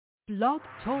Blog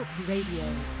Talk Radio.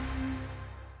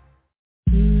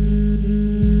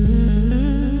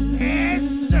 Yes,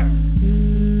 sir.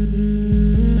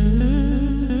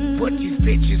 What these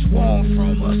bitches want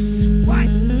from us? What?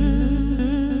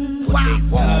 What they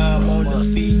want from us?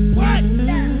 What?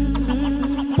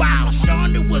 Wow,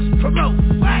 Shonda was promote.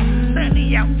 What?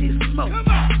 Sunny out this smoke.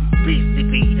 Beasty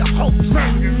be the host.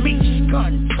 Murder me,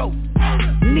 gun tote.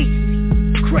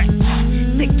 Niecy, crack.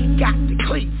 Nikki got the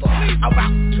cleaver.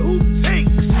 About two things.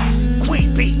 Queen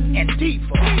Bee and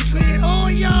Diva. Treated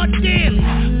all y'all daily,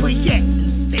 but yet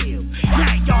and still.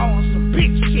 Now y'all on some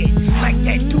big shit, like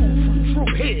that dude from Drew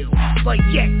Hill. But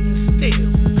yet and still,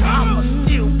 I'ma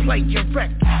still play your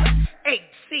record. 8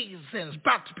 seasons,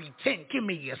 about to be 10, give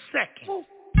me a second.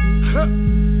 Huh?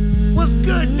 What's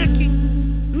good, Nikki?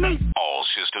 Me? All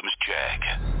systems check.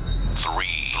 3,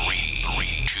 2,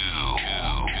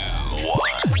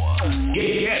 1.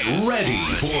 Get ready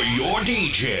for your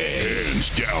DJ. Hands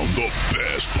down the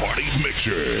best party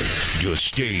mixer. Your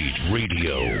stage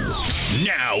radio.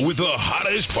 Now with the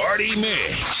hottest party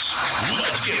mix.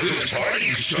 Let's get this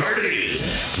party started.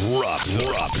 Drop the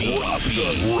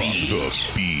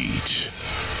beat.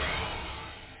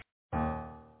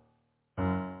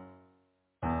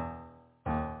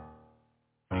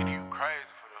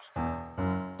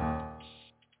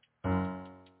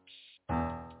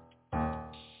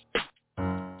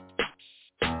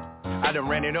 I done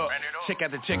ran it up. Check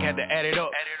out the check, had to add it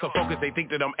up. So focus, they think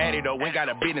that I'm at it up. Ain't got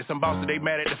a business, I'm boss, so they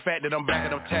mad at the fact that I'm back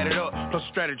and I'm tatted up. Plus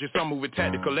strategist, I'm moving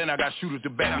tactical, and I got shooters to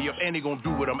back me up. And they gon'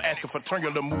 do what I'm asking for. Turn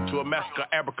your little move to a massacre,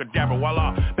 abracadabra,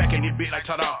 voila. Back in this bit like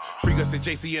ta-da. Free Gus and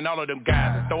JC and all of them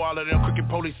guys. And throw all of them crooked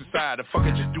police aside. The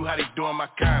fucker just do how they doing my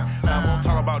kind. Now I won't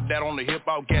talk about that on the hip.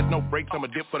 I'll gas, no brakes, I'm a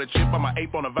dip for the chip. I'm a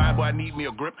ape on the vibe, boy, I need me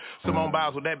a grip. Simone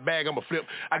Biles with that bag, I'm a flip.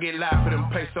 I get live for them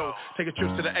pesos. Take a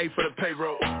trip to the A for the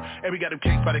payroll. And we got them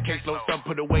case by the caseload. Some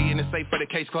put away in the safe for the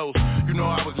case closed. You know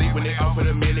I was late when they offered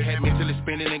a million. Had mentally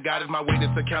spinning and God is my witness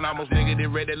account. Almost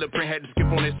negative, read that little print, had to skip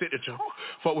on that signature.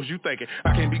 What was you thinking?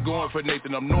 I can't be going for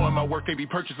Nathan. I'm knowing my work can't be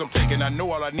purchased, I'm taking. I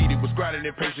know all I needed was grinding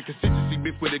and patience. Consistency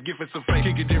mixed with a gift and some faith.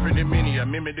 Kick it different than many. I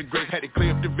mimic the greats. Had to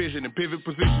clear up the vision and pivot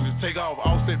positions and take off.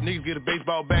 All step niggas get a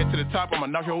baseball bat to the top. I'ma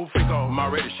knock your whole face off. I'm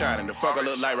already shining. The fuck I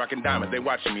look like rockin' diamonds. They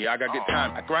watching me. I got good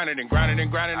time. I grind it and grind it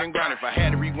and grind it and grind it. If I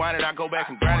had to rewind it, I go back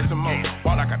and grind it some more.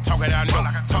 Walk like I talk it, I know.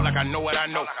 Talk like I know what I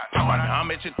know. Pop out,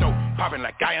 I'm at your throat. Popping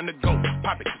like I am the GOAT.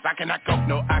 Pop it, cause I cannot go.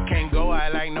 No, I can't go. I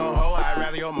like no hoe. I'd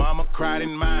rather your mama cry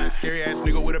than mine. Scary ass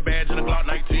nigga with a badge and a Glock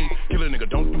 19. Kill a nigga,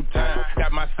 don't do time.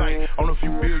 Got my sight on a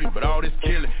few billion, but all this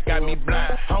killing got me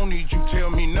blind. I don't need you tell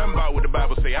me nothing about what the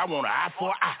Bible say. I want an eye for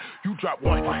an eye. You drop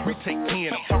 1, we take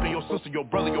 10. I'm talking your sister, your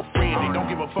brother, your friend. They don't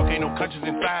give a fuck, ain't no conscience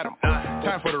inside them.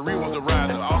 Time for the real ones to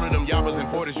rise. All of them yabbas and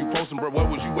porters you posting, bro. What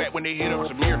was you at when they hit up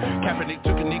Samir? Kaepernick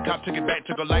took a knee, cop took it back,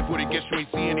 took a life with it. Guess you ain't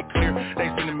seeing it clear. They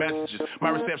sending messages. My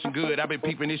reception good. I've been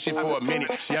peeping this shit for a minute.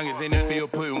 Young is in the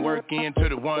field, putting work in to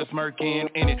the ones smirking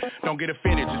in it. Don't get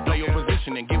offended, just play your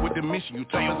position and get with the mission. You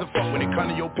tough as a fuck when it come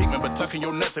to your pigment, but tucking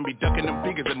your nuts and be ducking them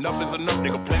figures. Enough is enough,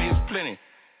 nigga. Plenty is plenty.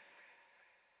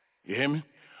 You hear me?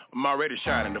 I'm already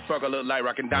shining. The fuck I look like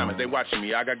rockin' diamonds. They watching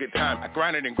me. I got good time. I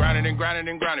grind it and grind it and grind it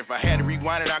and grind it. If I had to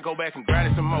rewind it, I go back and grind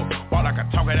it some more. Walk like I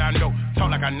talk it, I know.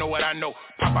 Talk like I know what I know.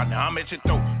 Pop out now, I'm at your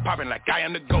throat. Popping like I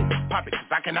am the GOAT. Pop it,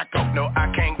 cause I cannot go. No,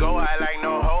 I can't go. I like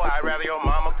no hoe. I'd rather your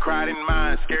mama cry than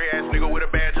mine. Scary ass nigga with a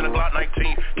badge and a Glock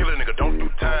 19. Kill a nigga, don't do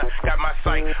time. Got my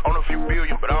sight on a few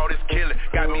billion, but all this killing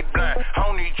got me blind. I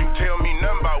don't need you tell me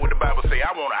nothing about what the Bible say.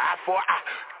 I want an eye for an eye.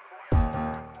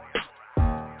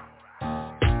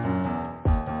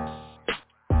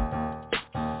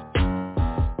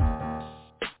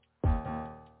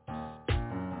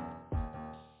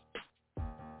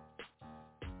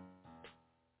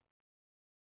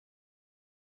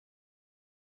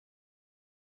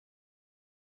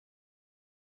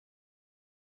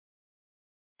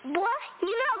 Boy,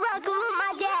 you not rockin' with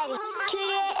my daddy.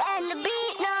 Kid and the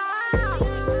beat, no.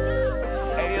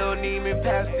 Ayo, need me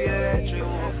pass the electric.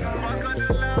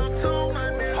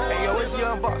 Ayo, it's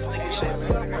young boss, nigga shit,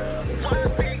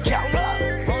 man. Count up.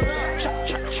 Chop,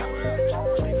 chop, chop.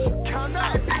 Count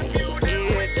up.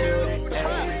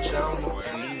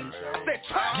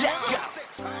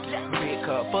 Big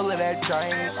cup full of that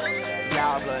drink.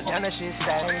 Y'all blood, none of shit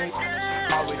stains.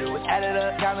 All we do is add it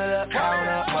up, count it up, count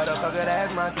up. Motherfucker,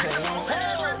 that's my team.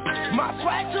 My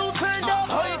swag too turned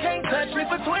up, oh, you can't touch me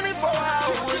for 24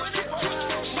 hours.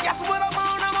 Guess what I'm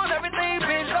on everything,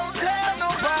 bitch, don't tell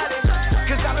nobody.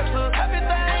 Cause I done took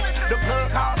everything. The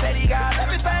plug called Betty got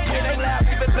everything. It ain't loud,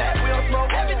 keep it back, we don't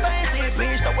smoke everything. See it,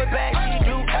 bitch, throw it back, she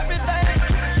do everything.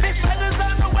 Bitch, niggas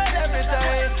underwear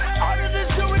everything. All of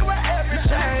this shit, we wear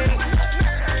everything.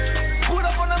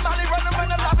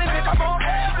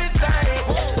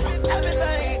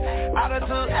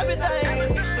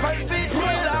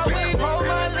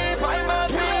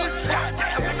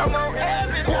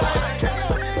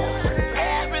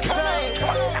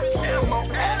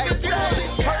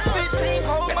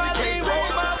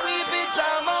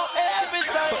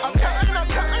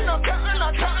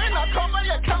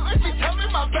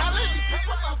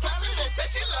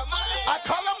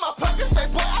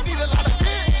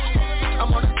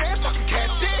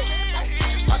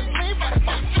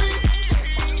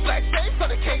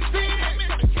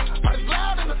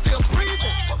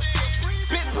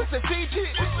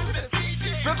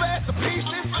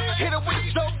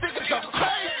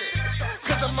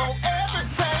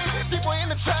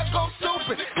 the trap, go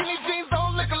stupid. Any jeans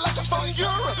don't look like I'm from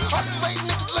Europe. All the fake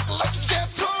niggas looking like the damn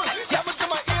tourists. Yapping to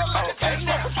my ear like a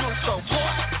never do so,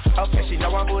 boy. Okay, she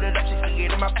know I'm booted up, she see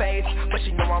it in my face. But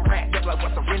she know I'm racked up like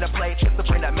what's Serena play.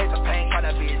 Sabrina makes a pain, try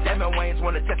to be his Devin Wayne's.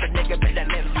 Wanna test a nigga, but that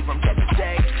never leave from day to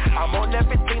day. I'm on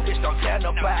everything, bitch, don't tell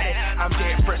nobody. I'm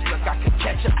dead fresh, look, I can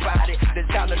catch a body. The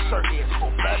dollar shirt is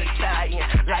full-blooded Italian.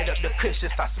 Light up the cushion,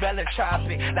 start smelling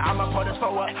tropic. Now I'ma put a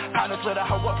toe up, powder to the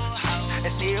hoe up,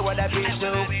 and see what that bitch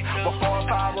do. Before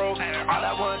 5 rows, all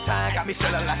at one time, got me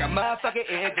feeling like a motherfucking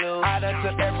igloo. I done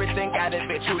took everything, got it,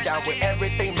 bitch, you down with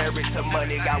everything. Married to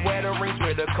money, got wedding rings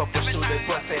with a couple shooters.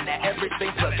 Bustin' that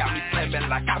everything, look, got me slamming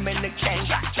like I'm in the game.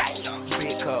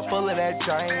 Big cup full of that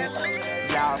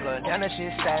drink. Y'all blood down, that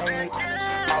shit stank.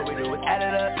 All we do is add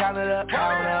it up, count it up,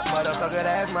 count up. Motherfucker,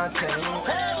 that's my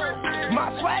team.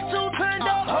 My swag too turned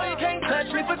up, oh, you can't touch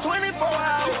me for 24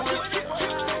 hours.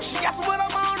 Guess what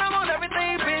I'm on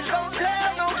everything, bitch, don't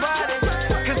tell nobody.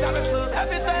 Cause I done took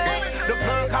everything. The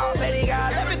plug call, petty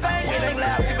guys, everything. It ain't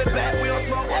loud, give it back, we don't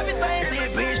smoke everything.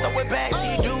 This bitch, throw it back,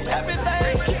 she do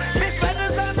everything. Bitch,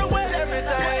 feathers underwear,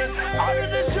 everything. All of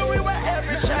this jewelry, wear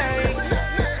every chain.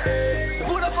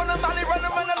 Put up on the molly, run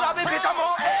around the lobby, bitch, I'm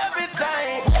on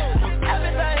everything.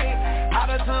 Everything, I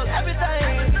done took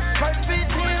everything. First 15,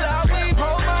 I'll be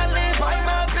pull my lead, bite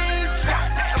my beats.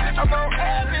 I'm on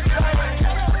everything.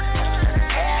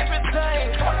 Everything,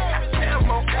 I'm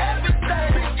on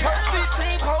everything. First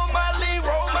 15, hold my lead,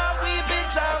 roll my weed,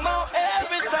 bitch, I'm on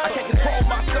everything. I can't control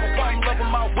myself, I'm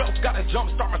loving my wealth. Gotta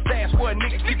jumpstart my stash where a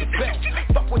nigga keep it best.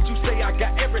 Fuck what you say, I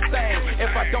got everything. If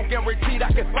I don't guarantee,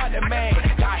 I can find a man.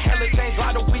 Got hella chains,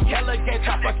 lot of weak, hella game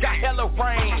chopper, got hella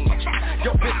range.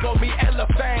 Yo, bitch told me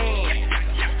elephant.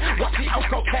 Watch the on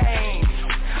cocaine.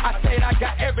 I said I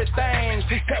got everything.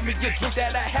 She tell me you drink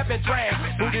that I haven't drank.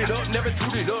 Boot it up, never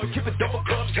toot it up. Keep it double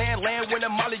cups and land when the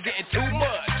molly getting too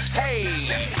much. Hey,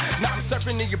 now I'm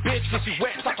surfing in your bitch cause she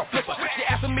wet like a flipper. She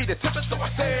asking me to tip it, so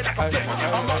I said I can flip her.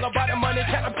 I'm all about the money,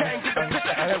 can't get the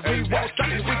picture. And we won't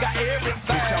stop it, we got everything.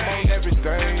 Bitch, I'm on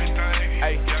everything.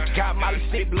 Hey, got Molly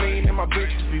stick lean and my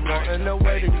bitches be wanting the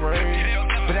wedding ring.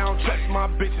 But I don't trust my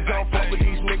bitches, I don't fuck with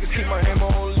these niggas. Keep my hammer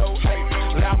on low, hey.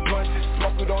 Loud blunts,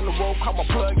 smoke it on the road, call my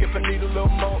plug if I need a little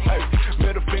more, hey.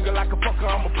 Middle finger like a fucker,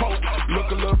 I'm a poke.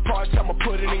 Look a little parch, I'ma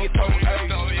put it in your throat,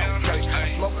 hey.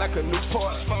 Okay, smoke like a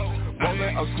Newport.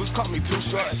 Rolling up switch, call me too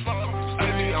short.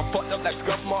 See me, I'm fucked up like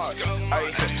Scuff Mark.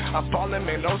 Hey, I'm falling,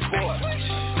 man, no sport.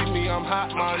 See me, I'm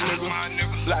hot, my nigga.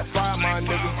 Like fire, my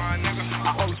nigga.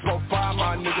 I only smoke fire,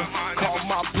 my nigga. Call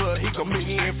my blood, he gon' meet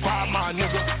me in fire, my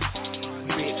nigga.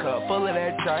 Big cup full of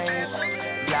that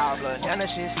drink. Y'all blood down, that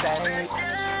shit stank.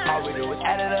 All we do is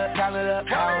add it up, count it up,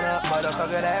 count up.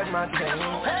 Motherfucker, that's my team.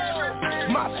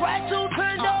 My swag too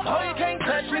turned up, oh, you can't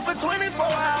touch me for 24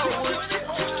 hours.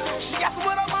 Guess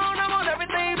what I'm on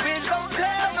everything, bitch, don't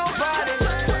tell nobody.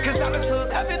 Cause I done took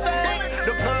everything.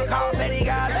 The plug call, petty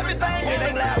guys, everything. It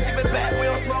ain't loud, give it back, we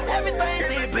don't smoke everything.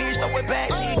 This bitch, throw it back,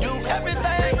 she do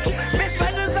everything. Bitch,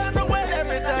 feathers underwear,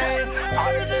 everything. All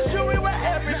of this jewelry, wear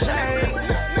every chain.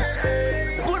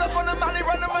 Put up on the molly,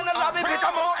 run around the lobby, bitch,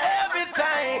 I'm on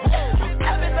everything.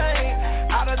 Everything,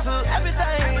 I done took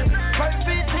everything. First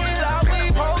 15, I'll be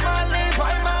pull my lead,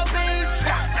 bite my beats.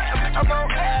 I'm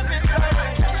on everything.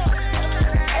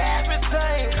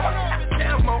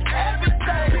 I'm on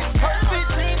everything. First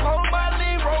 15, hold my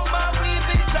lead, roll my weed,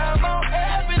 bitch, I'm on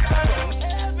everything.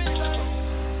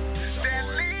 That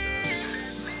lead,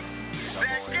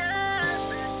 that gas,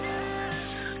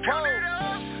 turn it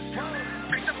up,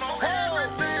 bitch, I'm on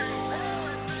everything.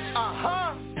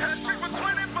 Touch me for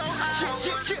 24 hours.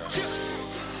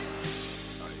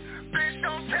 Bitch,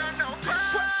 don't tell nobody.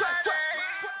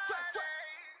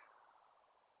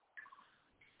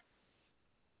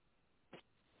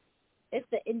 It's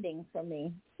the ending for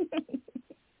me.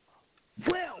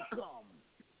 Welcome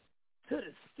to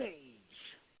the stage.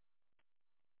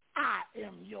 I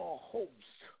am your host,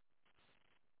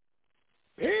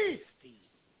 Beasty.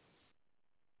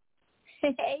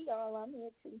 Hey, y'all, I'm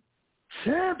here too.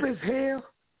 Champ is here.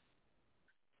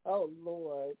 Oh,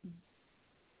 Lord.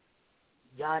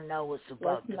 Y'all know what's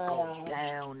about to go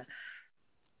down.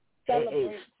 It's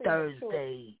It's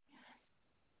Thursday.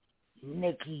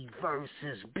 Nikki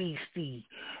versus Beasty.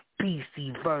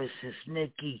 Beasty versus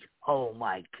Nikki. Oh,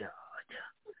 my God.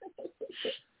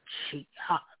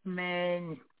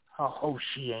 Man, I hope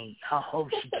she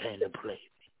can't play me.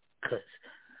 Because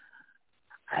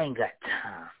I ain't got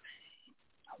time.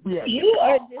 You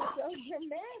are just so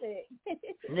dramatic.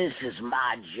 This is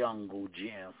my jungle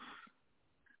gym.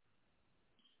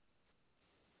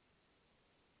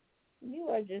 You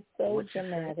are just so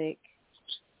dramatic.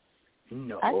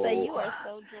 No. I say you are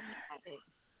so dramatic.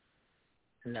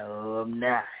 No, I'm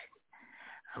not.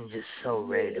 I'm just so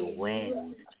ready to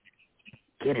win.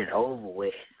 Get it over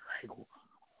with. Like,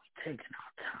 we're taking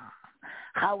our time.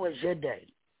 How was your day?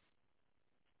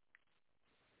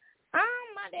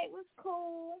 My day was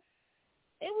cool.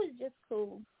 It was just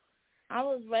cool. I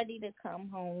was ready to come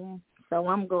home, so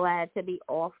I'm glad to be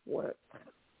off work.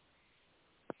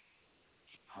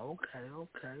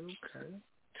 Okay.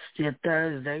 Still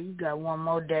Thursday. You got one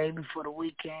more day before the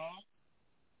weekend.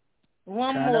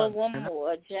 One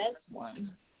more, just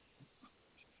one.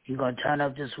 You gonna turn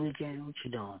up this weekend? What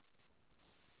you doing?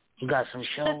 You got some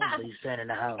shows or you staying in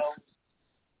the house?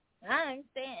 I'm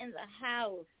staying in the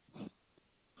house.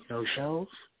 No shows?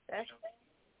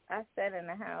 I stayed in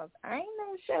the house. I ain't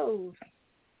no shows.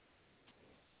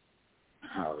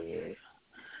 Oh, yeah.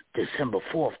 December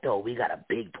 4th, though, we got a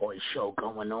big boy show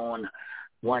going on.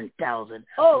 1,000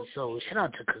 episodes. Shout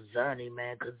out to Kazani,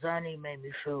 man. Kazani made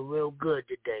me feel real good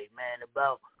today, man,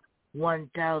 about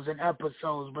 1,000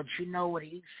 episodes. But you know what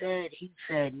he said? He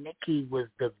said Nikki was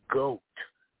the GOAT.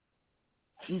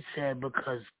 He said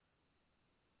because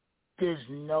there's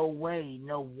no way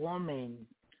no woman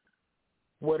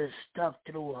would have stuck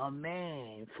through her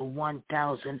man for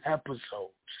 1,000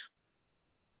 episodes.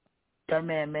 That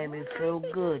man made me feel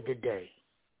good today.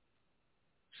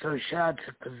 So shout out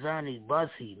to Kazani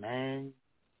Bussy, man.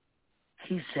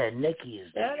 He said Nikki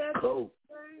is the GOAT.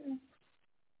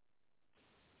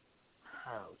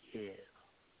 Oh, yeah.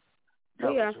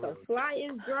 We got some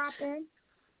flyers dropping.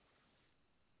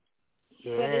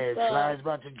 Yeah, flyers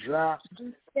about to drop.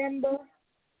 December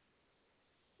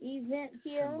event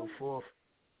here. December 4th.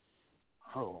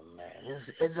 Oh, man.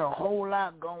 It's a whole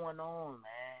lot going on,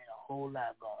 man. A whole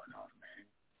lot going on, man.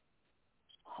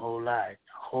 Whole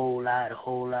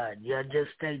lot. Yeah,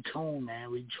 just stay tuned,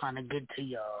 man. We trying to get to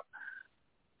y'all.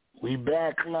 We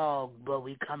backlogged, but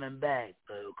we coming back.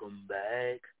 Welcome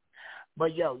back.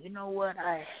 But, yo, you know what?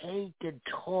 I hate to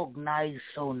talk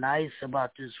so nice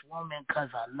about this woman because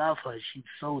I love her. She's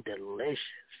so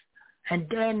delicious. And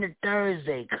then the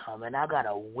Thursday coming, I got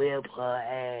to whip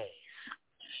her ass.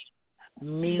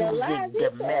 Music,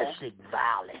 domestic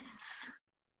violence.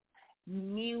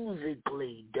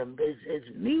 It's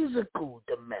musical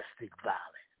domestic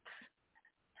violence.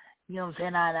 You know what I'm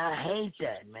saying? I hate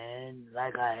that, man.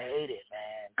 Like, I hate it,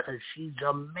 man, because she's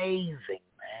amazing,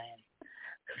 man.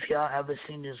 If y'all ever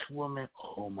seen this woman,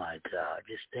 oh, my God,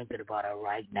 just thinking about her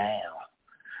right now,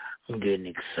 I'm getting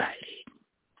excited.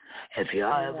 If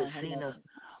y'all ever seen her,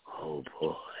 oh,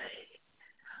 boy,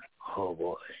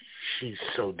 she's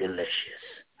so delicious.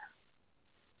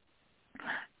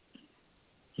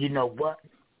 You know what?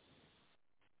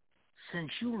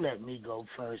 Since you let me go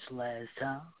first last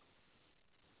time,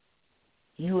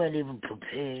 you ain't even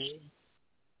prepared,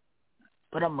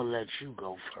 but I'm going to let you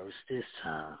go first this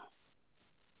time.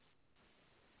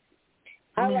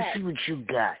 Let me see what you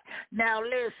got. Now,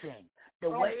 listen, the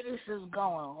way this is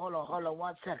going, hold on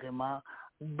 1 second, Ma.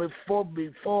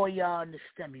 Before y'all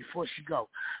understand, before she go,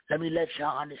 let me let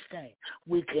y'all understand.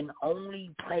 We can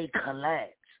only play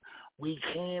collabs. We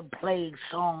can't play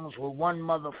songs with one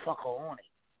motherfucker on it.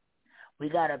 We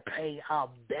got to play our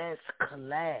best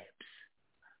collabs.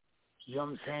 You know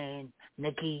what I'm saying?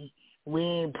 Nikki, we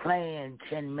ain't playing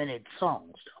 10-minute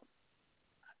songs, though.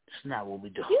 That's not what we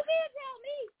do. You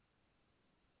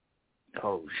can't tell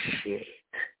me. Oh, shit.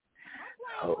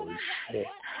 What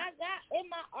I got in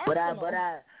my arsenal.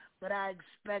 But I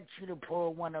expect you to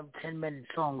pull one of them 10-minute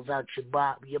songs out your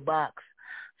box.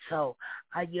 So,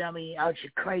 out your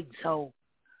crate. So,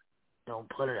 don't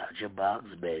pull it out your box,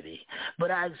 baby.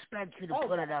 But I expect you to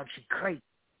pull it out your crate.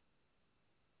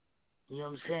 You know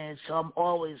what I'm saying? So I'm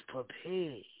always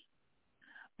prepared,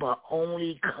 but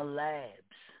only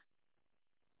collabs.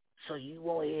 So you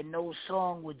won't hear no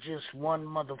song with just one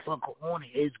motherfucker on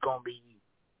it. It's gonna be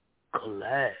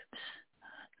collabs.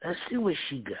 Let's see what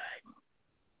she got.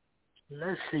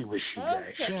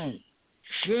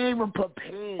 She ain't even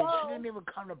prepared. She didn't even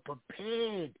come to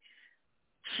prepared.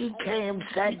 She came,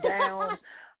 sat down,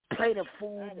 played the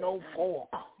food, no fork.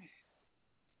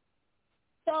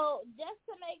 So just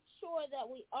to make sure that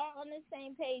we are on the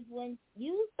same page, when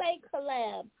you say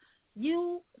collab,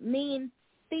 you mean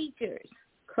features,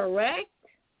 correct?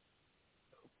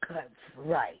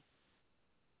 Right.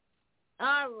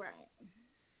 All right.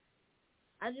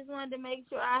 I just wanted to make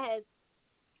sure I had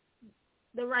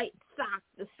the right sock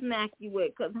to smack you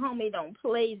with, because homie don't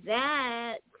play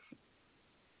that.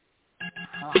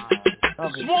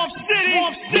 Okay. Swamp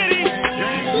City!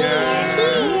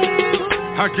 Yeah.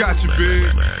 I got you, big.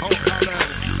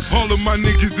 All of my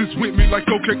niggas is with me like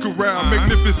OK Corral.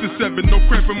 Magnificent 7, no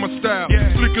cramp in my style.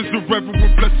 Slick as the rebel,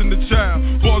 we're blessing the child.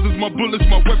 Bars is my bullets,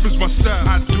 my weapons, my style.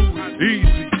 I do it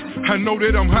easy. I know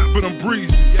that I'm hot, but I'm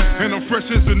breezy. And I'm fresh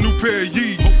as a new pair of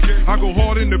Yeezys. I go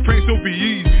hard in the paint, so be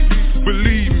easy.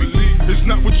 Believe me, it's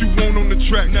not what you want on the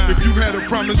track. If you had a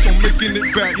promise on making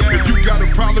it back, if you got a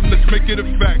problem, let's make it a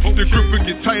fact. The grip will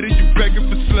get tighter, you begging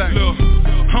for slack. Look,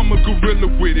 I'm a gorilla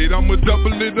with it, I'ma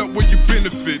double it up where you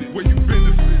benefited.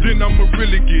 Then I'ma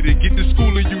really get it, get the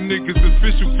school of you niggas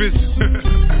official visit.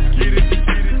 Get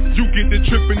it, you get the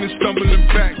tripping and stumbling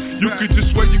back. You could just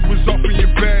swear you was off in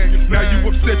your bag. Now you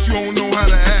upset, you don't know how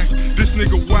to act. This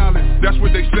nigga wildin', that's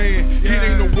what they saying. It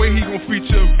ain't no way he gon'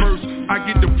 feature a verse. I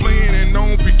get the plan and I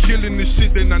don't be killing this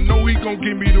shit, then I know he gon'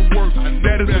 give me the work.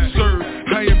 That is absurd,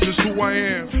 I am just who I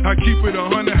am. I keep it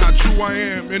 100, how true I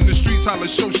am. In the streets, holla,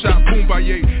 show shot, boom,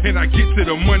 baye. And I get to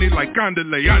the money like andale,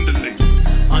 andale.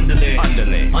 Underlay,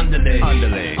 underlay, underlay,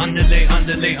 underlay, underlay,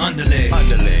 underlay, underlay,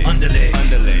 underlay, underlay,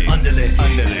 underlay, underlay,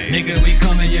 underlay. Nigga, we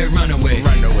coming, yeah, run away,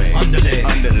 run away. Underlay,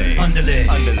 underlay, underlay,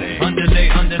 underlay, underlay,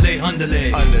 underlay,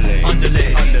 underlay, underlay,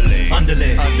 underlay, underlay,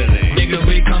 underlay, underlay. Nigga,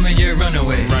 we coming, yeah, run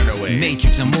away, run away.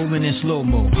 Matrix, I'm moving in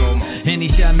slow-mo. Any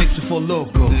shot mixer for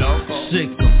loco. Sick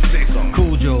 'em,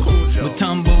 Cool Joe. With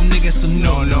Tumbo, niggas, so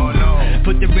no.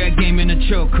 Put the rap game in a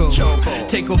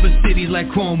chokehold. Take over cities like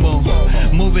Cuomo.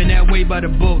 Moving that way by the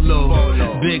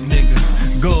boatload. Big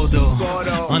nigga, Goldo,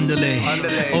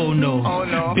 underlay, oh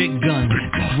no, big gun,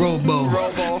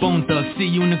 Robo, phone thug, see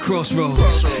you in the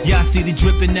crossroads. Y'all see the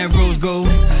drip in that rose gold.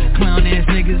 Clown ass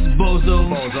niggas,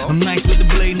 bozo. I'm nice with the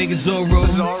blade, niggas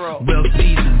Zorro. Well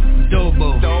seasoned,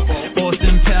 Dobo.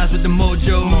 Austin pals with the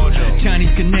mojo.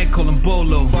 Chinese connect, call them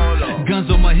Bolo.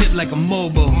 Guns on my hip like a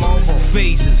mobile.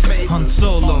 Phases, I'm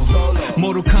solo.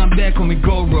 Mortal Kombat, call me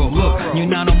Goro. Look, you're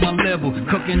not on my level.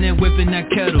 Cooking and whipping that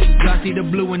kettle. I see the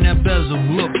blue in that bezel.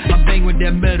 Look, I bang with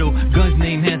that metal. Guns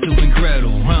named Hansel and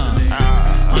Gretel.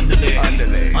 Underlay,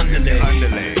 underlay, underlay,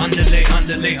 underlay,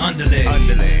 underlay, underlay, underlay,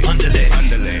 underlay,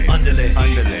 underlay, underlay,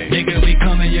 underlay. Nigga, we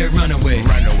coming, yeah, run away,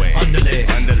 run away. Underlay,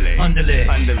 underlay, underlay,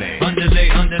 underlay, underlay,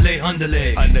 underlay,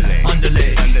 underlay, underlay,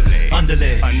 underlay, underlay,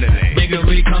 underlay, underlay. Nigga,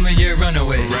 we coming, yeah, run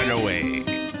away, run away.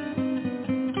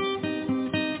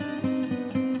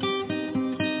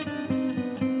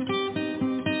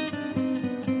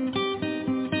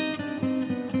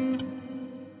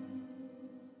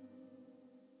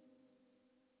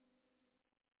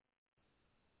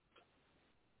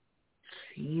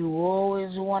 You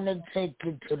always want to take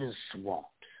it to the swamps,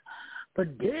 but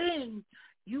then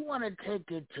you want to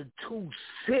take it to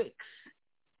 2-6,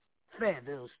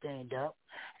 Fayetteville stand up,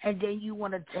 and then you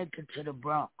want to take it to the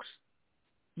Bronx.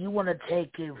 You want to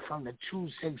take it from the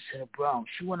 2-6 to the Bronx.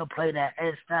 You want to play that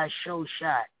S9 show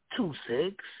shot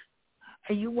 2-6,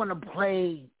 and you want to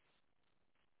play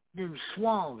the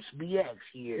Swamps BX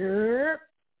here.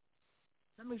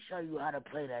 Let me show you how to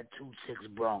play that 2-6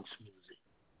 Bronx music.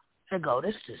 Here go,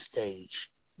 this is the stage.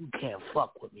 You can't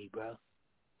fuck with me, bro.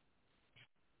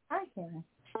 I can.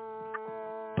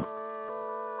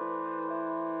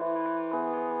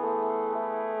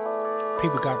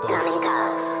 People got the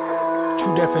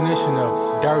true definition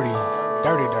of dirty.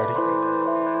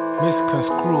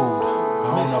 Misconstrued.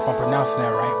 I don't know if I'm pronouncing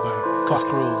that right, but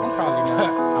construed. I'm probably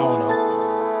not. I don't know.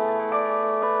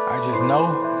 I just know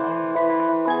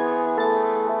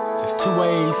there's two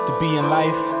ways to be in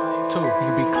life. Two. You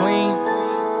can be clean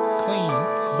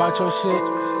about your shit,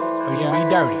 or you can be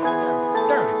dirty.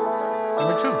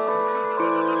 Number two.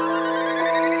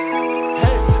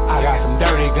 Hey, I got some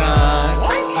dirty guns.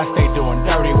 I stay doing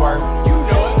dirty work. You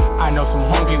know it. I know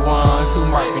some hungry ones who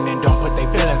marking and don't put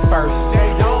their feelings first.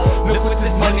 They don't. Look what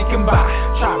this money can buy.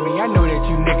 Try me, I know that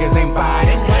you niggas ain't buy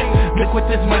it. Look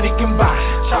what this money can buy.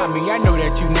 Try me, I know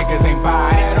that you niggas ain't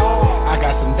buy it at all. I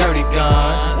got some dirty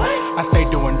guns. I stay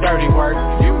doing dirty work.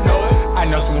 You know it. I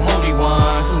know some hungry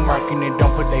ones who marking and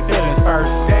don't put their feelings first.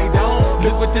 They don't.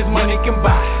 Look what this money can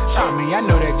buy. Try me, I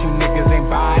know that you niggas ain't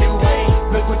buy it.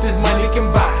 Look what this money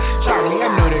can buy. Try me, I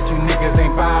know that you niggas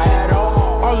ain't buy it at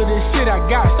all. All of this shit I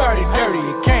got started dirty.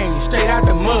 It came straight out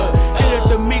the mud. Hit up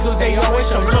the Migos, they always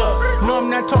show love. No, I'm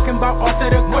not talking about Osa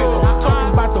de Cuevo. I'm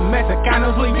talking about the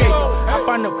Mexicanos with Diego. I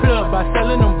found the plug by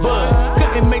selling them bud.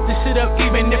 Couldn't make this shit up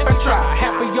even if I tried.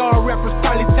 Half of y'all rappers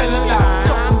probably telling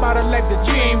lies. Talking about a life that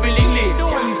you ain't really lived.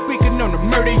 While you speaking on the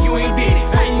murder, you ain't did it.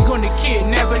 How you gonna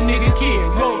kidnap a nigga kid?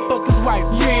 Go fuck his wife,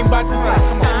 you ain't about to die.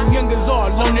 Them youngers all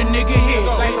on the nigga head.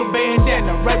 Like a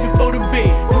bandana right before the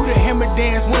bed. Do the hammer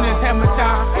dance when it's hammer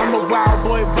time. I'm a wild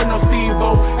boy, but no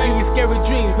Steve-O. Ain't scary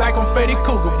dreams like I'm Freddy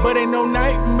Cougar. But ain't no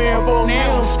nightmare on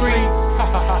Elm Street.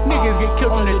 Niggas get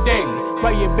killed on the daily.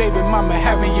 while your baby mama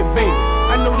having your baby.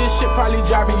 I know this shit probably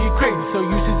driving you crazy, so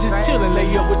you should just chill and lay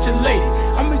up with your lady.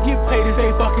 I'ma get paid to stay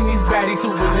fucking these baddies who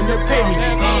willing to pay me.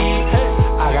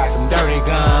 I got some dirty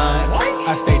guns,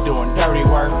 I stay doing dirty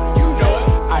work. You know it.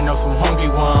 I know some hungry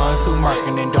ones who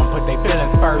murking and don't put their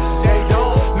feelings first. They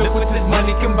don't. Look what this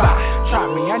money can buy. Try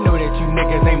me, I know that you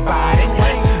niggas ain't buy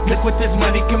it. Look what this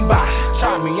money can buy.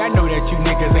 Try me, I know that you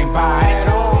niggas ain't buy it.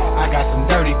 I got some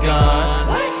dirty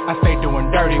guns, I stay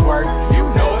doing dirty work. You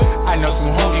know it. I know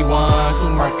some hungry ones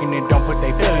who murking and don't put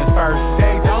their feelings first.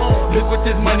 They don't. Look what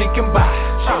this money can buy.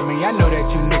 Try me, I know that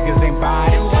you niggas ain't buy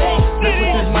it. Look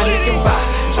what this money can buy.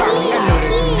 Try me, I know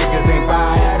that you niggas ain't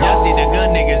buy it. Y'all see the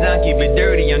gun niggas, I keep it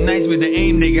dirty. I'm nice with the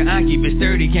aim, nigga, I keep it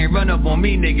sturdy. Can't run up on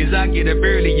me, niggas, I get up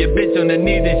early. Your bitch on the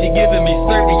knees and she giving me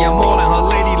slurpy. I'm all in her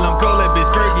lady, I'm calling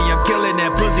bitch Fergie. I'm killing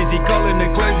that pussy, she calling the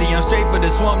clergy. I'm straight for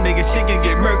the swamp, nigga, shit can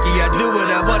get murky. I do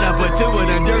what I want, I put two in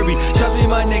a derby. Trust me,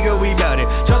 my nigga, we bout it.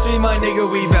 Trust me, my nigga,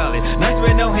 we valid. Nice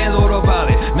with no hands,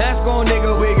 autopilot. Mask on,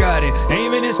 nigga, we got it.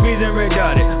 Aiming and squeezing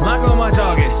retarded. Mark on my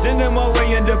target, send them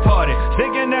away and departed.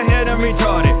 Sick in the head, I'm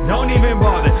retarded. Don't even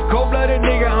bother. Cold-blooded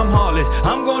nigga, I'm heartless.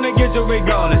 I'm gonna get you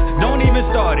regardless. Don't even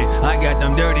start it. I got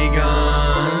them dirty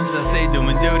guns. I say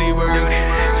doing dirty work.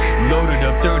 Loaded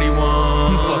up 31.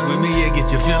 Fuck with me, yeah, get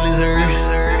your feelings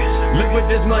hurt. Look what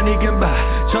this money can buy.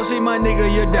 Trust me, my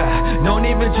nigga, you die. Don't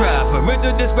even try.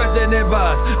 Parental discretion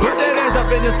advised. Put that ass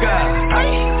up in the sky.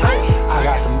 I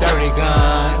got some dirty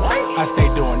guns, I stay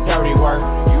doing dirty work.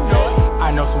 You know it. I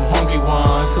know some hungry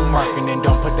ones who murking and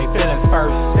don't put their feelings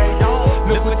first. They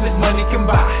don't. Look what this money can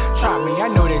buy. Try me,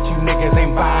 I know that you niggas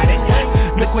ain't buy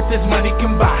it. Look what this money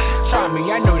can buy. Try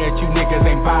me, I know that you niggas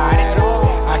ain't buy it.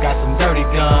 I got some dirty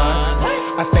guns,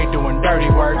 I stay doing dirty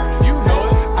work. You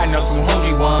know it. I know some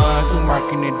hungry ones who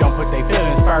murking and don't put their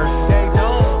feelings first. They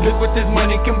don't. Look what this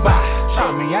money can buy. Try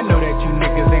me, I know that you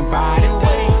niggas ain't buy it.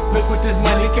 Look what this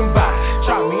money can buy.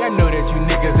 Try me, I know that you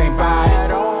niggas ain't buy it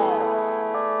at all.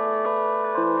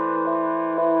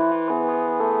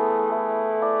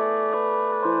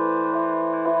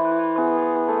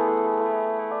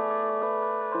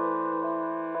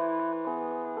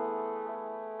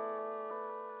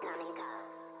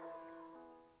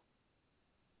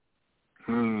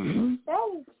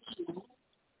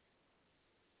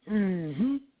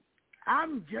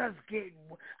 I'm just getting,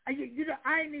 you know,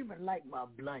 I ain't even light my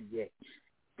blunt yet.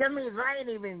 That means I ain't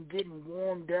even getting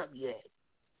warmed up yet.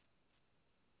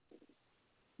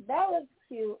 That was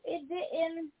cute. It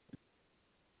didn't,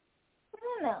 I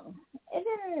don't know. It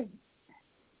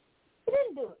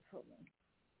didn't do it for me.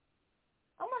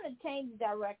 I'm going to change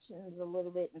directions a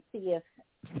little bit and see if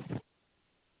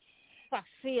I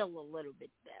feel a little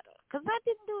bit better. Because that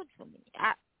didn't do it for me.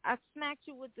 I smacked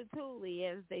you with the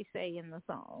toolie, as they say in the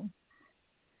song.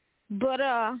 But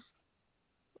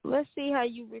let's see how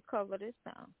you recover this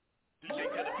time.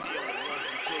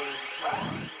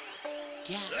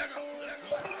 Yeah.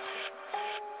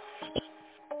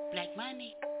 Black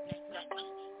money.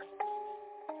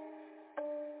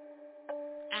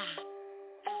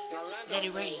 Let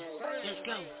it rain. Let's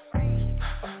go.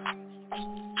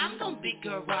 I'm gonna be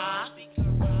good, rock.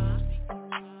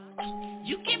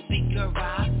 You can be good,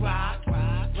 rock.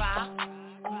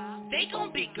 They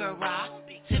gon' be good, rock.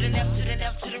 To the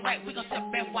left, to the right. We gon' step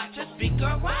and watch us be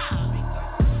good, rock.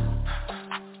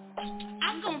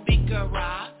 I'm gon' be good,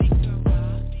 rock.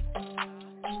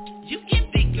 You can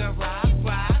be good, rock.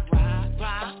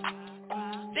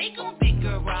 They gon' be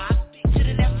good, rock. To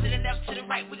the left, to the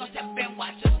right. We gon' step and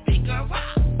watch us be good,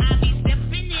 rock. I be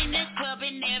stepping in the club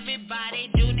and everybody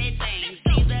doing their thing.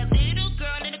 See the little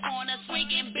girl in the corner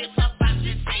swinging bits up out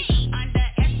the thing.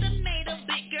 Underestimate a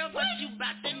big girl, but you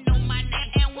bout to know my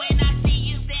name. And when I see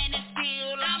you standing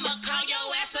still, I'ma call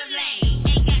your ass a lame.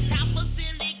 Ain't got time for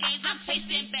silly games. I'm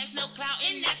chasing backs, no clout,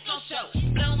 and that's gon' show.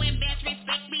 Blowing bands,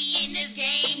 respect me in this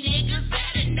game. Niggas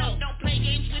better know. Don't play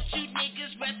games with you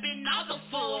niggas, reppin' all the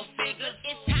full figures.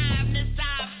 It's time to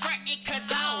stop frontin', cause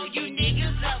all you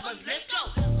niggas love us. Let's go.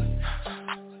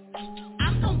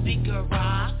 I'm gon' be good,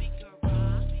 rock.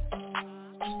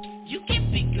 You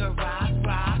can be good, rock.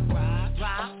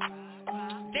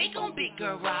 They gon' be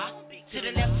good, rock. To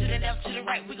the left, to the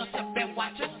right. We gon' step and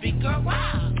watch us be good,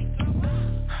 rock.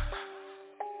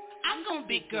 I'm gon'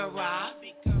 be good, rock.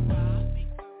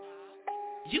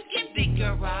 You can be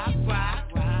good, rock.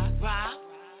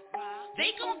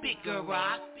 They gon' be good,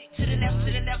 rock. To the left,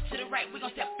 to the right. We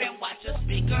gon' step and watch us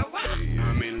be good, rock. Hey,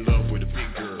 I'm in love with a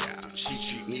big girl. She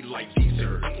treat me like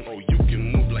dessert. Oh, you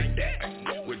can move like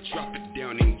that. Well, drop it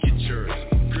down and get yours.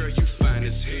 Girl, you fine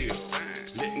as hell.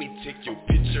 Let me take your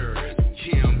picture.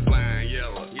 Yeah, I'm blind,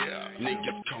 yellow. Yeah,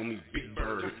 niggas call me Big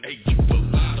Bird. Hey, you a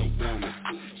lot of woman.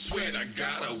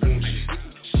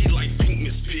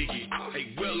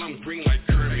 till I'm green like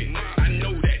Kirby. I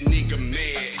know that nigga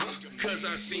mad, cause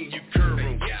I seen you curve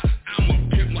him. I'm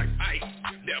a pimp like Ike,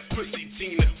 that pussy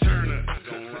Tina Turner.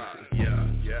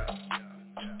 Yeah.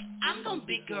 I'm gon'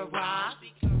 big girl rock.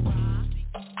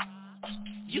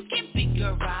 You can big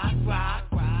girl rock.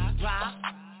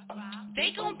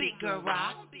 They gon' big girl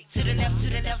rock. To the left,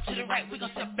 to the right, we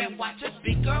gon' step and watch us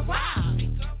big girl rock.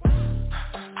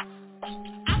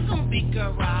 I'm gon' big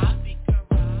girl rock.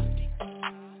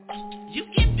 You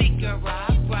can big girl rock.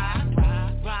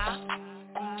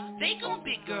 They gon'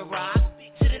 big girl rock.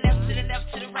 To the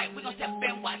left, to the right, we gon' step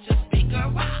and watch us big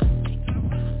girl rock.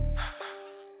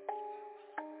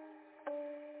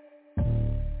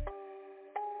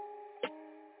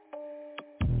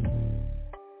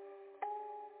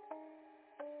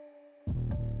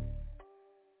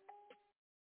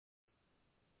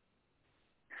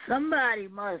 Somebody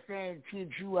must ain't teach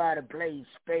you how to play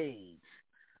spades,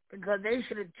 because they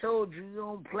should have told you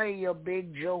don't play your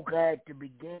big joker at the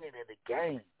beginning of the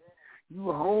game.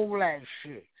 You hold that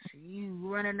shit. So you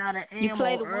running out of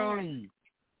ammo early.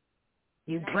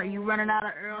 You running out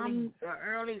of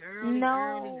early.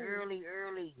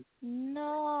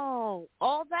 No.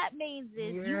 All that means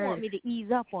is you want me to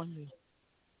ease up on you.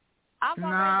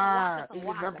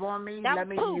 Ease up on me? Let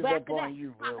me ease up on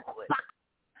you real quick.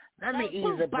 Let me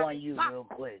ease up on you real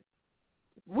quick.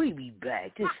 We be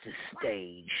back. This the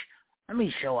stage. Let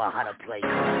me show her how to play.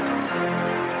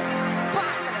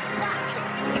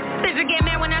 Bitches get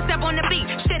mad when I step on the beat.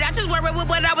 Shit, I just worried with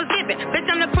what I was given. Bitch,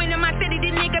 I'm the queen of my city.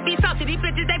 These niggas be salty. These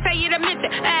bitches, they pay you to miss it.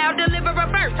 I'll deliver a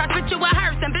verse. I spit you a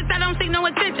hearse. And bitch, I don't see no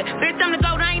attention. Bitch, I'm the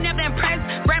goat. I ain't never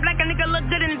impressed. Rap like a nigga look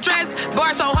good in the dress.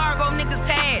 Bar so hard, go niggas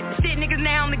tad. Shit, niggas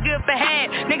now only good for head.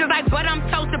 Niggas like, but I'm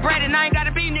toasted bread. And I ain't gotta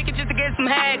be nigga just to get some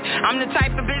head. I'm the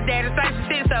type of bitch that say some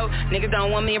shit, so niggas don't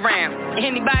want me around.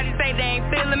 Anybody say they ain't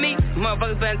feeling me,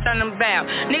 motherfuckers better turn them about.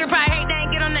 Niggas probably hate they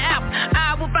ain't get on the album.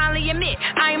 I will finally admit,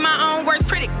 I ain't my own worst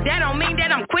critic. That don't mean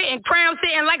that I'm quitting. Crown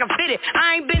sitting like a fitted.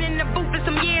 I ain't been in the booth for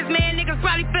some years, man. Niggas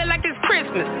probably feel like it's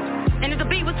Christmas. And if the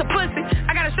beat was a pussy,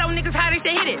 I gotta show niggas how they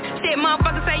should hit it. Shit,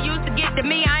 motherfuckers say used to get to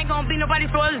me. I ain't gonna be nobody's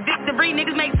flawless victory.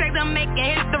 Niggas make sex, I'm making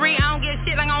history. I don't get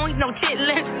shit like I don't eat no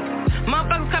chitlin'.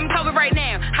 Motherfuckers coming COVID right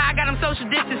now. How I got them social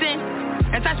distancing.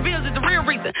 And touch bills is the real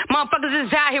reason. Motherfuckers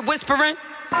is out here whispering.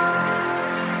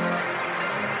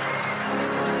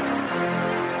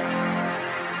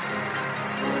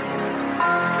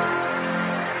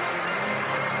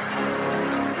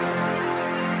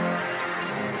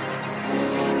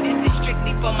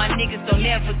 For my niggas, don't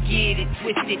ever get it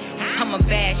twisted. I'm a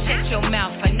bad, shut your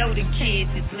mouth, I know the kids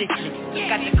is listening.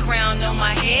 Got the crown on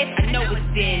my head, I know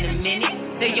it's in a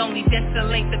minute. They only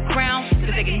desolate the crown,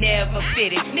 cause they can never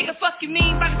fit it. Nigga, fuck you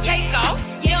mean by the takeoff?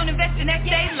 You don't invest in that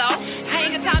day low. I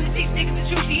ain't got time to teach niggas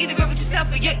the truth. You either go with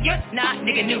yourself or you're not,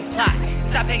 nigga, new plot.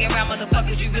 Stop hanging around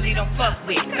motherfuckers you really don't fuck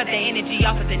with. Cut the energy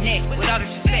off of the neck, with all the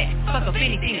respect. Fuck up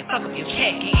anything to fuck up your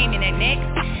check. You aiming that neck,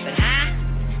 but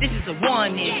this is a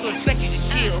warning, so expect you to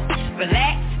chill,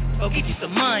 relax, go get you some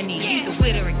money, either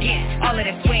with or against. All of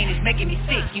that swaying is making me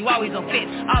sick, you always on fit.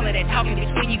 All of that talking is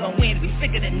when you gon' win. We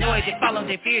sick of the noise that follows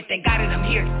their fears, thank God that I'm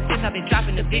here. Since I've been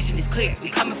dropping, the vision is clear. We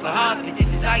coming for hard, but this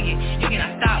is our year. You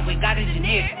cannot stop with God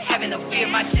engineers. Having no fear,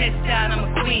 my chest down,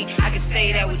 I'm a queen. I can say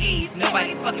that with ease.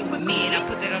 Nobody fucking with me, and I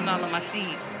put that on all of my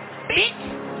seeds. Bitch,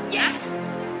 yeah.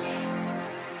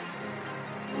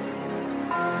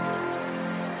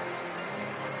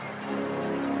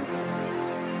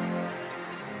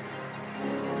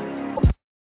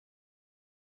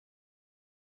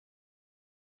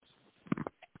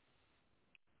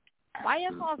 Why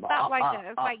your song stop like that?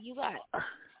 It's like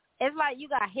you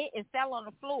got hit and fell on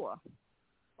the floor.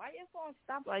 Why your song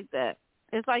stop like that?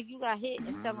 It's like you got hit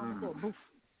and fell on the floor. Boof.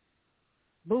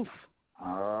 Boof.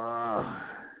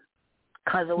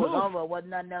 Because it was over. It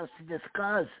wasn't nothing else to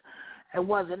discuss. It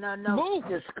wasn't nothing else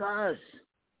to discuss.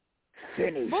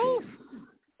 Finish it.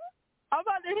 I'm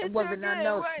about to hit it wasn't nothing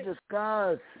else to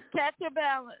discuss. Catch your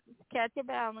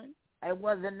balance. It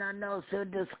wasn't nothing else to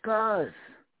discuss.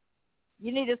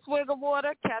 You need a swig of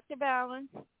water. Catch your balance.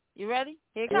 You ready?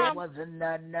 Here it comes. It wasn't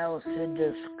nothing else to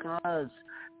discuss.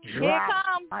 Here it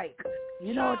comes. Mic.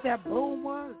 You know what that boom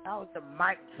was? That was the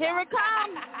mic. Here it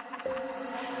comes.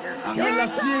 Here it comes.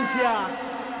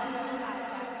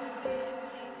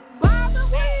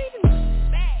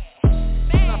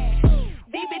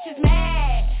 These bitches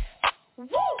mad. Woo!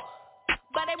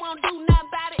 But they won't do nothing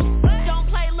about it. Don't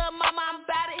play little mama, I'm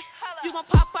about it. You gon'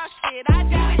 pop our shit. I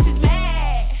do. Bitches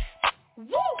mad.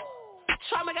 Woo!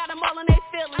 Trauma got them all in their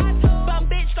feelings. Bum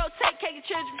bitch, go take care of your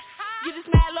children. You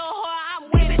just mad little whore, I'm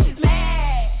with it. Bitches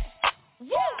mad.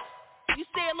 Woo! You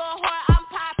stay a little whore, I'm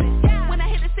popping. When I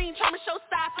hit the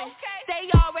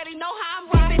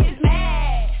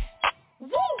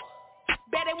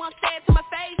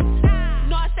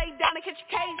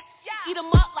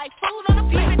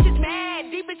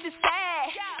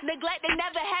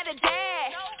mad at dad.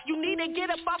 You need to get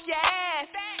up off your ass.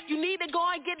 You need to go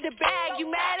and get the bag. You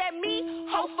mad at me?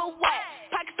 Hoe for what?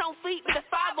 Pockets on fleet with a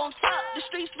 5 on top. The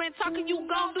streets been talking, you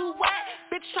gon' do what?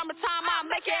 Bitch, time I'll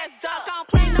make your ass duck. I don't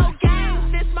play no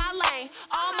games, this my lane.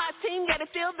 All my team gotta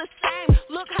feel the same.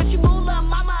 Look how she move, little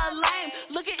mama a lame.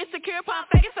 Look at insecure, pump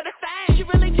faking for the fame. She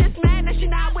really just mad that she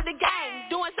not with the game.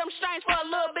 Doing something strange for a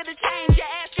little bit of change.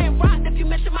 Your ass getting rocked if you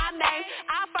mention my name.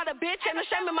 I fight a bitch, ain't no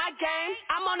shame in my game.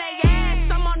 I'm on they ass,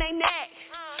 I'm on they neck.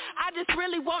 I just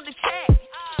really want to check.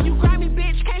 You grimy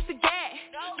bitch, can't forget.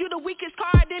 You the weakest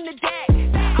card in the deck.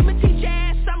 I'ma teach your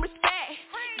ass some respect.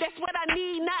 That's what I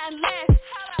need, nothing less.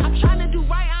 I'm trying to do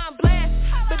right, I'm blessed.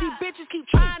 But these bitches keep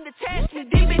trying to test me.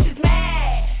 These bitches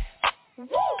mad.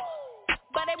 Woo!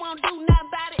 But they won't do nothing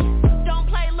about it. Don't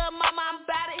play little mama, I'm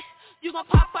about it. You gon'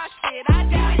 pop our shit, I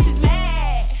do. Bitches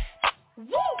mad.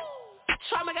 Woo!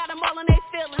 Trauma got them all in they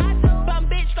feelings. Bum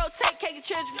bitch, go take care of your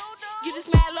children. You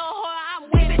just mad little whore, I'm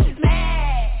with it. Bitches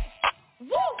mad.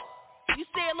 Woo! You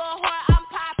see a little whore, I'm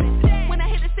popping. When I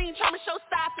hit the scene, trauma show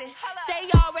stopping.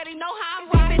 They already know how I'm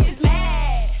rocking. Bitches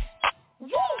mad.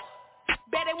 Woo!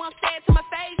 Bet they won't say it to my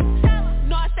face.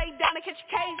 No, I stay down to catch a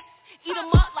case. Eat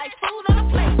them up like food on a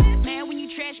plate. Man, when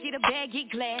you trash, get a bag, get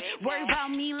glad. Worry about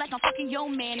me like I'm fucking your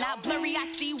man. Not blurry, I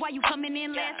see why you coming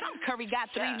in last. I'm Curry, got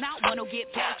 3, not 1 will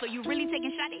get past. So you really taking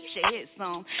shots, you should hit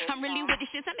some. I'm really with the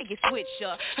shit, I make it switch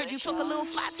up. Heard you took a little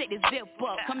fly, take this zip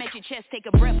up. Come at your chest, take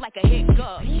a breath like a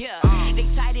hiccup. Yeah, they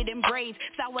tied it in braids.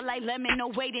 Sour like lemon, no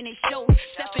weight in it shows.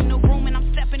 Step in the room and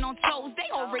I'm stepping on toes. They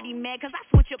already mad cause I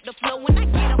switch up the flow. When I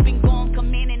get up and go, I'm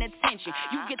commanding attention.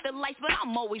 You get the lights, but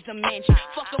I'm always a mention.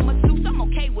 Fuck up my suits, I'm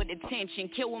okay with attention.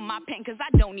 Kill with my pen cause I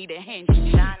don't need a hinge.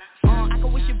 I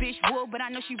could wish a bitch would, but I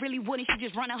know she really wouldn't. She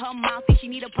just running her mouth, think she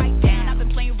need a pipe down. I've been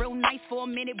playing real nice for a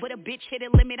minute, but a bitch hit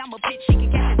a limit. I'm a bitch, she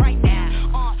can catch it right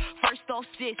now. First off,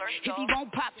 sis, if you gon'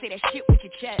 pop, say that shit with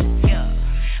your chest. Yeah,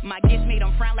 my gifts made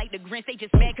them frown like the Grinch. They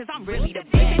just mad cause I'm really the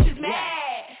best. Bitches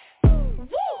mad.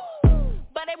 Woo!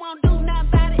 But they won't do nothing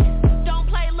about it. Don't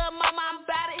play little mama, I'm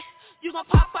about it. You gon'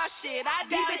 pop our shit, I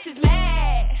do. These bitches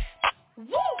mad.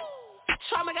 Woo!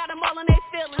 Trauma got them all in they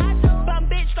feelings. Bum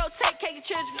bitch, go take care of your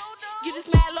children. You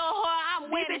just mad little whore,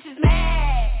 I'm with it. Bitches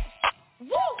mad.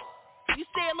 Woo! You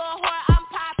see a little whore, I'm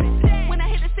popping. When I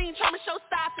hit the scene, trauma show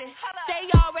stopping.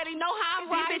 They already know how I'm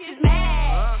rocking. These bitches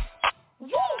mad.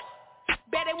 Woo!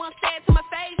 Bet they won't say it to my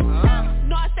face.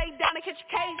 No, I stay down to catch a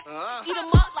case. Eat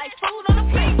them up like food on a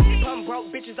plate. Bum broke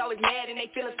bitches always mad and they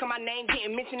feelings come my name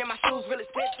getting mentioned and my shoes real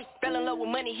expensive. Fell in love with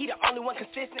money, he the only one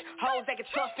consistent. Hoes acting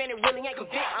tough and it really ain't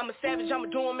convinced. I'm a savage, I'ma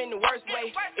do him in the worst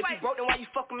way. If you broke, then why you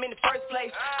fuck him in the first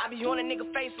place? I be on a nigga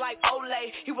face like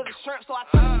Olay. He was a shrimp, so I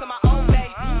took him to my own bay.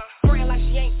 Praying like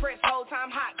she ain't pressed, whole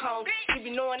time hot cone. She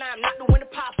be knowing I'm not the one to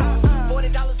pop on. $40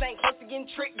 ain't close to getting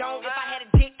tricked on. If I had a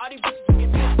dick, all these bitches would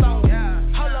get pissed on.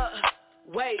 Hold up,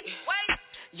 wait.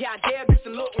 Yeah, I dare bitch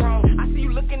to look wrong. I see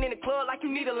you looking in the club like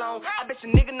you need a loan. I bet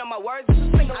your nigga know my words,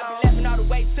 you sing along. I be laughing all the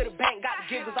way to the bank. Got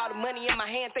the giggles, all the money in my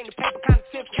hand. Think the paper kinda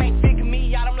stiff. Can't figure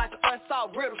me out, I'm like an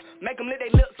unsolved riddle. Make them lick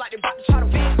they lips like they bout to try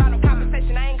to win. Got no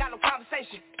compensation, I ain't got no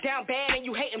conversation. Down bad and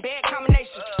you hating, bad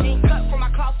combination. You ain't cut from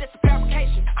my cloth, that's a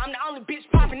fabrication. I'm the only bitch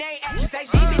popping, they ain't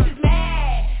accusation. These bitches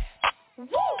mad.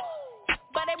 Woo!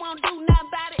 But they won't do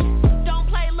nothing about it. Don't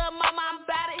play little mama, I'm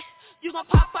about it. You gon'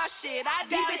 pop our shit, I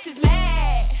do. These bitches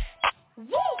mad.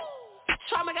 Woo!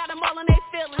 Trauma got them all in they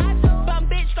feelings. Bum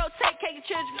bitch, go take care of your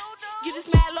children. You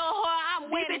just mad little whore, I'm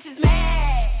with it. Bitches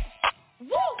mad.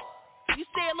 Woo! You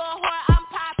see a little whore, I'm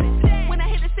popping. When I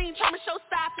hit the scene, trauma show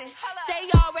stopping.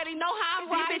 They already know how I'm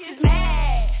rocking. These bitches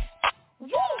mad.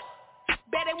 Woo!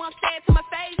 Bet they won't say it to my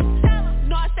face.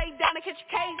 No, I stay down to catch a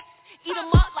case. Eat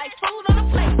them up like food on a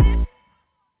plate.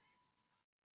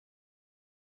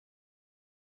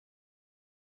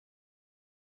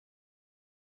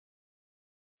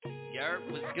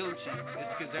 Yerp was Gucci,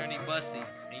 it's Kazerny Busty,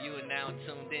 and you are now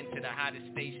tuned in to the hottest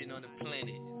station on the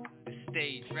planet, the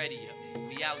Stage Radio.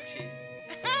 We out here.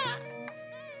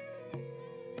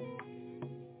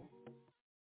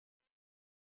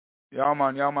 Yeah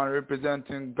man,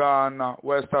 representing Ghana,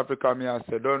 West Africa, me I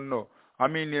say, don't know. I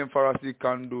mean name for us he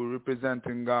can do,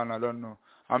 representing Ghana, don't know.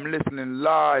 I'm listening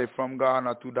live from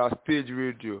Ghana to the Stage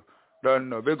Radio, don't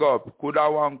know. Big up,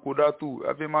 Kuda 1, Kuda 2,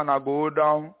 every man I go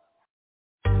down.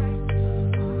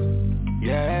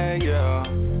 Yeah, yeah.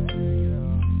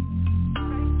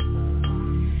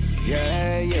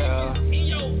 Yeah, yeah.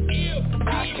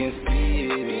 I can see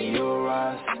it in your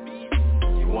eyes.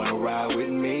 You wanna ride with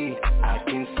me? I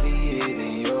can see it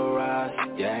in your eyes.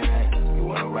 Yeah, you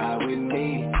wanna ride with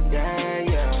me? Yeah,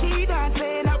 yeah. She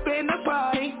dancing up in the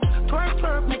party. Twerk,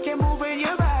 twerk, make you move in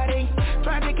your body.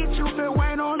 Try to get you to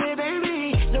wine on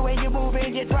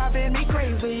moving, you're driving me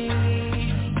crazy.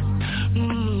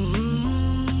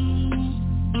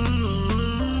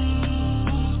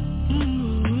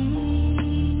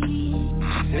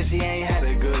 Said she ain't had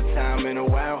a good time in a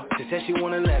while. She said she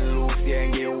wanna let loose, yeah,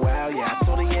 and get wild. Yeah, I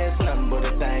told her, yeah, it's nothing but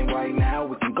a thing right now.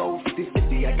 We can go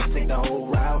 50-50, I can take the whole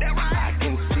route. I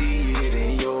can see it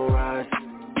in your eyes.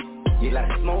 You like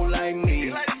to smoke like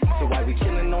me. So why we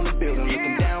chillin' on the building,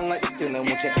 looking down like the ceiling? Won't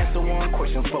you answer one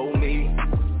question for me?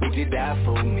 Would you die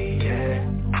for me, yeah?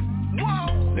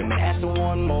 Let me ask you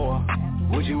one more.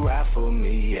 Would you ride for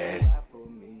me, yeah?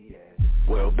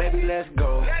 Well, baby, let's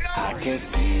go. I can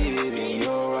see it in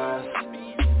your eyes.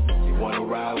 You wanna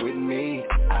ride with me?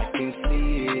 I can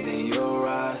see it in your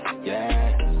eyes.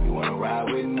 Yeah, you wanna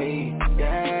ride with me?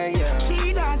 Yeah, yeah.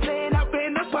 She dancing up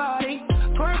in the party.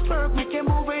 Twerk, twerk, make you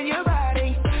move in your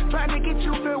body. Trying to get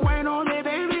you feel wine on it,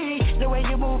 baby. The way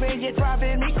you move it, you're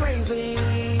driving me crazy.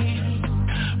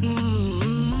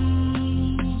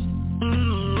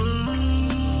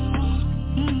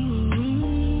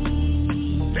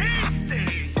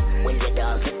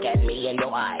 Look at me in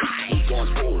your eyes. Heat on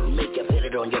spool, make you feel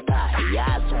it on your thigh. Your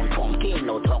eyes on pumpkin,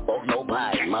 no talk about no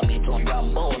pie. My beat on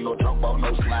Rumble, no talk about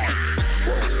no slide.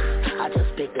 Whoa, I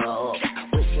just picked her up,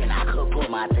 wishing I could put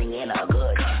my thing in her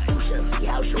good. You should see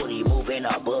how shorty moving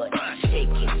her butt.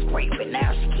 Shaking, scraping,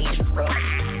 now she can't strut.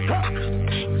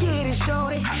 Get it,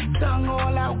 shorty, tongue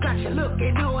all out, got you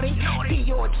looking naughty. See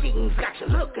your jeans, got you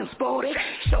looking sporty.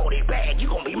 Shorty bag, you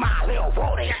gon' be my little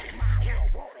brody.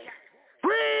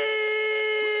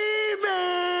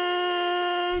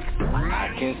 I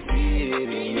can see it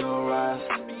in your eyes.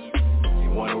 You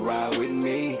wanna ride with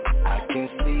me? I can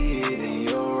see it in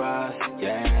your eyes.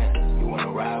 Yeah, you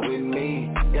wanna ride with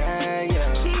me? Yeah,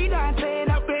 yeah. She dancing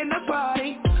up in the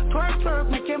party. Twerk, twerk,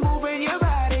 make you move in your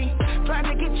body. Trying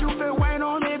to get you feel wine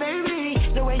on it,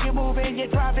 baby. The way you moving, you're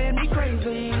driving me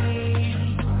crazy.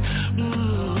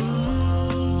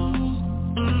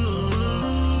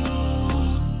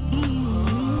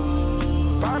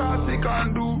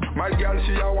 Can do. My girl,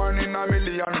 she a one in a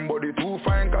million. Body too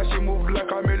fine cause she move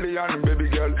like a million. Baby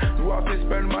girl, you have to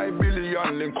spend my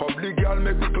billion. Link up the girl,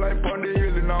 make me climb on the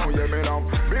hill now. Yeah, me now.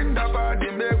 Bring the body,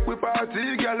 make we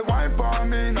party. Girl, wine for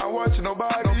me, now watch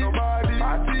nobody.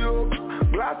 Party up,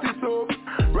 glasses up.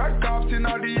 Red caps in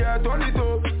the air, turn it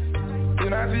up.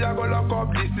 Tonight we a go lock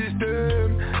up the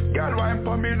system. Girl, wine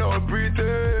for me, no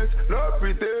pretense. No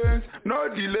pretense, no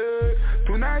delay.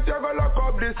 Tonight you go lock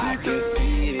up the system. I can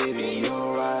see it in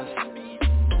your eyes.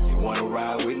 You wanna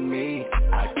ride with me?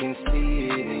 I can see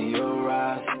it in your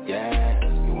eyes. Yeah,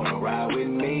 you wanna ride with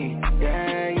me?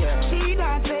 Yeah, yeah. She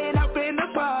dancing up in the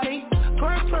party.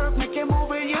 Twerk, twerk, make you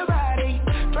move in your body.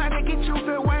 Trying to get you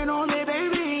feel wine on it,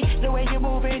 baby. The way you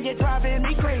moving, you're driving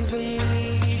me crazy.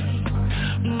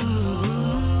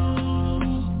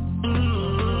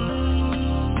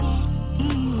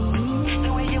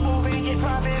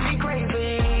 Driving me crazy.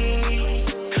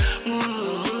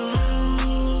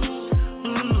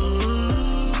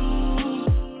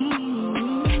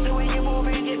 The way you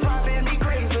moving, you're driving me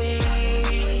crazy.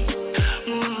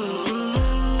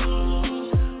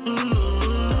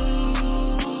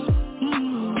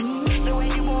 The way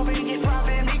you moving, you're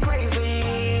driving me crazy.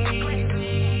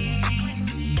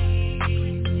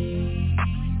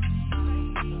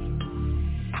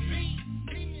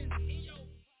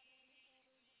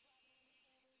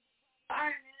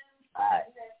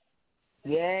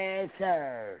 Yes,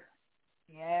 sir.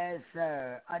 Yes,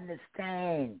 sir.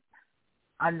 Understand.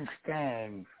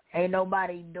 Ain't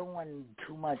nobody doing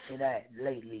too much of that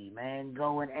lately, man.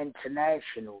 Going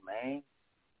international, man.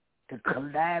 The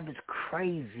collab is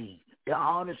crazy. The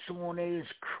artist on there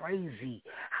is crazy.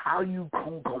 How you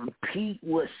can compete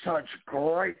with such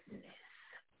greatness?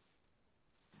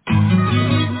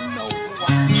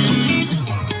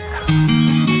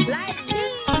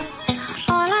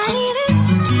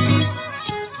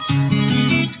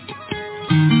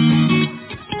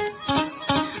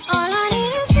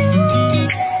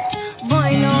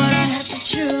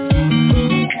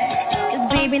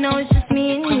 know it's just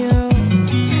me and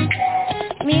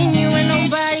you and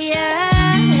nobody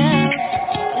else.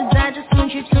 'Cause I just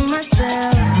want you to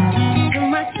myself.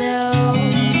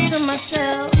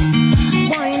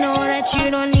 Boy, you know that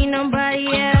you don't need nobody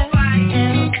else.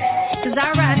 'Cause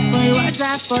I ride for you, I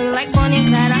drive for you like Bonnie and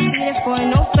Clyde. I feel it for you,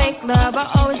 no fake love. I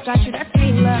always got you, that's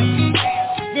sweet love.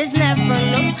 There's never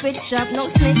no switch up, no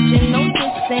snitching, no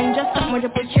kissing. Just somewhere to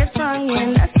put your tongue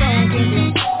in, that's all I'm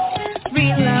giving.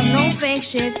 Real love, no fake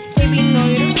shit. Baby, know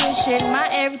you the real shit. My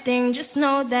everything, just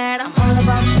know that I'm all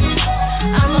about you.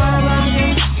 I'm all about you.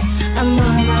 I'm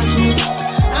all about you.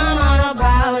 I'm all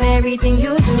about everything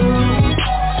you do.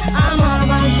 I'm all about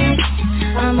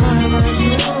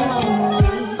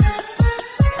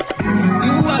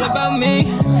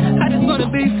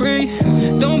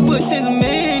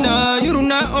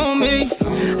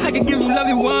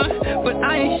but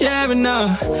I ain't sharing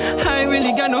now. I ain't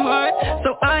really got no heart,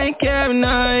 so I ain't caring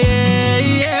now. Yeah,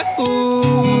 yeah,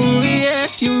 ooh, yeah.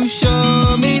 You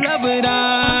show me love, but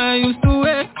I used to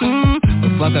it.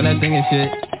 But fuck all that singing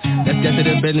shit. Let's get to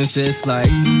the businesses, like,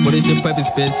 what is your purpose,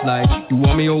 bitch, like, you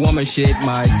want me or woman shit,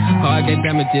 my heart get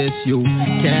damages, you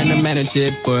can't manage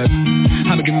it, but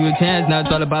I'ma give you a chance, now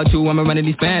it's all about you, I'ma running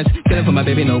these fans, killing for my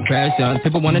baby, no pressure,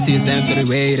 people wanna see us dance to the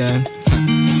radar,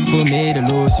 for me to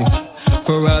lose you,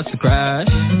 for us to crash,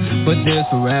 but this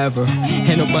forever,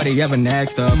 ain't nobody ever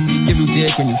next up, give you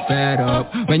dick when you fed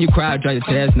up, when you cry, dry your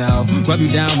tears now, rub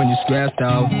you down when you stressed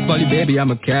out, for you baby,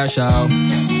 I'ma cash out.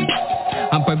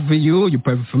 I'm perfect for you, you're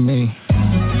perfect for me.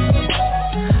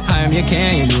 I am your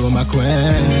king, you are my queen,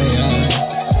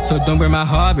 yeah. So don't break my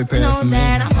heart, be praying for me.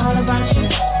 That I'm all about you,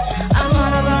 I'm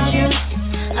all about you,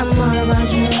 I'm all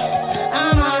about you,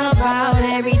 I'm all about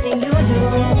everything you do.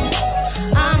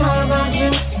 I'm all about you,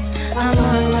 I'm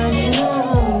all about you.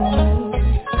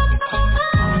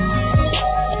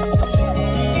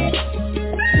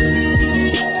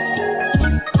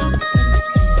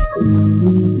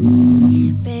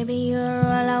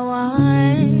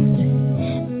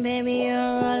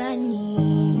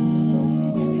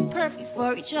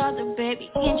 Each other, baby,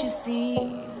 can't you see?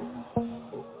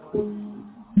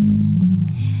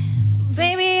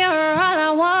 Baby, you're all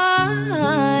I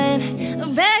want.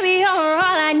 Baby, you're all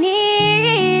I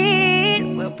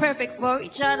need. We're perfect for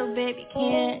each other, baby,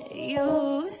 can't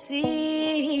you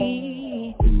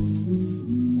see?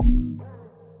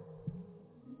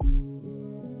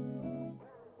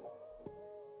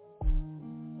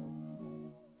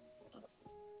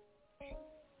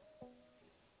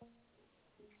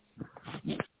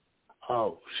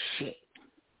 Oh shit!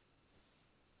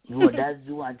 You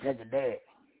want to take a dance?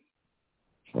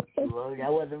 Well,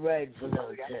 that wasn't right for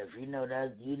Lil Chef. You know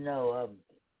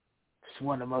it's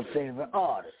one of my favorite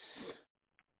artists.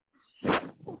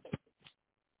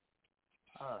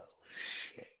 Oh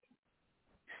shit!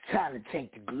 It's time to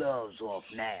take the gloves off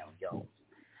now, yo.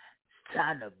 It's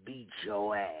time to beat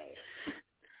your ass.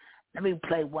 Let me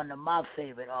play one of my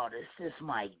favorite artists. This is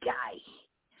my guy.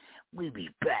 We be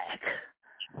back.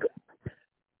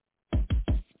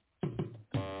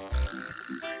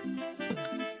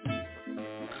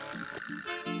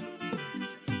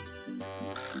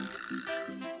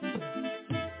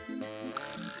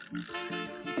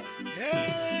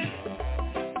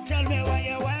 Tell me why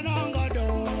you went on go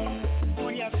down.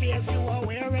 On your face you are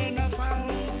wearing a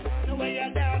frown. The way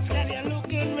you dance, girl, you're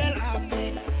looking real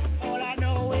happy. All I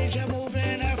know is you're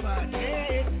moving a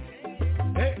body.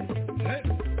 Hey, hey,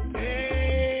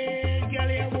 hey, girl,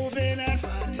 you're moving a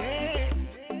body.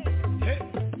 Hey,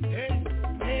 hey,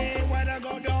 hey, when I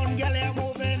go down, girl, you're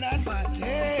moving a body.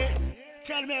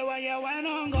 Tell me why you went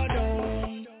on go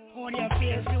down. On your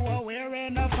face you are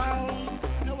wearing a frown.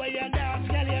 The way you dance,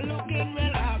 girl, you're looking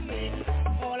real happy.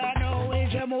 All I know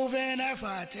is you're moving a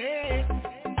fatty.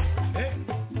 Hey,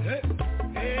 hey,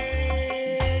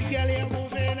 hey, girl, you're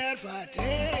moving a fatty.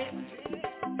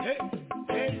 Hey,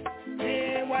 hey,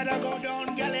 hey, when I go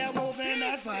down, girl, you're moving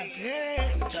a fatty.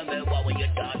 Tell me why when you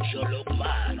dance you look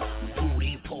mad.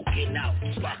 Booty poking out,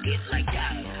 spark it like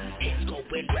that. It's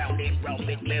going round and round,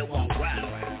 make me one grab.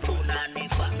 290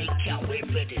 for me, can't wait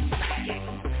for this side.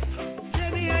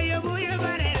 Tell me how you move your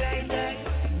body like that.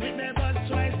 Make me bust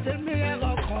twice, tell me I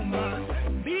go come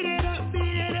on. Beat it up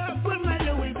with my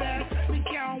Louis bag. We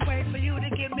can't wait for you to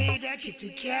give me that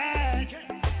kitty cat.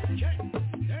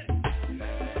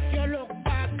 You look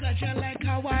back cause you like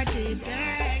how I did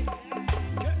that.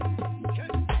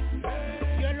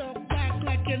 You look back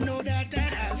like you know that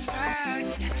that's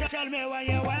fine. Tell me why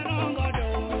you went on go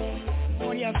down.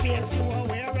 On your face you are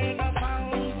wearing a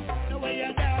pound. The way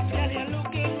you dance, girl, you're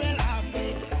looking real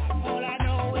happy. All I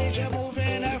know is you're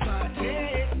moving a body.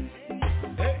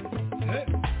 Hey, hey,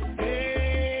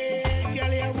 hey,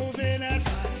 girl, you're moving a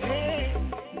body.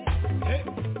 Hey,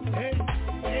 hey,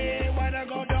 hey, when I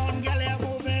go down, girl, you're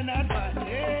moving a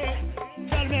body.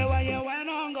 Tell me why you went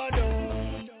on go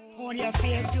down. On your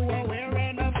face you are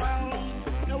wearing a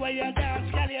pound. The way you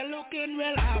dance, girl, you're looking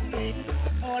real happy.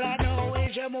 All I know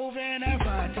is you're moving a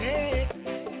body. Hey,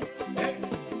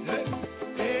 hey,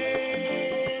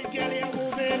 hey, girl, you're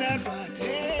moving a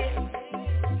body.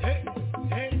 Hey,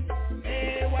 hey,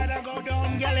 hey, when I go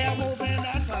down, girl, you're moving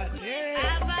a body.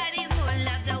 Our bodies full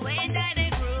of the way that they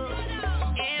groove.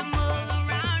 It move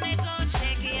around and go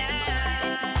check it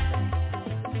out.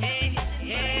 Hey,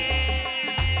 hey.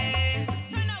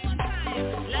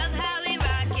 Love how we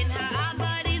rockin', how our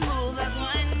bodies move as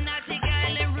one. Not the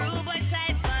girl and rude, but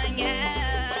tight fun, yeah.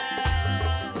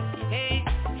 Hey,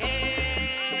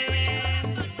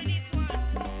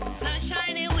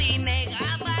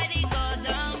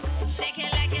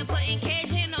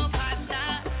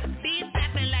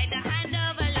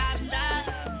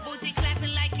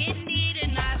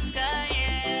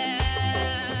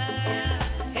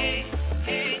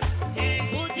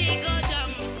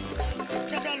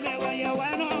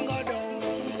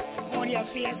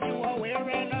 face, you are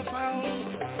wearing a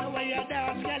phone. The way you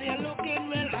dance, girl, you're looking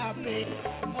real happy.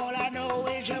 All I know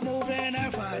is you're moving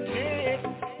a body.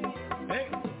 Hey,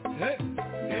 hey,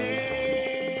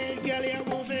 hey, girl, you're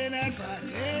moving a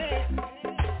body.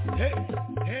 Hey,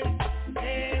 hey,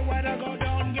 hey, when I go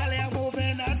down, girl, you're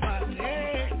moving a body.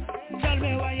 Tell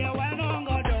me why you wanna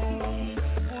go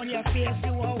down. On your face,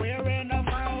 you are wearing a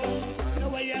phone. The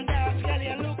way you dance, girl,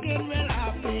 you're looking real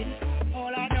happy.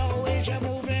 All I know is you're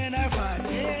moving a body.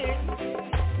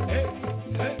 Hey,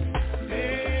 hey,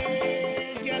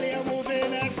 hey, girl, you're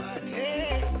moving a body.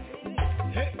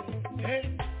 Hey, hey,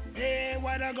 hey,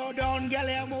 when I go down, girl,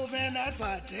 you're moving a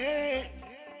body.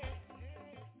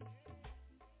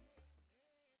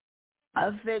 I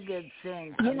figured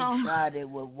since you tried it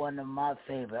with one of my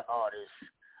favorite artists,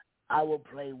 I will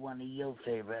play one of your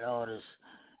favorite artists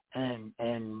and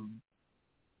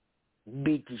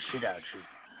beat the shit out you.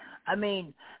 I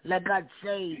mean, like I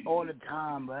say all the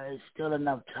time, bro, it's still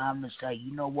enough time to say,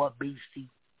 you know what, Beastie?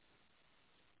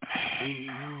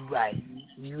 You right.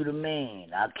 You the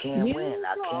man. I can't win.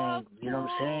 I can't, you know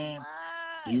what I'm saying?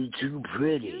 You too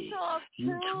pretty.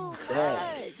 You too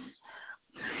fast.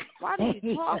 Why do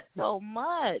you talk so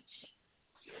much?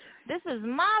 This is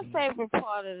my favorite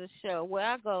part of the show where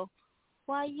I go,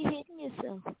 why are you hitting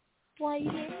yourself? Why are you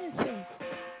hitting yourself?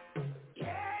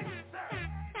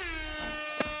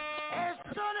 Hey,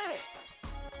 Sonny,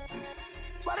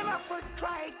 what am I for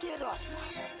try to get us?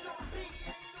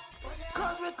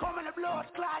 Cause we come in the blood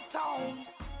clot town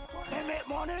and make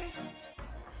money.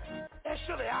 They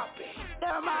should be happy.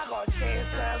 Them I go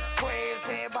chase us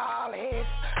crazy ball hits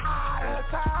out of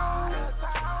town.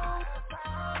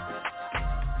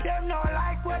 Them not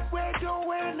like what we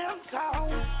do in them town.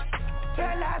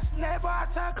 Tell us never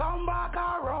to come back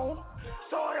around.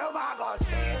 So them I go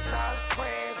chase us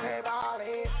crazy ball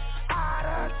hits out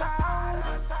of town.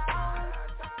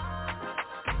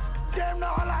 Them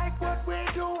not like what we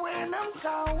do in them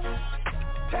town.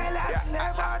 Tell us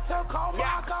never to come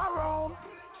back around.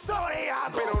 Sorry,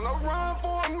 I've been on a run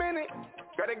for a minute.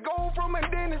 Gotta go from a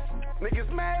dentist.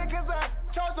 Niggas mad cause I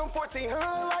charge them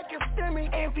 $1,400 like a stimmy.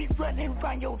 And be running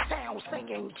around your town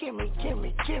singing gimme,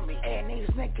 gimme, gimme. And these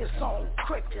niggas on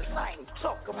crickets, I ain't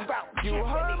talking about you gimme.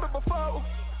 heard me before.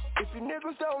 If you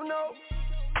niggas don't know,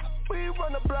 we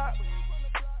run the block.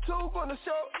 Two gonna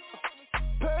show.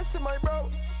 Person my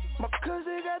bro. My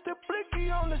cousin got the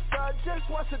blicky on the side, just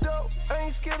watch the dope. I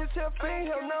ain't scared to tell Fiend,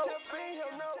 hell no.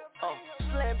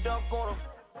 Slam dunk on him,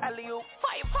 alley-oop,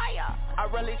 fire, fire. I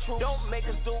really true, don't make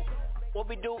us do what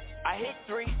we do. I hit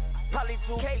 3, probably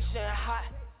 2. Cation hot,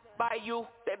 by you,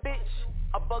 that bitch,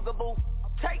 a bugaboo.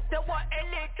 Take the one and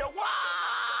lick the one.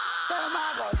 Them I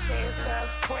go chase us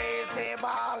crazy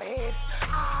ball hits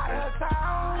out of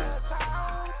town.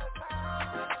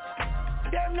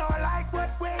 Them not like what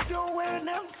we do in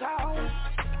them town.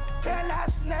 Tell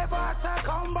us never to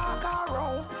come back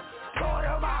around. So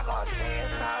them I go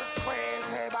chase us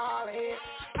crazy ball hits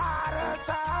out of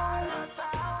town.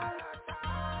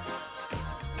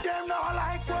 Them not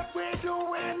like what we do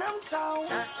in them town.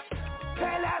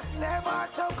 Tell us never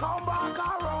to come back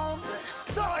around.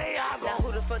 Sorry, I go. Now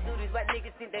who the fuck do these white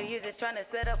niggas think they here just tryna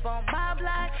set up on my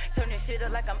block? Turn this shit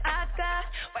up like I'm Oscar.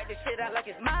 Wipe this shit out like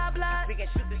it's my block. We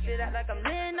can shoot this shit out like I'm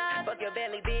Lennon. Fuck your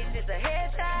belly, bitch, it's a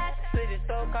headshot. Slit his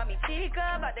throat, call me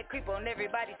Chica. About to creep on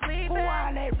everybody sleeping. Who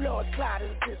on that blood clot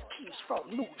is this keys from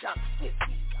New York City?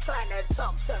 Trying to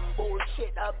talk some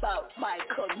bullshit about my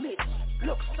committee.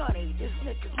 Look, Sonny, this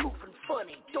nigga's moving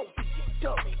funny. Don't be a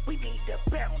dummy. We need to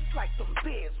bounce like them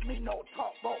bears. Me no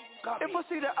talk about gummy. If I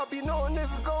see that, I be knowing this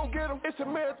is gon' get him. It's a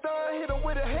marathon, hit him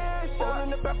with a headshot. Roll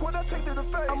in the back, what I take to the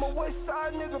face. I'm a west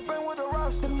side nigga, been with a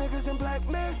roster. Them niggas in black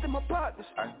masks, and my partners.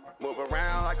 I move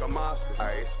around like a monster.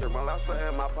 I still my lobster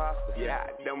and my pasta. Yeah,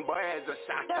 them boys are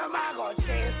shot. Them I go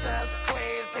chase us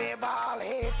crazy ball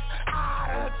hits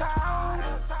out of town.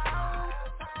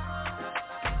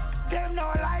 Them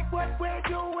not like what we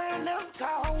do in them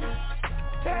town.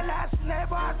 Tell us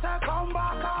never to come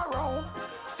back around.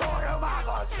 So them I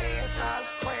go chase us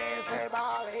crazy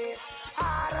ball hits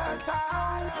out of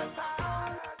town.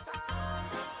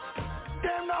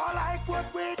 Them not like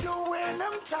what we do in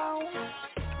them town.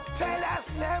 Tell us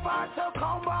never to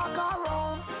come back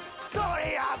around.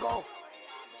 Sorry, I go.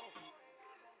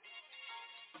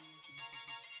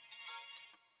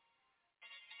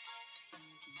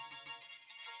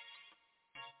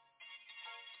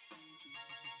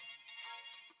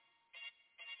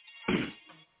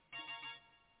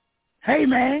 Hey,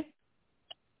 man,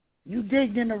 you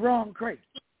digged in the wrong crate.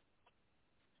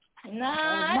 Nah,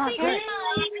 I think crate.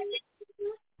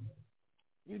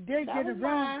 You digged in the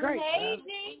wrong crate. Hey,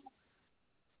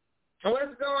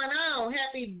 What's going on?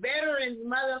 Happy Veterans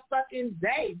motherfucking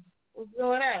Day. What's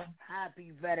going on?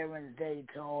 Happy Veterans Day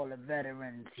to all the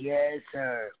veterans. Yes,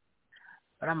 sir.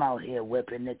 But I'm out here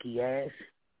whipping Nikki ass.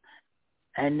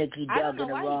 And Nikki dug in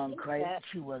the wrong crate.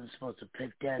 She wasn't supposed to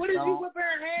pick that What did song. you whip her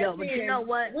ass but in? you know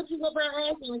what? What you whip her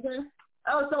ass in, huh?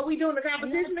 Oh, so we doing the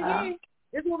competition again?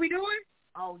 This what we doing?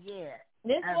 Oh, yeah.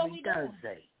 This every what we Thursday.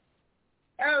 doing.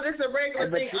 Oh, this is a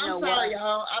regular thing. I'm sorry, what?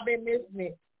 y'all. I've been missing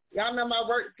it. Y'all know my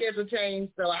work schedule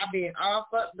changed, so I've been all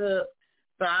fucked up.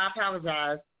 So I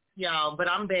apologize, y'all. But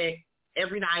I'm back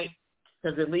every night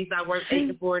because at least I work 8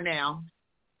 to 4 now.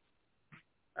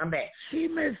 I'm back. She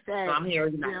missed that. So I'm here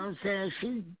every night. You know what I'm saying?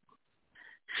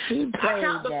 She played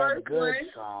the that first good one.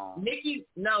 song. Nikki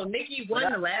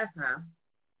won the last time.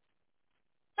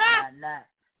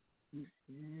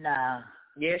 Nah.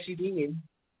 Yeah, she did.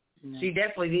 Nah. She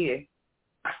definitely did.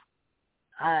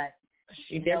 All right.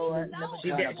 She definitely. She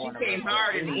came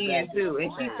hard in the end too,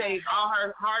 and she saved all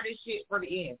her hardest shit for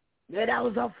the end. Yeah, that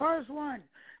was her first one.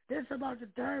 This is about the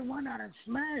third one. I done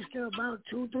smashed her about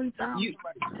 2-3 times.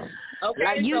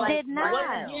 Okay, you did not.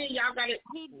 Once again, y'all got to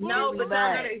y'all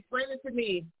got to explain it to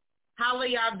me. How are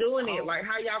y'all doing it? Like,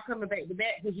 how y'all coming back to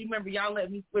back? Because you remember y'all let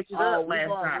me switch it up last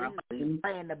time. We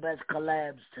playing the best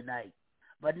collabs tonight.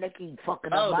 But Nikki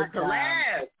fucking up my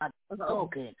collab. time.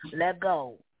 Okay, let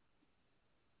go.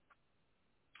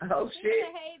 Oh, shit.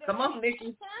 Come on,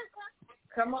 Nikki.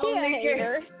 Come on, Nikki.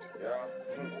 Yeah.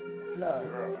 Look.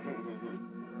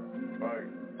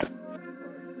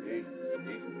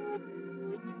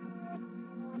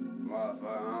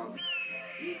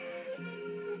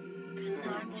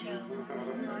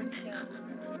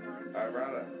 Alright,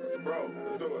 brother. Bro,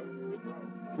 let's do it.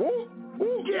 Woo!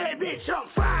 Yeah, bitch, I'm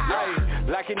fire.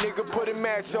 Hey, like a nigga put a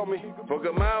match on me. Fuck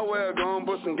a mile well, gon'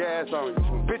 put some gas on me.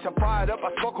 Bitch, I'm fired up,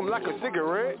 I smoke 'em like a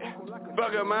cigarette.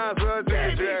 Fuck a mile well,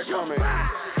 take a jack on me.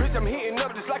 Bitch, I'm heating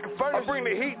up just like a furnace. I bring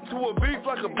the heat to a beef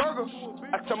like a burger.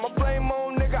 I turn my flame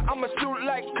on, nigga, I'ma shoot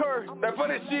like Kerr. That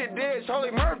funny shit dead,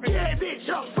 Charlie Murphy. Yeah, bitch,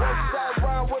 I'm fire. Side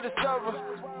round with a server.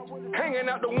 Hanging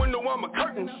out the window on my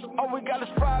curtains. All we got is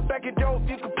fried back and dope,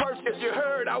 you can purse. If you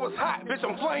heard I was hot, bitch,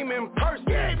 I'm flaming person.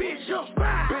 Yeah, bitch, I'm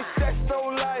fire. Bitch, that's no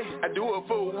life. I do it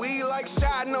for weed like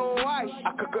shot, no ice.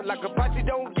 I cook it like a posse,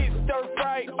 don't get stir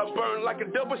fried. I burn like a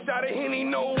double shot of Henny,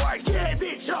 no white. Yeah,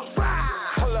 bitch, I'm fire.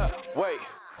 Hold up, wait.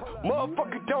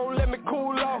 Motherfucker, don't let me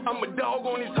cool off. I'm a dog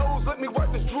on these hoes, let me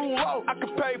work this drool off. I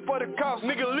can pay for the cost,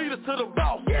 nigga, lead us to the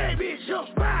boss. Yeah, bitch,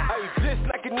 I'm fire. Hey, just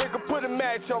like a nigga put a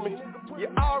match on me. You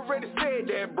already said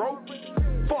that, bro.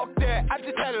 Fuck that, I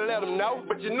just had to let him know.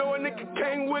 But you know a nigga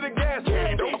came with a gas.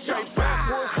 Yeah, bitch, I'm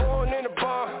backwards going in the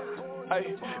bar.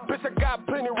 Hey, bitch, I got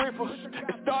plenty riffles.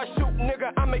 And start shooting,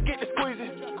 nigga, I'ma get the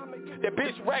squeezing. That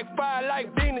bitch rack fire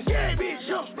like Venus. Yeah,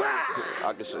 bitch, I'm fire.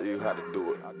 I can show you how to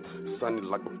do it. Sunny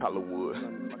like a pile of wood.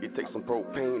 You take some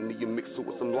propane and you mix it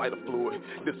with some lighter fluid.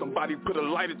 Then somebody put a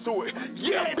lighter to it.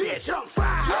 Yeah, bitch, I'm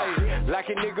fire. Hey, like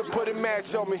a nigga put a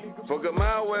match on me. Fuck a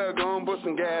mile well, gon' put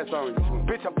some gas on me.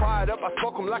 Bitch, I'm fired up, I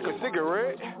smoke 'em like a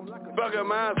cigarette. Fuck a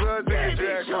mile well, take a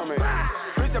jack on me.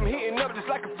 Bitch, I'm heating up just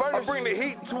like a furnace. I bring the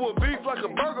heat to a beef like a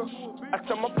burger. I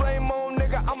turn my flame on,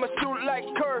 nigga, I'ma shoot like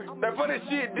Kerr. That funny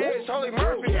shit dead, Charlie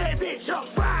Murphy. Yeah, bitch, I'm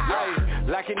fire.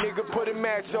 Hey, like a nigga put a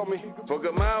match on me. Fuck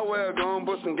a mile well, gon'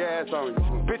 put some gas on me.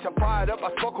 Bitch, I'm fired up,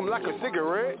 I smoke 'em like a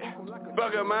cigarette.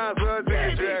 Fuck a mile well,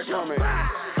 take a jack on me.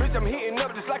 Bitch, I'm heating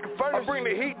up just like a furnace. I bring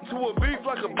the heat to a beef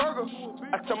like a burger.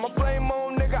 I turn my flame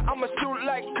on, nigga, I'ma shoot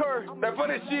like Kerr. That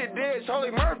funny shit dead,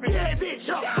 Charlie Murphy. Yeah, bitch,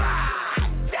 I'm fire.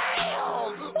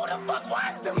 Damn, who the fuck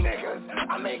was them niggas?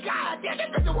 I mean, goddamn, this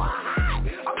bitch was hot.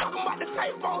 I'm talking about the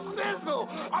tape on sizzle.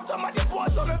 I'm talking about the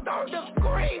boys on the third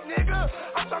degree, nigga.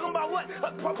 I'm talking about what?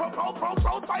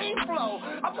 Propane flow.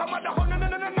 I'm talking about the whole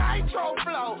nitro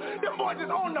flow. Them boys is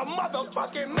on the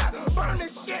motherfucking map. Burn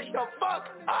this shit the fuck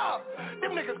up.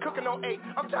 Them niggas cooking on 8.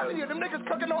 I'm telling you, them niggas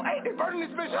cooking on 8. They burning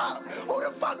this bitch up. Who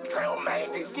the fuck trail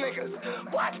made these niggas?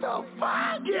 What the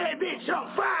fuck? Yeah, bitch,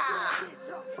 I'm fire.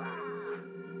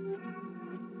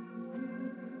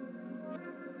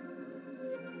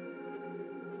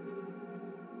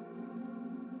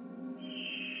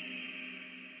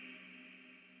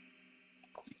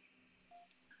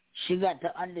 She got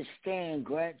to understand,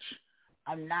 Gretch,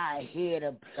 I'm not here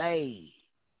to play.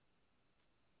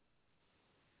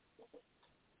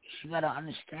 She got to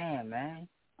understand, man.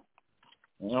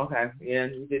 Okay, yeah,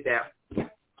 you did that.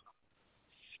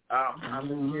 I'm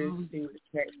curious to see what the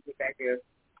text get back there.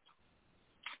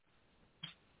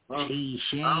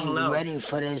 She ain't ready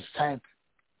for this type.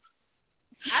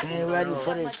 She ain't ready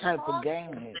for this type of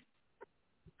game here.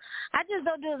 I just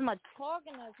don't do as much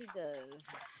talking as he does.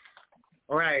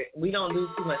 Right. We don't do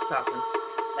too much talking.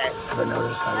 Ever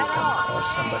notice how you come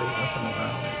across somebody once in a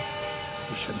while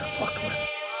you shouldn't have fucked with?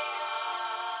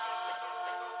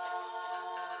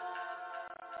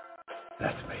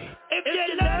 That's me. If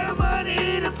you love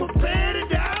money to prepare to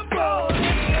die for it,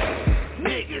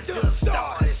 niggas done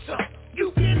started something.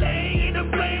 You can lay in the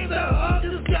flames of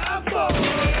others got for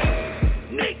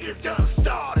it. Niggas done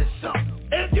started something.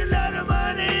 If you love the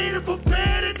money to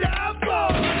prepare to die for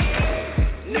it,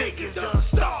 niggas done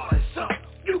started something.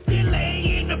 You can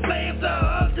lay in the flames of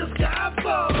others got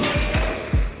for it.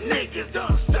 Niggas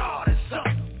done started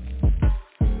something.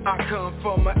 I come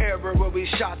from an era where we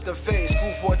shot the face.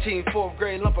 School 14, 4th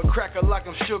grade, lump of cracker like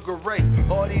I'm Sugar Ray.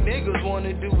 All these niggas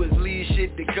wanna do is lead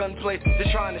shit to gunplay.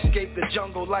 They're trying to escape the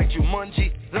jungle like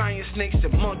Jumanji. Lions, snakes,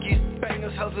 and monkeys,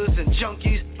 bangers, hustlers, and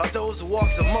junkies. Are those who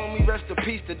walks among me, rest in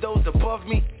peace to those above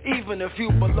me, even if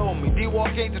you below me.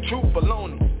 D-Walk ain't the truth,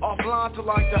 baloney. Offline to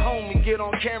like the homie, get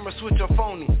on camera, switch your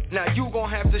phony. Now you gon'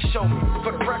 have to show me.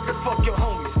 For the record, fuck your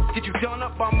homies. Get you done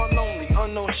up by my lonely.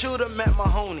 Unknown shooter met my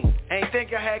honey. Ain't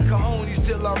think I had cojones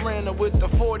till I ran her with the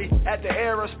 40 at the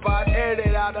era spot. Aired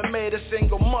it out, I made a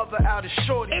single mother out of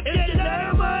shorty. If you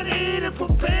love money to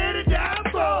prepare to die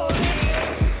for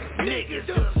it, niggas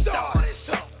done started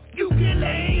something. You can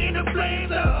lay in the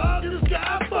flames of others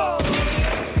got for it.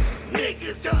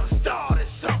 Niggas done started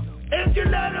something. If you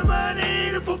love the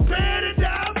money to prepare to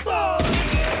die for it,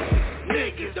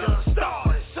 niggas done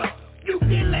started something. You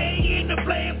can lay in the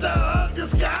flames of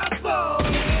others got for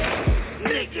it.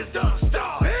 Niggas done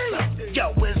started something.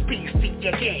 Yo, it's Beasty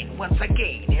again, once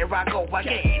again, here I go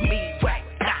again. Me right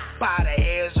now, by the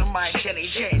hairs of my Shelly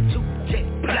jet.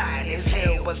 210 blind as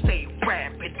hell, but stay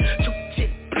rapping.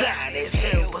 210 blind as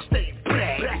hell, but stay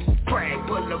bragging. Bragg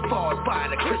Boulevard by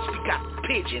the crispy got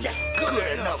pigeons.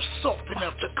 Good enough, soft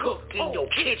enough to cook in your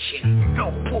kitchen.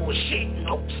 No bullshit,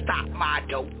 no stop my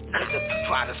dough. Nigga,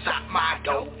 try to stop my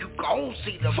dough, you gon'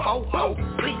 see the FOMO.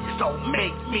 Please don't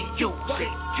make me use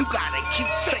it. You got a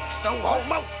cute face, no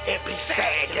homo. It be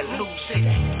sad to lose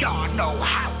it. Y'all know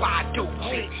how I do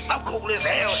it. I'm cool as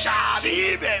hell, shy,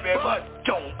 baby, but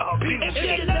don't abuse it.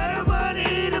 If you love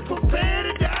money to prepare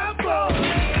to die for it,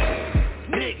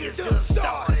 niggas done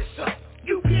started something.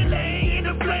 You can lay in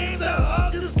the flames of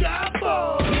others got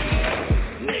for it.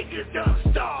 Niggas done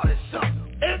started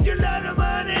something. If you love the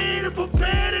money to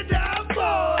prepare to die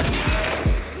for it,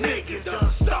 niggas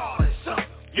done started something.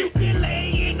 You can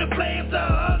lay in the flames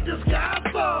of others got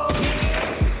for it.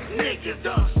 Niggas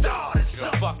done started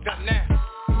something. Fucked up now.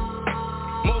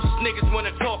 Most niggas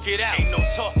wanna talk it out. Ain't no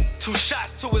talk. 2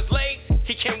 shots to his leg,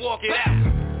 he can't walk it out.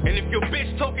 And if your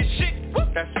bitch talking shit,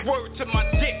 that's word to my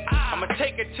dick. I'ma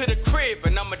take it to the crib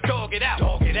and I'ma dog it out.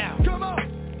 Dog it out. Come on.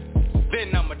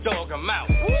 Then I'ma dog him out.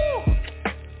 Woo!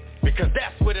 Because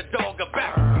that's what a dog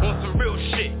about. On some real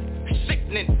shit.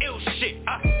 Sickening ill shit.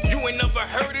 You ain't never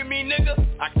heard of me, nigga?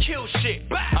 I kill shit.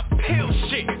 I peel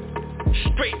shit.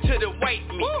 Straight to the white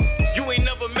meat. You ain't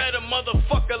never met a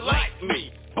motherfucker like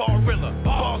me. Barilla,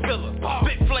 Barzilla,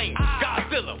 Spit Flame,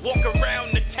 Godzilla. Walk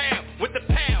around the town with the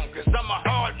pound, cause I'm a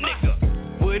hard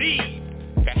nigga. With ease,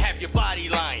 can have your body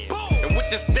lying. And with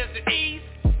this desert ease,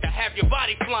 can have your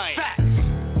body flying.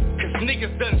 Cause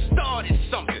niggas done started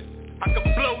something. I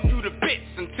can blow you to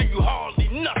bits until you hardly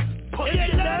nothing.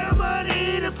 If you love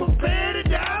money to prepare to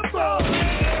die for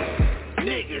it,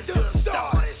 niggas done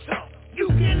started something. You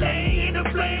can lay in the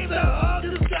flames of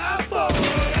others got for it.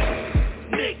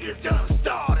 Niggas done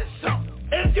started something.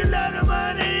 If you love the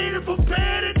money to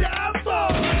prepare to die for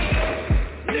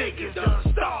it, niggas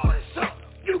done started something.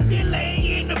 You can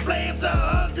lay in the flames of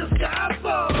others got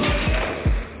for it.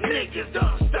 Niggas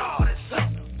done started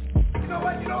something. You know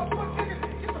what? Get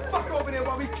the fuck over there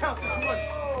while we count this money.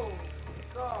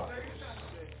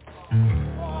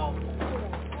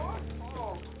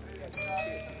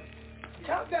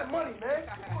 Count that money, man.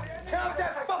 Count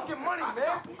that fucking money,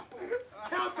 man.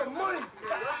 Count the money.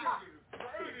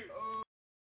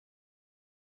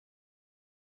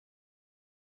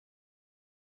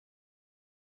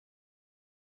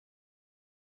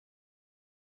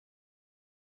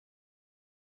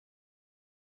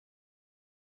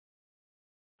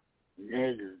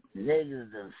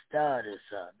 Niggas done started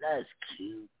something. That's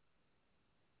cute.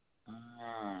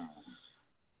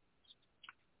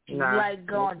 You like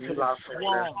going to the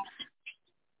swamps.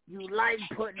 You like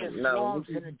putting the swamps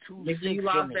in the 2-6. You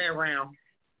lost that round.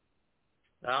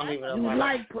 I don't even know. You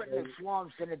like putting the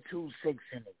swamps in the 2-6 in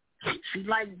it. She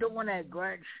like doing that,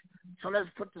 Gretch. So let's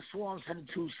put the swamps in the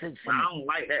 2-6 in it. I don't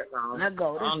like that song. Let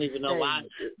go. I don't even know why.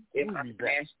 If I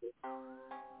smashed it.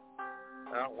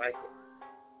 I don't like it.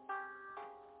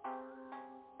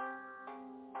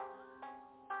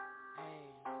 Hey.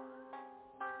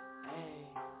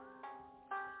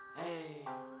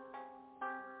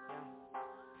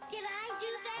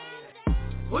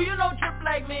 Who you know drip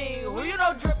like me? Who you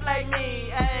know drip like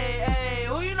me? Hey, hey,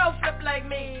 who you know flip like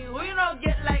me? Who you know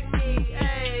get like me?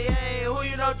 Hey, hey, who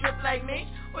you know drip like me?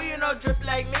 Who you know drip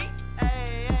like me?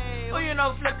 Hey, hey, who you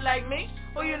know flip like me?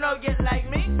 Who you know get like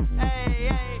me? Hey,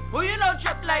 hey, who you know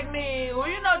drip like me? Who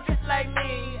you know drip like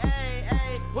me? Hey,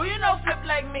 hey, who you know flip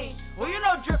like me? Who you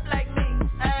know drip like me?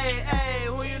 Hey, hey,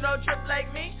 who you know drip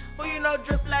like me? Who you know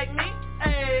drip like me?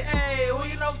 Hey, hey, who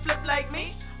you know flip like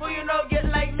me? Who you know get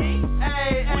like me?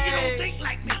 Hey, who hey, you know think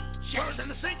like me? Birds in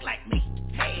the sink like me.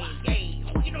 Hey, hey,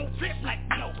 who you know flip like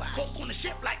me? Nobody. Coke on the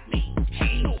ship like me.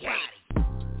 Hey, nobody.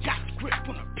 Got the grip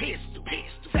on a pistol.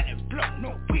 Selling blow,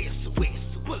 no whistle.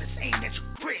 Bullets aimed at your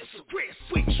gristle.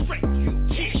 Switch straight, you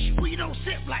tissue. Who you know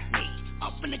sip like me?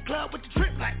 Up in the club with the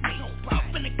drip like me.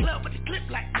 Up in the club with the clip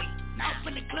like me. Up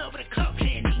in the club with a cup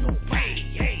handy.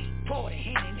 Hey, hey, pour the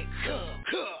hand in the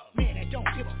cup. Man, I don't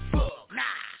give a fuck. Nah,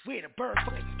 where the bird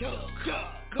fucking dug.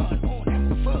 Gun on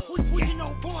that fuck. Who you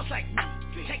know boys like me?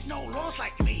 Take no loss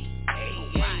like me. Hey,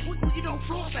 hey, who you know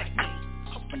floors like me?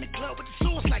 Up in the club with the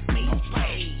sauce like me.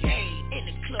 Hey, hey, in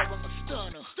the club I'm a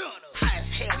stunner. High as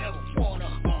hell, never wanna.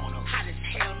 Hot as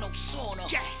hell, no sauna.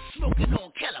 Smoking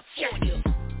on California.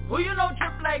 Who you know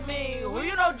drip like me? Who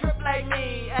you know drip like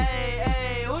me? Hey,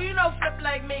 hey, who you know flip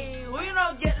like me? Who you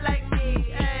know get like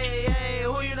me? Hey, hey,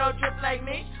 who you know drip like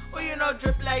me? Who you know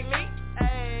drip like me?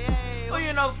 Hey, hey, who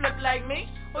you know flip like me?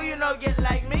 Who you know get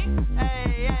like me?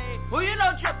 Hey, hey, who you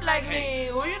know trip like me?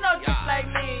 Who you know drip like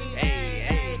me? Hey,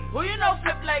 hey, who you know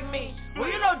flip like me? Who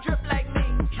you know drip like me?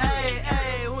 Hey,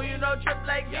 hey, who you know trip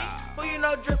like me? Who you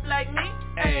know drip like me?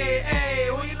 Hey, hey,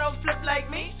 who you know flip like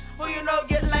me? Who you know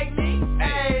get like me?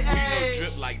 Hey, who you know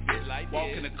drip like this?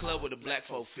 Walk in the club with a black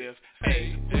 4/5.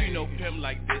 Hey, who you know pimp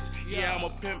like this? Yeah, I'm a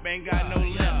pimp, ain't got no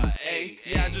limp. Hey,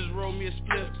 yeah, I just rolled me a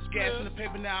split. Gas in the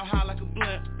paper now, high like a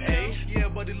blimp. Hey, yeah,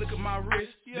 buddy, look at my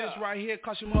wrist. This right here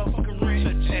cost you motherfucking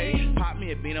rent. Hey, pop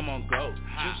me a bean, I'm on go.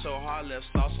 Drip so hard, left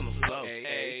sauce on the floor.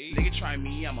 Hey, nigga try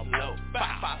me, I'm a blow.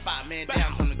 5 man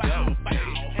down from the go.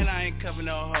 And I ain't cover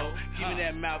no hoe. Give me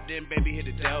that mouth, then baby hit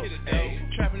the dough. Hey,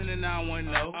 trapping in the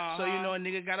 910. So you know a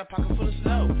nigga got a pocket full of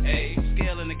snow. Hey,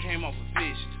 scaling it came off a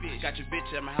fish. Got your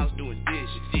bitch at my house doing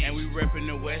dishes. And we reppin'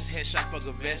 the West, headshot fuck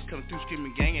a vest. Come through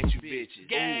screaming gang at you bitches.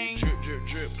 Gang. Ooh, drip, drip,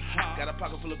 drip. Got a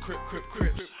pocket full of crip.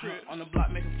 On the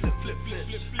block making flip.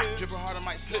 Drippin' hard, I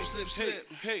might slip.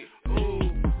 Hey,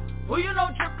 ooh. Who you know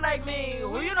drip like me?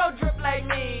 Who you know drip like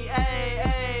me? Hey,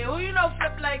 hey, who you know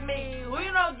flip like me? Who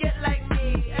you know get like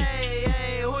me? Hey,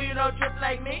 hey, who you know drip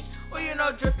like me? Who you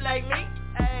know drip like me?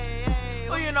 Hey, hey,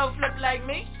 who you know flip like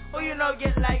me? Who you know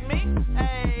get like me?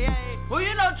 Hey, hey, who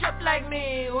you know trip like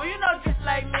me? Who you know drip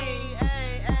like me?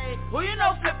 Hey, hey, who you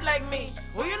know flip like me?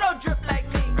 Who you know drip like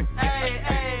me? Hey,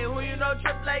 hey, who you know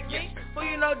drip like me? Who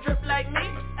you know drip like me?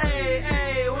 Hey,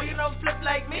 hey, who you know flip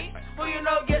like me? Who you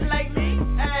know get like me?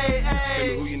 Hey, hey. Tell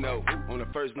me who you know on the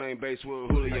first name base with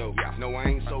Julio. No, I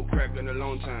ain't so cracked in a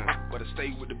long time, but I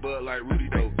stay with the bud like Rudy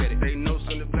though. They know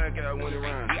some the black guy went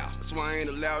around. That's why I ain't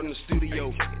allowed in the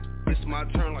studio. It's my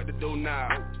turn like the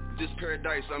doorknob. This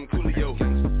paradise, I'm Coolio.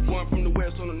 One from the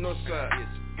west on the north side.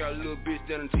 Got a little bitch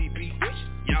down in TP.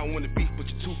 Y'all want to beef, but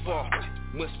you're too far.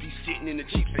 Must be sitting in the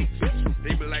Jeep seat.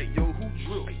 They be like, yo, who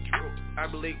drill? I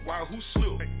be like, wow, who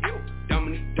slip?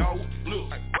 Dominique Dog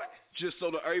flip. Just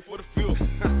so the A for the field.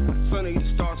 Sunny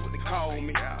the stars, what they call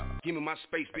me. Give me my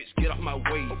space, bitch, get off my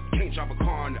way. Can't drop a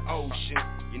car in the ocean.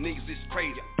 You niggas is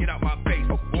crazy, get out my face.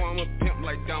 Boy, I'm a pimp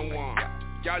like Don Juan.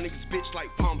 Y'all niggas bitch like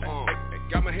Pom Pom.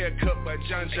 Got my hair cut by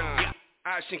John.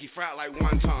 I shinky fried like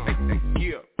wonton.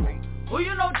 Yeah. Who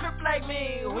you know drip like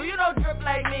me? Who you know drip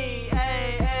like me?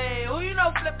 Hey, hey, who you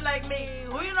know flip like me?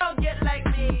 Who you know get like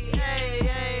me? Hey,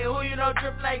 hey, who you know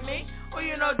drip like me? Who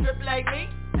you know drip like me?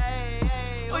 Hey,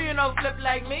 hey, who you know flip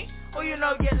like me? Who you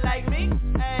know get like me?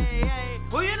 Hey, hey,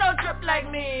 who you know drip like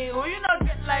me? Who you know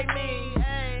get like me?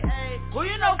 Hey, hey, who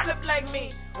you know flip like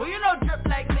me? Who you know drip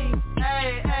like me?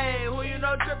 Hey, hey, who you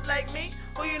know drip like me?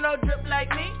 Who you know drip like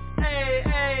me? Hey,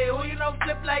 hey, who you know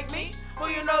flip like me? Who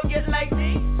you know get like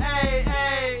me? Hey,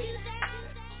 hey.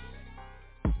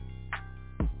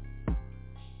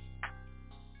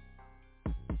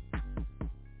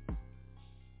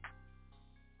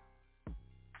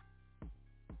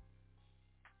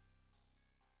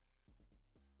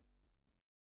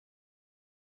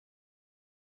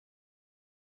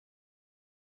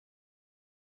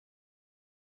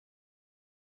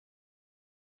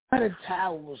 Her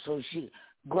towel so she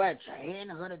grabs her hand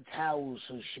her the towel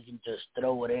so she can just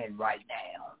throw it in right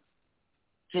now.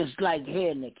 Just like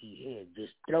here, Nikki, here,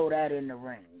 just throw that in the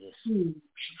ring.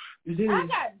 I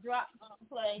got drops to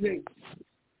play.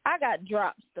 I got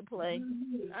drops to play.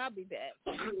 I'll be back.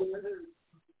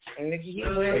 Nikki,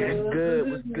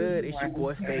 what's good? It's your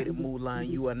boy Faded Moonline.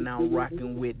 You are now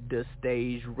rocking with the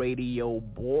Stage Radio,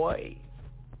 boy.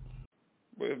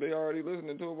 But if they already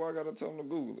listening to it, why I gotta tell them to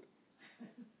Google it?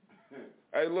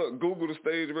 Hey, look, Google the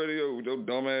Stage Radio with your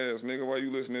dumb ass, nigga. Why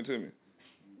you listening to me?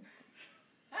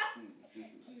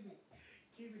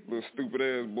 Little stupid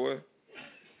ass boy.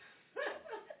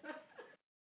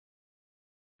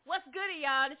 What's good,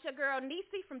 y'all? It's your girl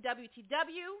Niecy from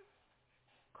WTW.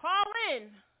 Call in,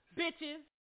 bitches.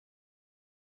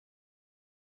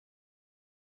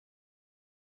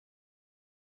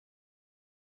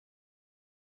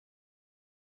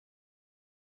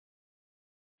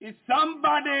 Is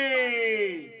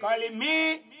somebody calling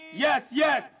me? Yes,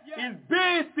 it's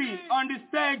Beasty on the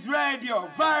Stage Radio.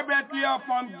 Vibrate here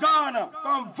from Ghana.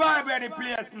 Come vibrate the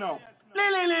place now.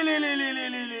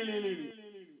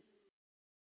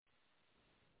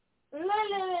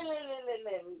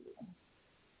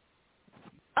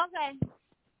 Okay.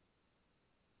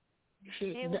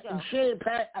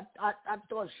 I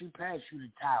thought she passed you the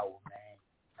towel,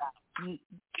 man.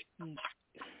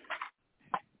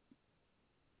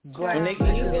 Nikki,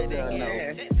 you look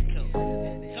good.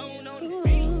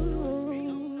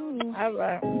 All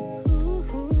right.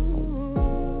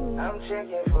 I'm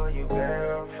checking for you,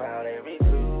 girl. Found every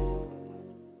clue.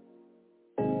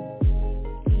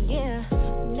 Yeah,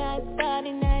 nice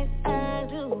body, nice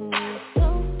eyes, ooh, so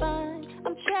fine.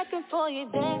 I'm checking for you,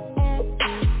 that ass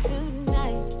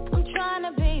tonight. I'm trying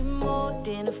to be more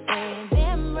than a friend,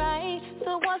 damn right.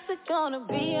 So what's it gonna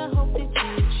be? I hope that you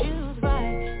choose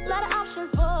right. Lot of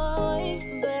options,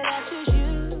 boy, but I choose you.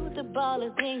 The ball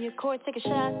is in your court, take a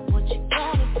shot. What you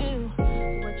gonna do?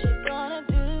 What you gonna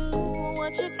do?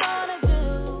 What you gonna do?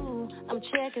 I'm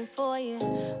checking for you,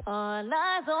 all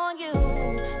eyes on you.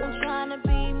 I'm trying to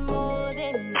be more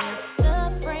than just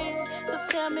a friend. So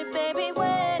tell me, baby,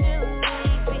 where do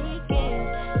we begin?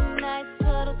 Nice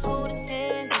cuddles, holding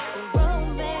hands, it's a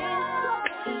romance.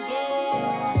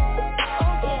 Yeah,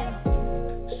 oh yeah.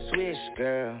 Swish,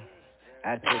 girl,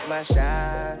 I took my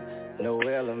shot. No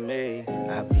LMA,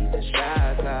 I beat the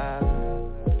shot clock.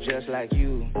 Just like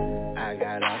you, I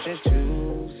got options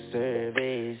too.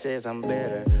 Survey says I'm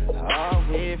better off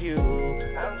with you.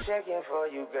 I'm checking for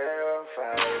you, girl,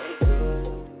 found every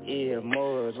clue. Yeah,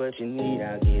 more is what you need,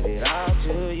 I'll give it all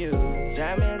to you.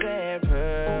 Diamonds and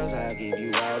pearls, I'll give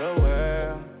you all the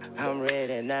world. I'm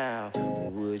ready now,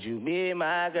 would you be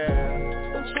my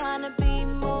girl? I'm trying to be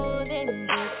more than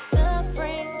just a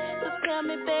friend. So tell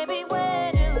me, baby,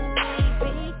 where do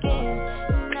we begin?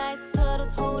 Nice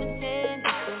cuddles, holding hands,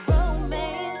 it's a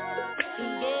romance.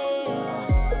 Yeah,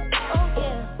 oh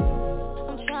yeah.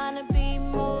 I'm trying to be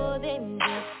more than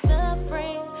just a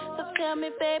friend. So tell me,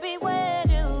 baby, where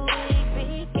do we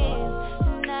begin?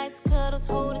 Nice cuddles,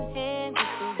 holding hands,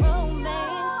 it's a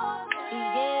romance.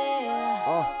 Yeah,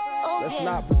 oh Let's yeah.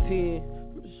 not pretend.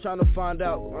 We're just trying to find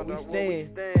out where we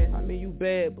stand. I mean, you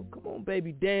bad, but come on,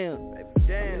 baby, damn.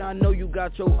 And I know you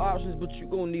got your options, but you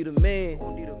gon' need a man.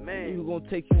 Who gon'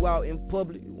 take you out in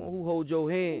public, who hold your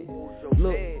hand.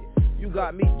 Look, you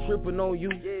got me tripping on you.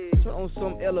 Turn on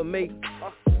some LMA.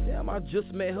 Damn, I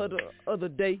just met her the other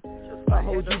day. I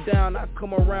hold you down, I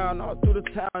come around all through the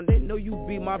town. They know you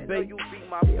be my babe.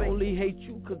 They only hate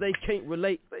you cause they can't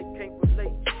relate.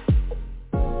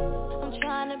 I'm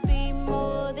trying to be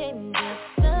more than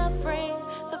just a friend.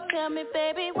 So tell me,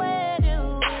 baby, where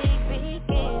do we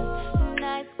begin?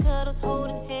 Nice cuddles,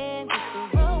 holding hands, it's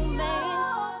a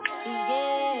romance.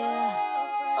 Yeah,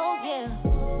 oh yeah.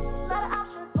 Lot of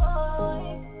options, boy.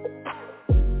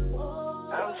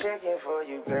 I'm checking for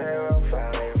you, girl,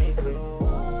 found every clue.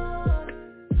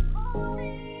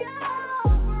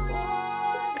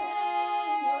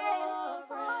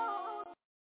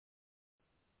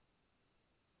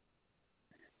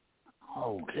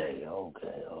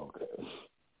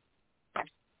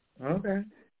 Okay.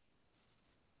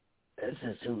 This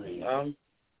is too easy.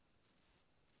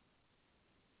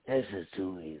 This is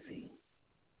too easy.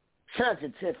 Shout out to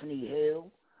Tiffany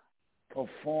Hill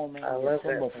performing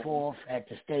December 4th at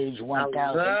the Stage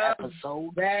 1000 episode.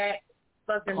 That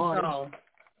fucking song.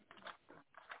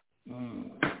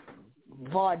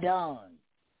 Vardon,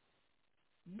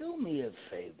 do me a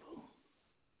favor.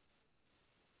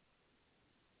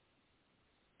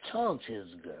 Talk to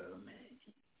this girl, man.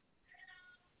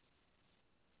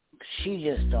 She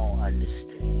just don't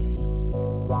understand.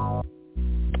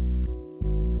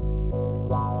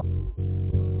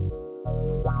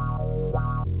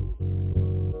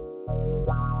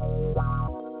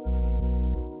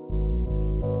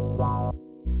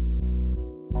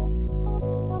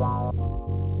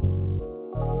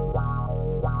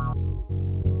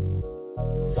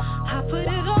 I put it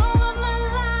on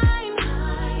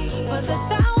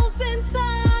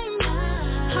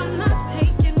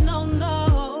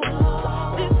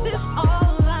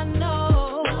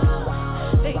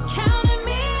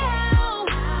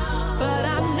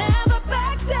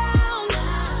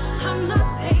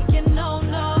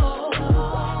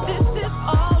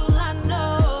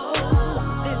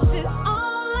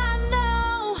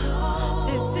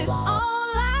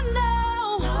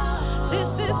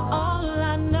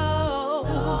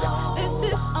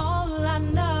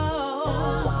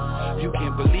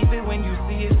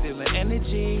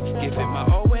life. If my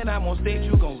all when I'm on stage,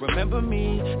 you gon' remember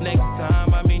me. Next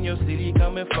time I'm in your city,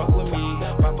 come and fuck with me.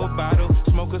 Pop a bottle,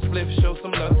 smoke a spliff, show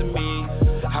some love to me.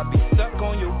 I be stuck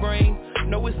on your brain,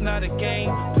 no it's not a game.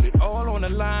 Put it all on the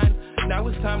line, now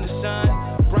it's time to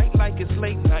shine. Bright like it's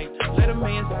late night, let a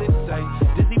man sit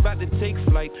tight. Dizzy about to take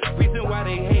flight, reason why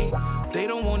they hate. They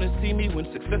don't wanna see me when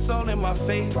success all in my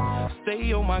face.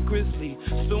 Stay on my grizzly,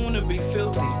 soon to be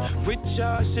filthy. Rich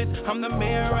y'all shit, I'm the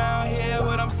mayor around here.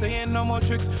 What I'm saying, no more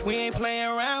tricks, we ain't playing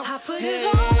around. I put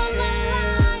it all on the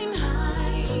line,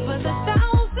 for the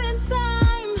 1,000th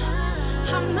time.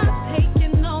 I'm not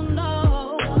taking no.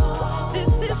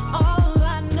 This is all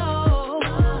I know.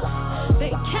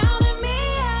 They counted me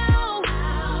out,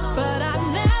 but I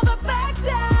never back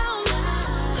down.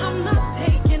 I'm not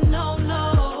taking no.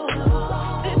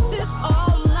 This is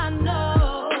all I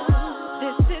know.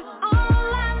 This is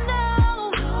all I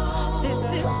know. This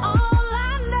is all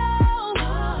I know.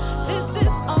 This is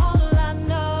all I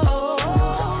know.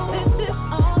 This is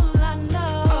all I know.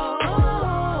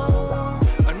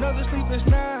 Another sleepless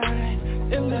night,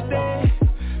 endless day,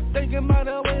 thinking about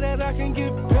the way that I can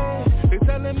get paid. They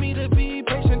telling me to be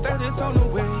patient, that it's on the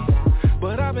way.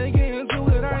 But I've been getting to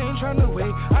it, I ain't tryna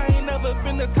wait. I ain't never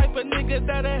been the type of nigga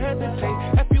that'll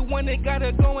hesitate. If you want it,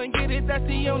 gotta go and get it, that's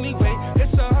the only way.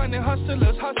 It's 100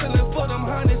 hustlers, hustling for them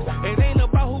hundreds. It ain't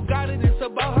about who got it, it's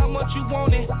about how much you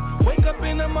want it. Wake up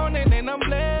in the morning and I'm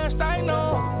blessed, I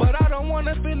know. But I don't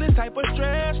wanna feel this type of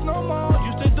stress no more.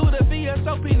 Used to do the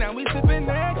VSOP, now we sippin'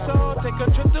 XO. Take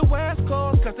a trip to West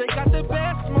Coast, cause they got the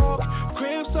best smoke.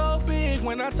 Crib so big,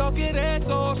 when I talk it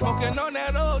echoes. Smoking on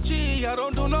that OG, I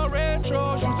don't do no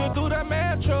retros. Used to do the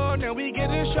metro, now we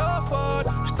getting shuffled.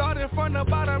 Started from the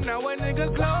bottom, now a nigga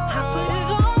close. I put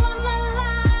it all on the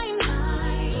line,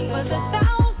 for the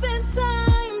 1,000th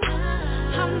time.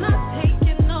 I'm not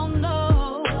taking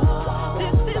no.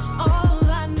 This is all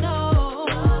I know.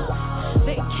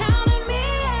 They counted me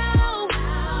out,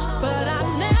 but I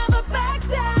never back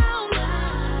down.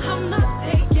 I'm not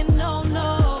taking no.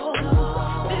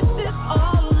 This is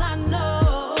all I know.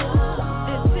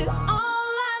 This is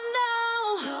all I know.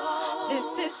 This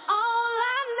is all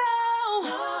I know.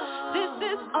 This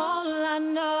is all I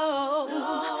know.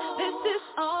 This is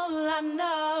all I know.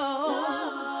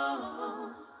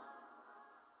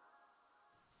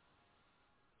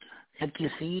 Like you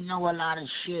see, you know a lot of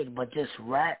shit, but this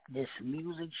rap, this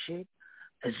music shit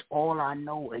is all I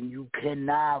know, and you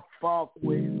cannot fuck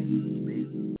with me,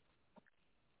 baby.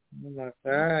 Oh my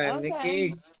God, Okay.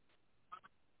 Nikki.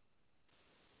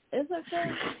 It's okay.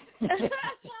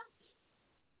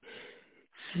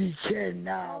 She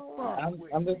cannot fuck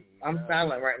with me. I'm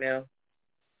silent right now.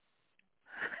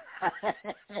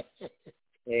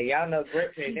 Yeah, y'all know Brett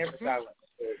said never silent.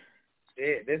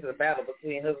 Shit, this is a battle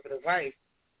between husband and wife,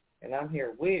 and I'm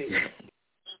here with it.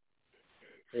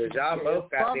 Cause y'all both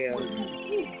got them.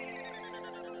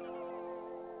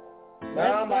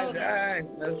 Oh my God,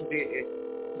 no she didn't.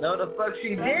 No the fuck she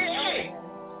didn't.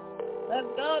 Let's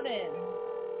go then.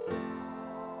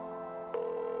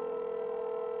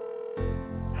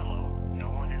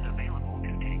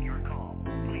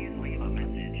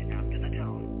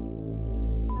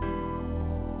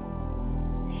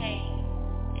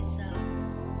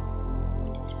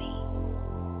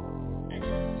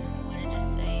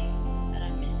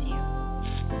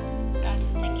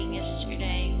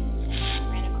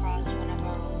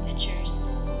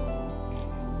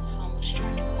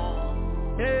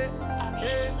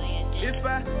 If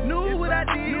I knew what I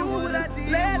did, would I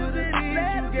let it in?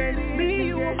 You gave me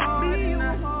your heart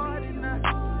enough.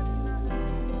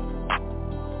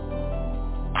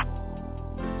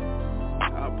 I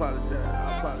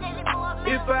apologize.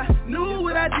 If I knew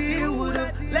what I did, would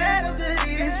I let it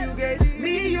in? You gave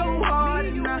me your heart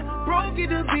enough. Broke it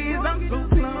to pieces, I'm so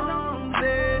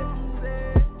clumsy.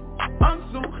 I'm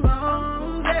so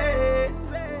clumsy.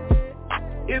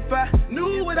 If I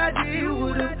knew what I did,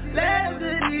 would've left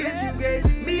it in. You gave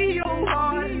me your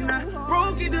heart and I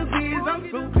broke it to pieces. I'm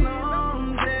so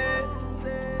clumsy.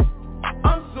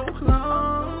 I'm so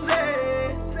clumsy.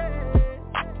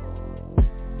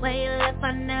 When you left,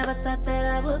 I never thought that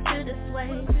I would feel this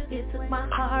way. You took my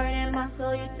heart and my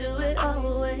soul, you threw it all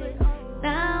away.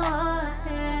 Now all I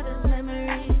have is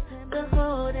memories to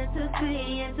hold and to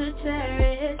see and to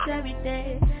cherish every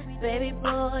day. Baby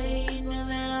boy, you knew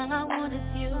that all I wanted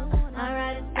you. I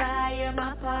ride and die, you're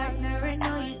my partner, and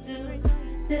know you do.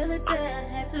 Till the day I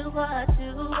had to watch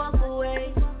you walk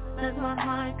away. Cause my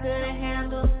heart couldn't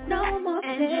handle no more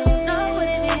pain. And you know what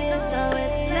it is, so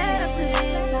it's left it.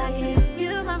 I give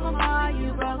you my heart, you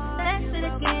broke that shit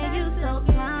again. You so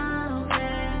clumsy.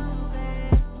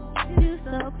 You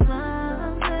so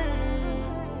clumsy.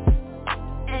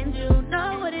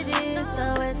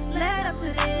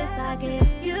 I gave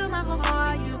you my whole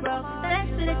heart, you broke that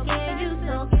shit again. You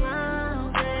so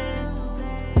clumsy.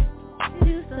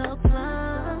 You so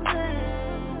clumsy.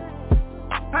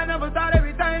 I never thought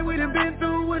everything we done been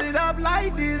through would it up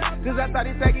like this. Cause I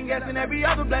started second guessing every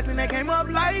other blessing that came up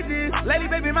like this. Lately,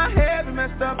 baby, my head been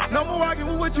messed up. No more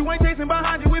arguing with you, ain't chasing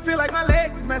behind you. We feel like my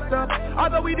legs is messed up.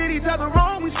 Although we did each other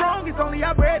wrong, we strong. It's only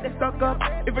our bread that stuck up.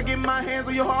 If I get my hands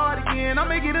on your heart again, I'll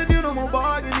make it a deal, no more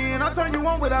bargaining. I'll turn you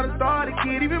on without a starter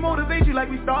kid. Even motivate you like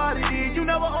we started it. You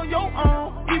never on your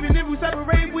own. Even if we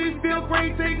separate, we still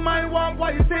great. Take my walk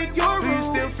while you take your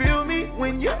room. Do you still feel me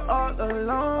when you're all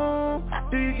alone?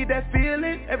 Do you get that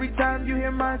feeling every time you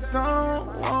hear my song?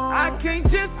 I can't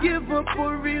just give up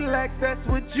or relax, that's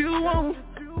what you want.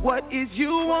 What is you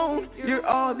want? You're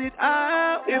all that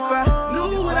I want. If I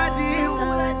knew what I did,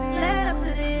 led up to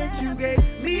this, you gave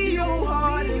me your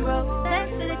heart. You wrote that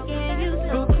shit again, you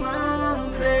so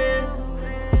clumsy.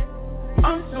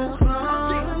 I'm so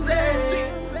clumsy.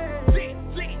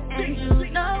 And you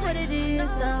know what it is,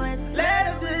 so it's led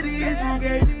up to this, you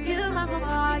gave you my whole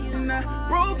heart. You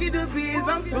broke it to pieces,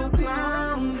 I'm so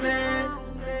clumsy.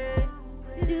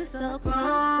 You so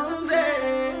clumsy.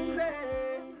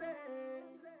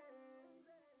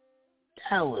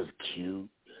 That was cute.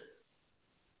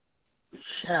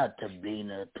 Shout out to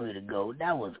Bina 3 to go.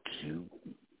 That was cute.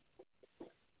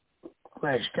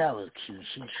 Gretch, that was cute.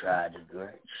 She tried it,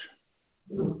 Gretch.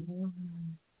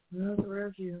 That was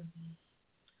real cute.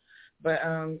 But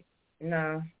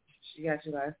no, she got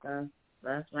you last time.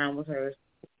 Last round was hers.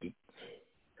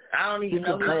 I don't even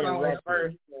know who song was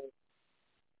first.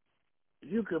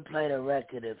 You can play the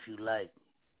record if you like.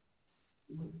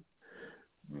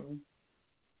 Mm-hmm.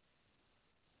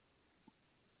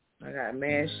 I got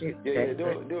mad shit. Yeah, do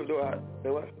it. Do what?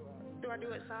 Do I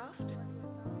do it soft?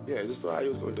 Yeah, just how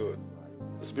you was gonna do it.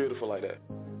 It's beautiful like that.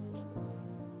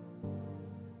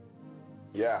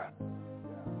 Yeah.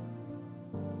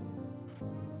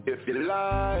 If you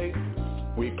like,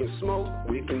 we can smoke,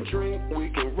 we can drink, we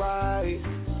can ride.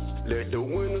 Let the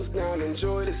windows down,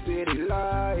 enjoy the city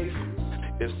life.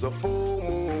 It's a full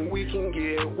moon, we can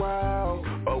get wild,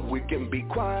 or we can be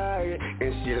quiet.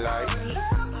 And she like,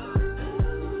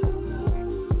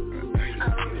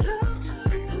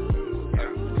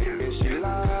 and she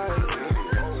like,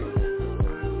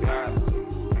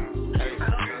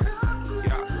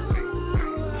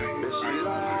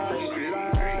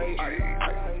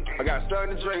 I got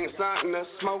something to drink, something to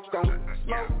smoke on.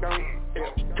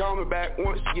 Call me back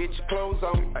once you get your clothes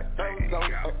on.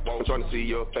 I'm trying to see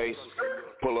your face.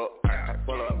 Pull up,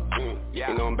 yeah.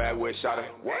 You know I'm bad with shot it.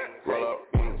 Roll up,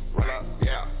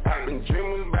 yeah. I've been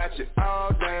dreaming about you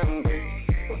all damn day.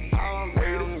 Wait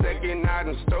a second, I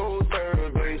done stole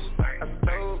third base.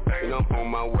 You know I'm on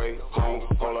my way home.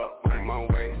 Hold up, on my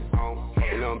way home.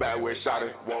 You know I'm bad with shot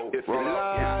it. If you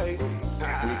like,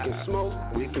 we can smoke,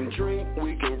 we can drink,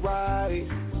 we can ride.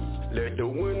 Let the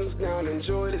windows down,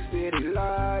 enjoy the city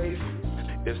life.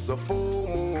 It's a full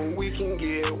moon, we can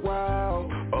get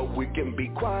wild, or we can be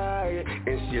quiet.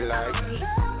 And she like,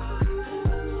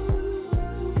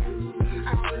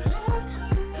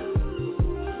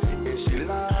 and she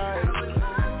like,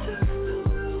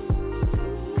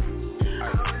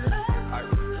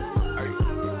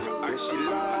 and she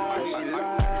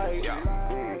like,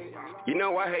 you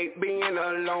know I hate being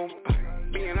alone.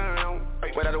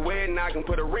 But at a wedding, I can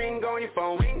put a ring on your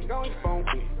phone.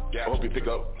 Yeah. I hope you pick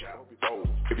up.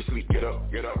 If you sleep, get up.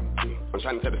 I'm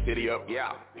trying to set the city up.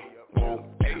 Yeah. Whoa,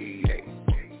 hey.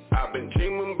 I've been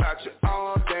dreaming about you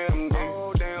all damn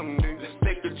day. Let's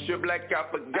take a trip like I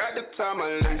forgot the time I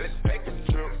left. Let's take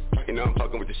a trip. You know I'm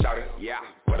fucking with the shawty. Yeah.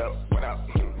 What up?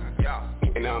 Yeah.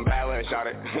 You know I'm bad when I shot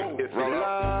it. If you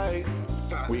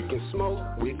like, we can smoke,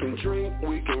 we can drink,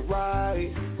 we can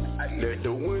ride. Let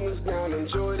the windows down,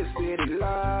 enjoy the city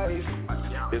life.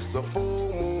 It's a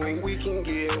full moon, we can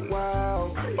get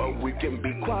wild, or we can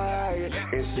be quiet.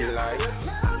 And she like,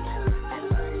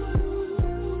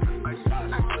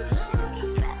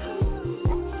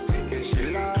 and she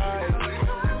like,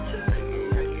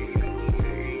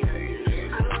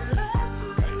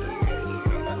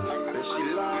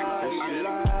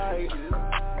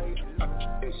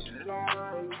 and she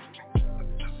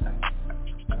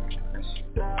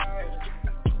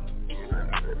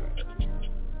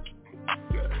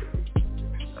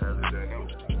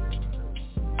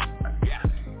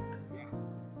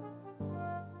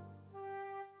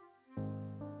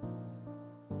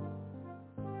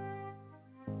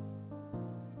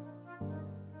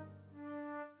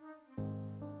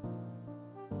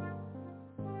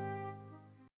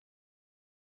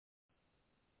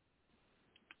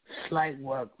Light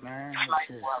work, man.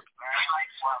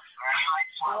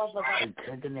 Like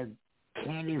taking the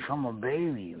candy from a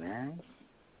baby, man.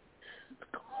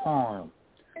 Come on.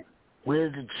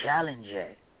 Where's the challenge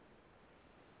at?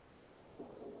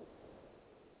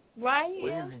 Right here.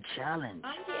 Where's the challenge?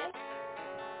 I'm here.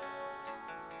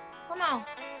 Come on.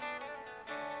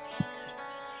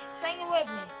 Sing it with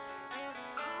me.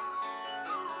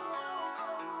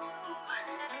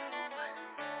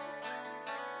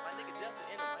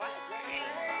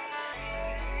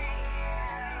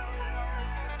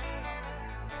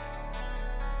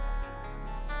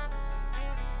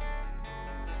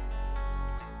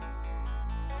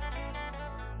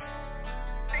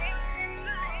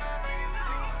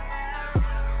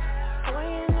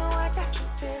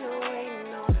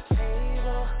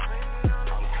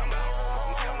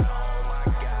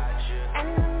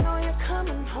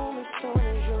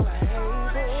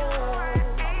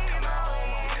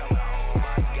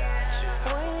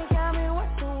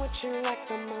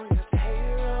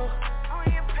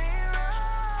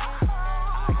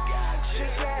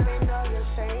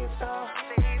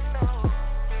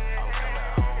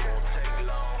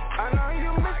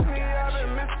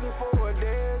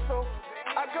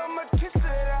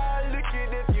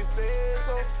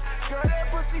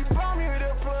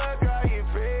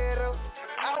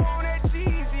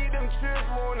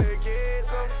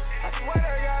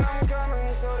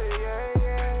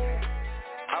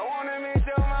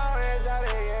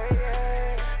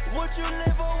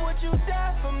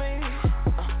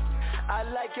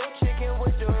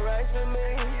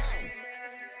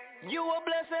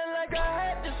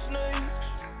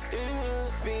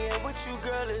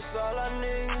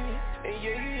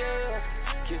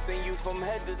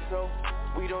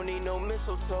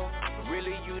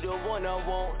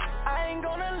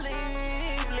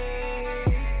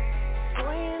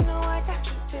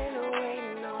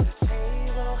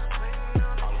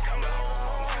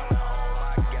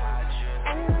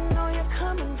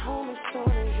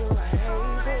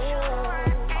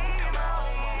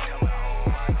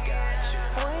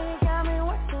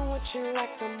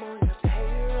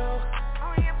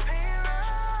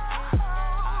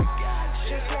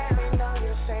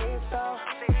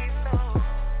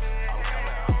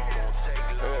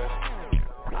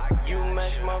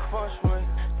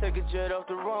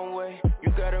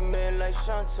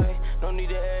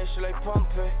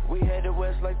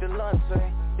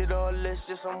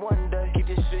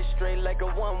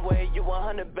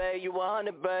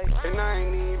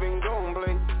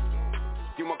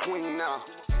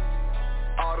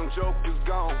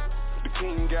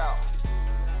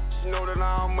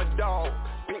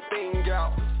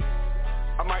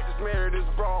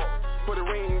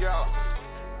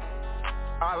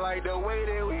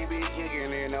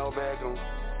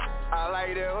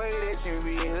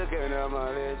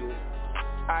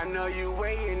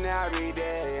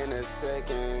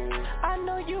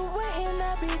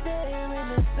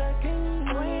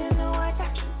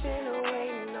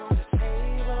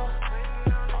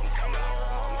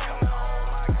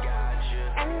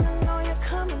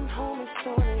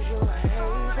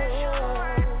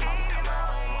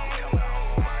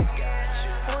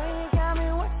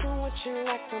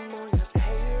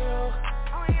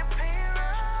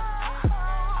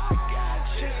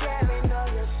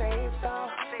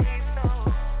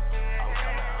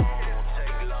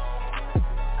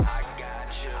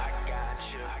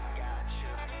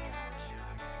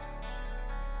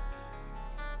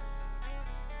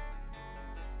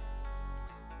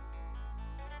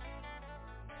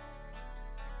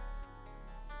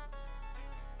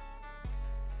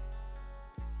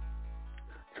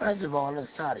 First of all, let's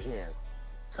start here.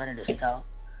 Funny to start.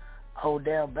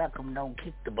 Odell Beckham don't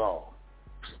kick the ball.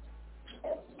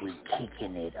 We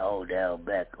kicking it, Odell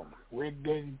Beckham.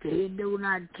 He do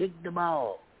not kick the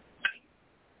ball.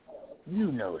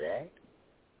 You know that.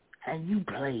 And you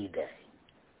play that.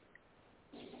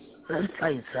 Let's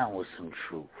play something with some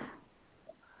truth.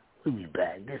 We'll be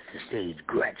back. This is the stage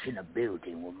Gretch in the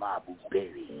building with Marble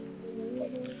Baby.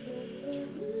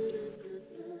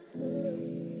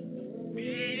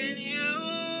 Me and you.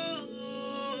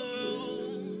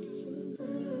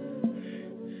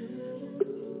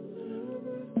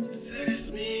 It's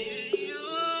me and you.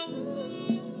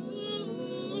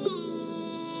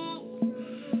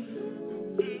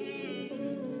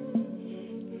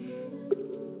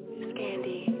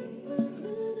 Scandy.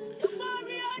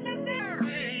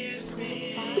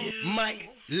 Mike,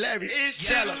 Larry,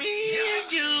 tell him. Me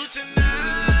and you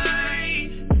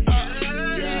tonight.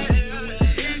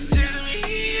 It's just me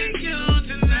and you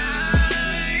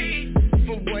tonight.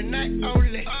 For one night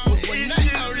only. For one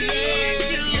night only.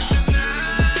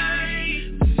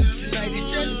 Tonight it's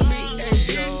just me and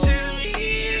you.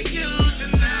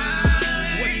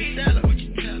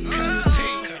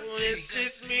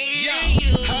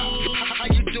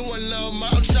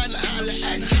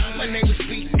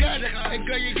 cutter, and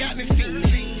girl, you got me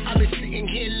feeling. I've been sitting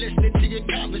here listening to your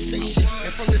conversation,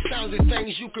 and from the sounds of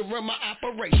things, you can run my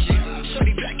operation.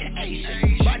 Shorty black and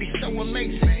Asian, body so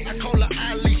amazing. I call her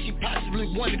Ali, she possibly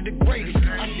one of the greatest.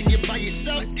 I see you by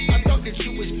yourself, I thought that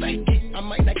you was faking. I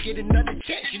might not get another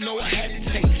chance, you know I had to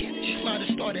take it. She smiled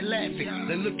and started laughing,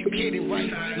 then look, you kidding, right?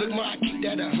 Look, ma, I keep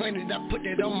that 100, I put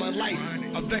that on my life.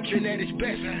 A veteran at his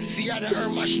best, see I done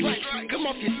earned my stripes. Come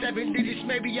off your 7 digits,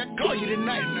 maybe I call you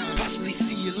tonight. Possibly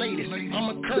see you later, I'm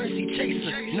a currency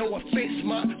chaser. No offense,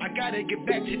 ma, I gotta get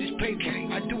back to this paper.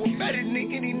 I do it better than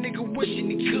any nigga wishing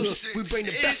he could. We bring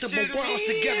the best of both worlds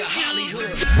together,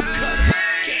 Hollywood.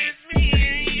 It's me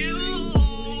and you.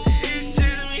 It's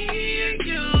just me and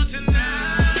you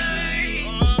tonight.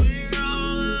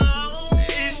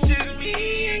 It's just me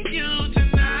and you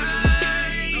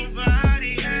tonight.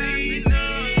 Nobody else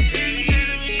knows. It's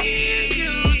just me and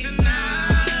you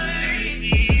tonight.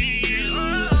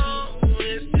 Oh,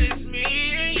 it's just me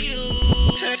and you.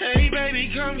 Hey, baby,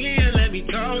 come here, let me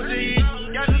talk to you.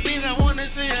 Got some things I wanna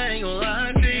say, I ain't gonna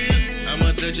lie to you.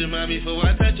 I'ma touch your mind before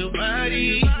I touch your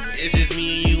body. It's just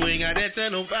me and you, ain't got that to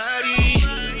nobody.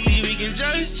 See, we can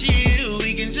just chill,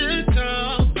 we can just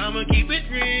talk. I'ma keep it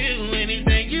real,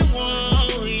 anything you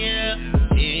want, yeah.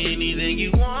 Anything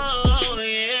you want,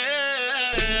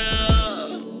 yeah.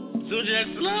 So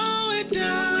just slow it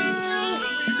down,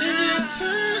 and just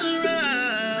turn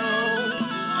around.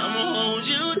 I'ma hold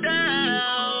you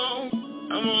down,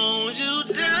 I'ma hold you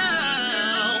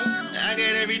down. I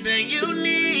got everything you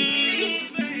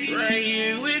need, right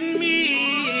here with me.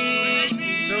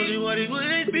 Told you what it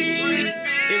would be,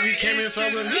 if you came and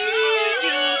fuck with me.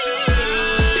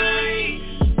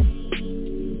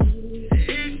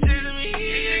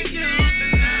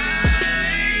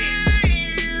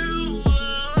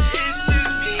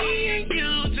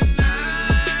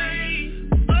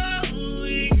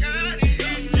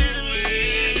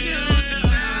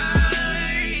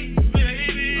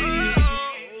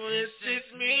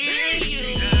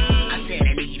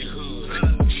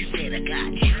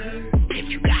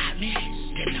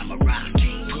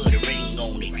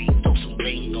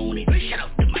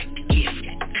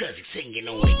 Singing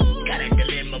on it, got a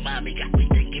dilemma, mommy got me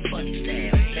thinking funny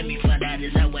style. Let me find out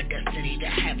is our destiny to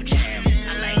have a child.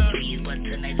 I like threes, but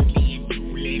tonight is me and you,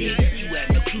 lady. You have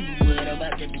no clue what I'm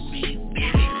about to do to you,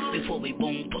 baby. Before we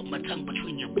boom, put my tongue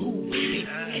between your boo, baby,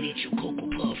 and eat your Cocoa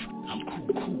Puff. I'm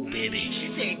cool, baby. She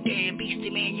said, damn, Beastie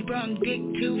Man, you brung dick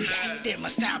too. Then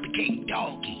my style became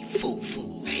doggy, foo.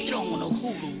 You don't want no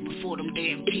Hulu before them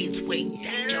damn kids wait.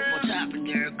 Jump on top of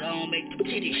girl, gon' make them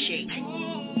titties shake.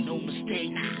 No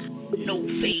mistake, no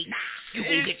fake, you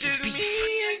gon' get this beef.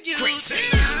 Great thing.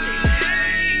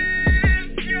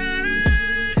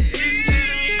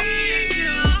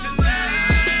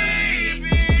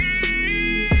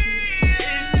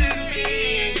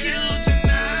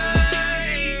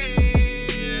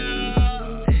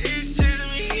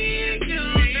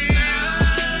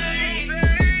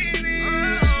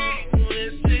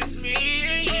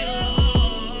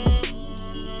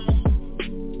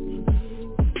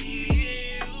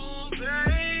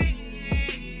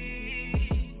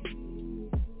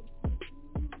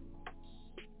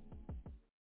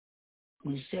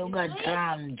 We still got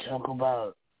time to talk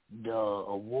about the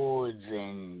awards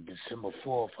and December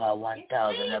 4th, our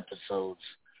 1,000 episodes.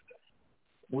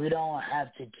 We don't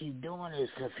have to keep doing this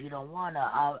if you don't want to.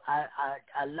 I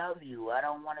love you. I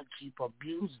don't want to keep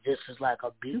abuse. This is like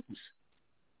abuse.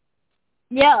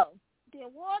 Yo, the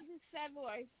awards is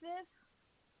February 5th.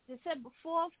 December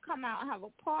 4th, come out and have a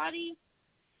party.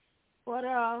 But,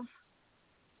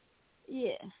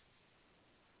 yeah.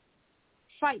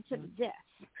 Fight to the death.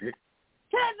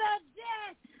 To the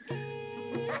death!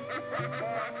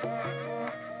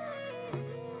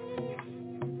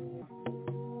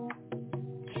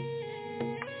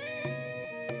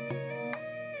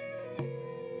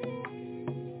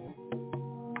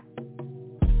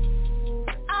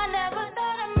 I never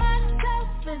thought of myself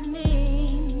as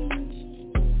mean.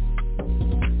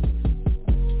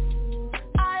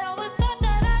 I always thought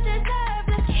that I deserved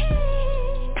a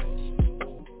king,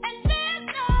 and there's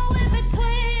no in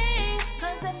between.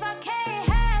 'Cause if I can't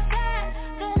have that,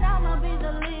 then I'ma be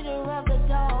the leader of the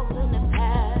dogs in the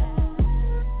pack.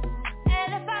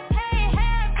 And if I can't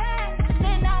have that,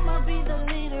 then I'ma be the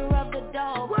leader of the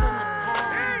dogs in the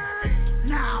pack.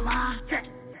 Nah, ma,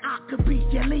 I could be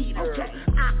your leader. Okay.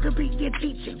 I could be your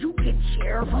teacher. You can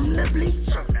cheer from the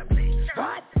bleachers.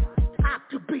 What? I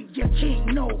could be your king,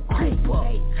 no Cooper.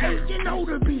 Hey, you know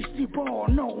the Beastie Boy,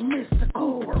 no Mr.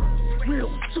 Cooper.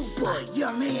 Real super,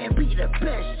 your man be the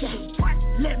best.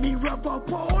 Let me rub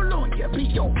up all on you, be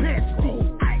your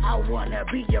bestie. I wanna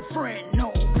be your friend,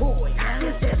 no boy.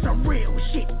 This is some real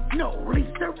shit. No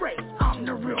Lisa Ray, I'm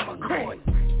the real McCoy.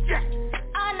 Yeah.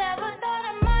 I never thought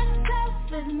of myself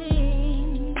as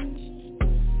me.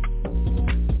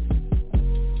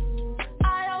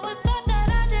 I always thought that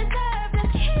I deserved a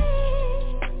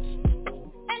king,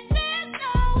 and there's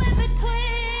no in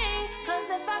between. 'Cause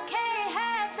if I can't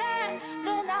have that,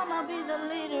 then I'ma be the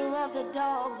leader of the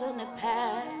dogs in the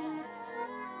pack.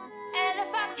 And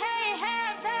if I can't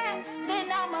have that,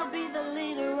 then I'ma be the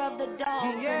leader of the dogs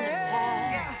in the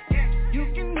pack. You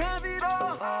can have it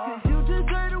all, 'cause you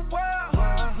deserve the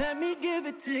world. Let me give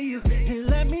it to you, and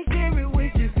let me share it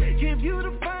with you. Give you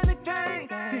the finest thing,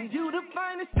 'cause you the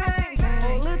finest thing.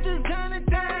 All of the diamond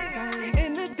thing,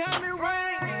 in the diamond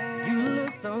ring. You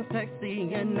look so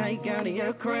sexy, and nightgown in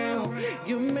your crown.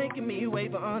 You're making me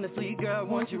wait, but honestly, girl, I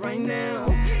want you right now.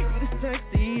 You the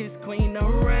sexiest queen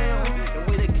around, and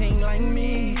with a king like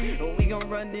me, we gon'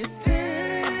 run this town.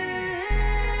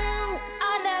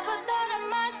 I never thought of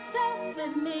myself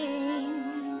as me.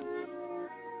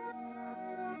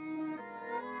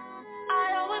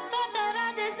 I always thought that I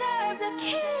deserved a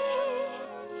king,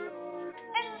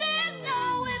 and there's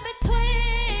no in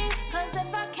between. 'Cause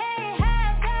if I can't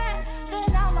have that,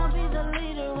 then I'ma be the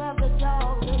leader of the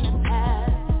dogs in the pack.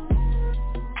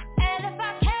 And if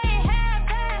I can't have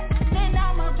that, then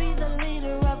I'ma be the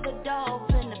leader of the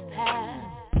dogs in the pack.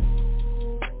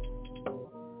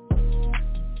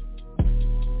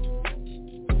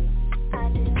 I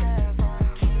deserve a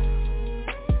king.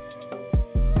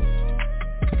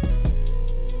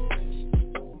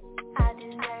 I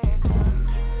deserve a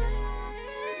king.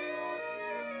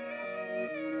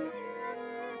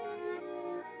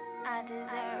 I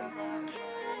deserve a king.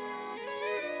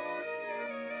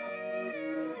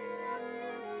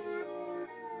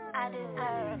 I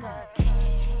deserve a king.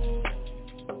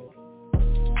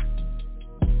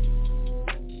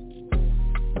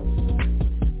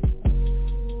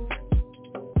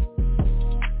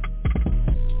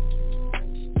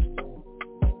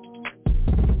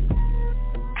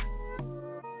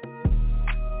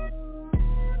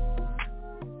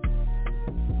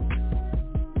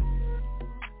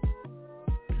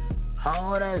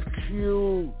 Oh, that's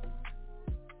cute.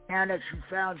 Now that you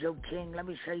found your king, let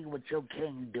me show you what your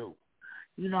king do.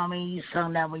 You know what I mean? You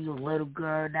sung that when you was a little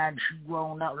girl, now that you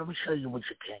grown up. Let me show you what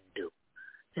your king do.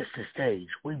 It's the stage.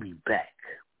 We be back.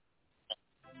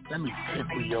 Let me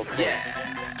tickle your face.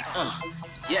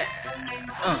 Yeah.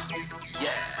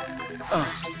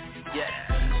 Yeah.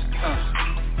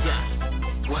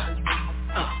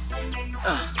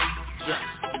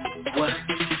 What?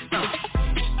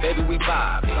 Baby, we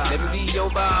vibe. Let me be your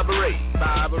vibrate.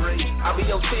 I'll be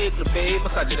your tickler, babe.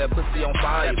 Massage that pussy on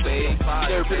fire, babe.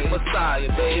 Therapeutic Messiah,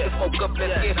 babe. Smoke up,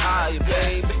 let's get higher,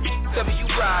 babe. Tell me you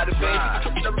ride it,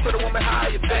 babe. Never put a woman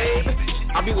higher, babe.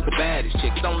 I be with the baddest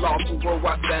chicks. Don't lawful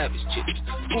worldwide savage chicks.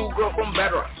 Schoolgirl from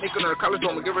Better. Making her college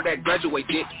home and give her that graduate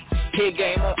dick. Head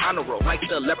game on honor roll. Like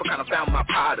the leprechaun, I found my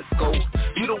pot of gold.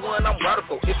 You the one I'm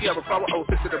radical. If you have a problem, oh,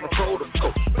 fix it in a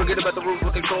protocol. Forget about the rules,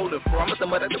 what they told us for. I'm at the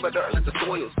mud, at the better, let the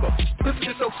soils grow. Pussy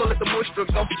is so let the moisture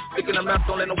go. Sticking them out,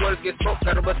 don't let the words get spoke.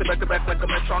 Gotta bust it back to back like a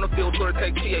metro on the field where it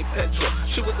take TA petrol.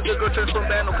 She was a good girl, turned from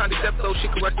band, no kind of depth, though. She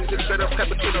corrected it straight up,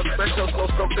 cappuccino, espresso, slow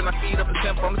stroke, then I speed up the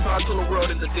tempo. I'm the star to the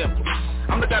world in the dimple.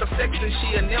 I'm the god of sex and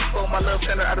she a nympho. My love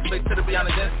send her out of space to the beyond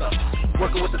and then some.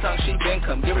 Working with the tongue, she been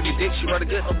come. Give her your dick, she rather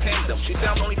get no kingdom. She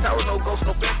found only power, no ghost,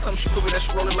 no phantom. She proving that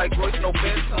she rolling like Royce, no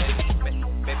phantom.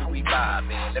 Baby, we vibe,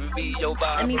 man. Let me be your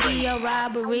vibe. Let me be your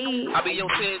robbery. I'll be your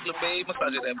tickler, babe.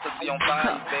 Massage that pussy on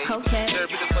fire, babe. Okay.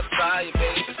 Therapeutic Messiah,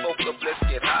 babe. Smoke up, let's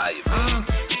get higher, babe.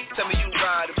 Tell me you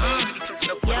ride it, babe. You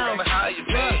tripping up, put it on me higher,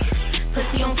 babe.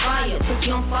 Pussy on fire,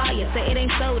 say it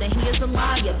ain't so, then he is a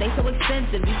liar. They so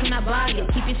expensive, you cannot buy it.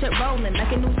 Keep your shit rolling like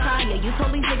a new tire. You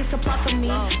told these niggas to plot for me,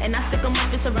 and I stick them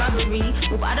up, it's a robbery.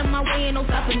 Move out of my way, ain't no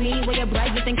stopping me. Where you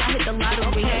brag, you think I hit the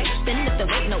lottery. Then if the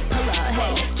weight, no pull up,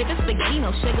 hey. Chicken spaghetti,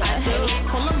 no sugar, hey.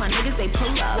 Call up my niggas, they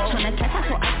pull up. Tryna catch up,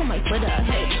 so I put my foot up,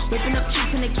 hey. Whipping up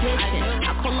cheeks in the kitchen.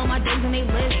 I call on my days and they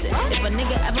listen. If a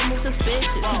nigga ever move suspicious,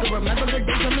 you can remember the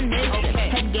days reminiscing.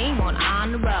 Head game on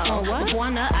the road.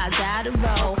 Before I got a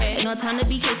roll. Ain't no time to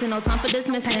be chasing, no time for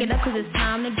dismiss. Pack it up cause it's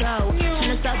time to go.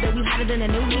 Turn us up, baby, hotter than a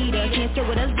new leader. Can't sit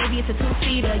with us, baby, it's a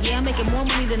two-seater. Yeah, I'm making more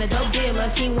money than a dope dealer.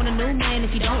 She ain't want a new man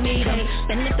if you don't need him.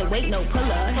 Then lift the weight, no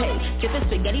puller, hey. Drippin'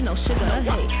 spaghetti, no sugar,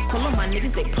 hey. Pull on my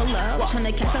niggas, they pull up.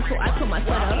 Tryna catch up, so I put my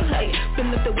foot up, hey.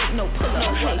 Then lift the weight, no puller,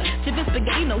 hey. Drippin'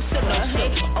 spaghetti, no sugar, hey.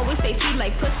 Always stay sweet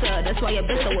like pusher. That's why your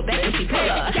bitch so with back when she pull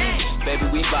up. Baby,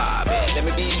 we vibe, let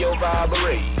me be your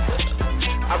vibrate.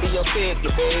 I'll be your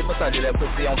tickler, babe. Massage that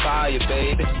pussy on fire,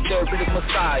 baby. Therapeutic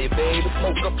Messiah, baby.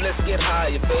 Smoke up, let's get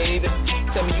higher, baby.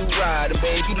 tell me you riding,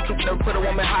 baby. You the truth, never put a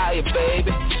woman higher,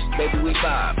 baby. Baby, we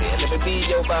vibing, let me be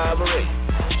your vibration.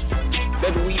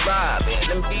 Baby, we vibing,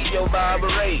 let me be your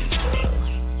vibration.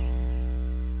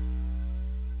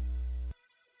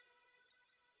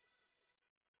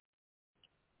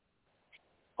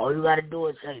 All you gotta do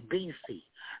is say Beasty.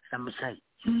 And I'm gonna say,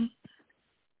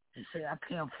 and say, I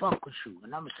can't fuck with you.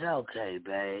 And I'm gonna say, okay,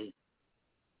 babe.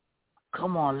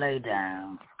 Come on, lay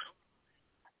down.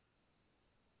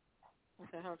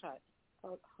 Okay, hold tight.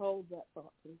 Hold that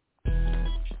thought, please.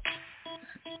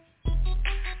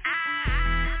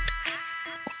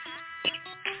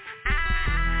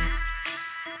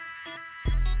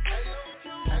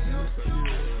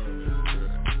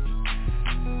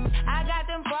 I got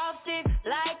them frosted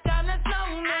like I'm a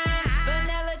snowman.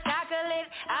 Vanilla chocolate,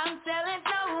 I'm selling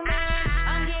snowman.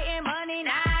 I'm getting money,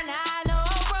 nah, no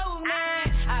road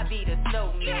man. I be the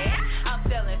snowman, I'm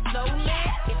selling snowman.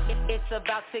 It's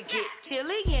about to get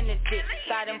chilly in this bitch.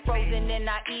 Got them frozen and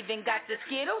I even got the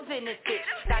Skittles in this bitch.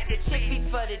 Got the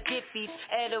chippies for the dippies,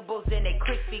 edibles and they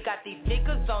crispy. Got these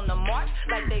niggas on the march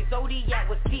like they Zodiac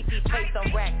with peepees. Pay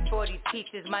some racks for these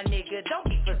peaches, my nigga, don't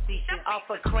be facetious.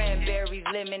 Offer cranberries,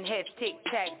 lemon heads, Tic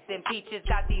Tacs and peaches.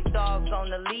 Got these dogs on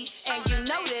the leash and you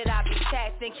know that I be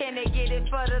taxing. Can they get it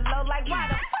for the low? Like why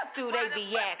the fuck do they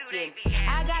be asking?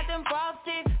 I got them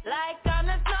frosted like I'm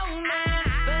a snowman.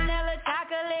 Vanilla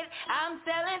chocolate, I'm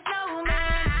selling snowman.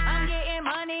 I'm getting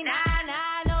money,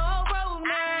 nah, no road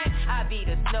man. I be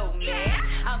the snowman,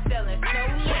 I'm selling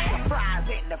snowman. Fries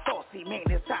in the bossy, man,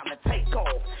 it's time to take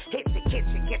off. Hit the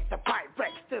kitchen, get the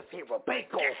Pyrex, this here a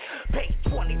bake off. Pay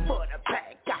 20 for the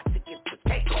bag, got to get the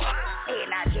take off.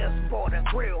 And I just bought a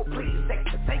grill, please take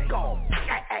the take off.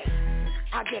 Hey,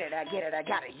 I get it, I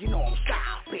got it, you know I'm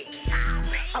shopping.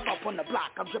 I'm up on the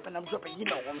block, I'm dripping, you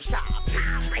know I'm shopping.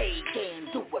 Hey, game,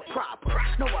 do it proper,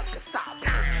 no one can stop me.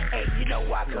 Hey, you know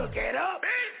I cook it up,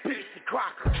 Beasty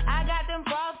Crocker. I got them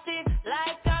frosted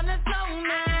like I'm a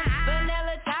snowman.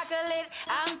 Vanilla chocolate,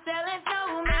 I'm selling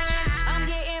snowman. I'm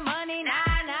getting money,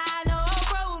 nah, no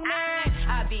road man.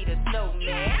 I be the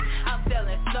snowman, I'm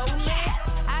selling snowman.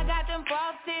 I got them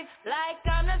frosted like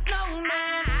I'm a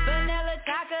snowman. Vanilla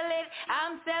chocolate,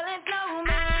 I'm selling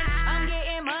snowman. I'm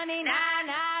getting money, nah,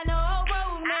 no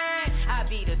road man. I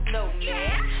be the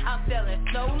snowman, I'm selling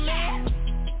snowman.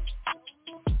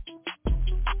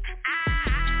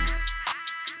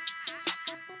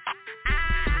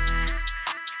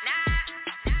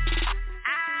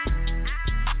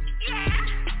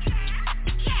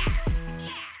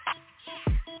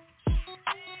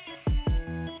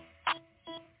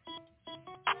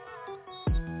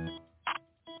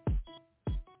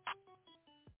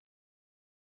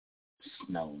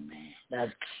 Snowman.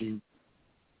 That's cute.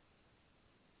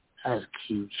 That's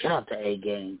cute. Shout out to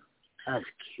A-Game. That's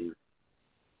cute.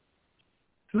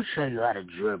 Let me show you how to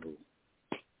dribble.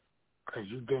 Because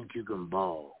you think you can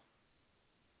ball.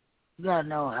 You got to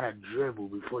know how to dribble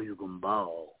before you can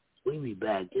ball. We be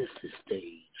back. This is the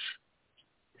stage.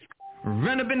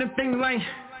 Run up in the thing like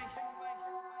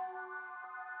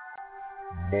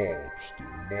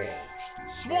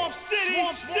Swamp City.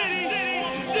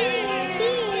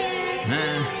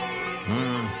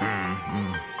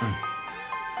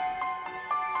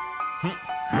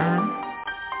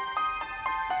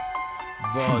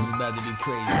 Bars about to be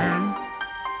crazy.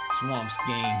 Swamps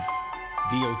game.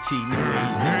 DOT,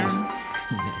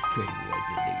 that's crazy right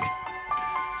there, nigga.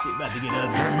 Shit about to get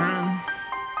ugly.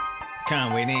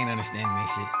 Conway, they ain't understanding that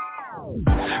shit.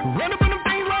 Run up in them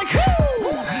things like who?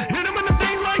 Hit them in the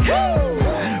things like who?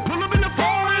 Pull up in the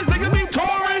forest, nigga be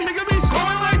touring, nigga be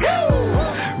scoring like who?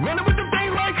 Run up with them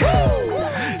things like who?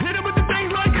 Hit them with the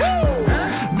things like who?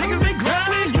 Niggas be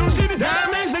grinding, you see the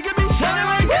diamonds, nigga be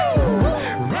shining like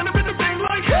who? Run up in the things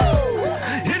like who?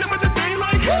 Hit them with the things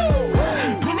like who?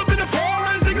 Pull up in the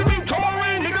forest, nigga be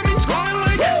touring, nigga be scoring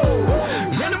like who?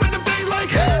 Run up with them things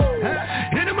like who?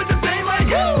 Hit them with the things like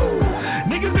who?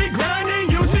 Niggas be grinding,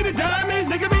 you see the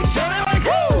diamonds, nigga be shining like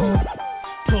who?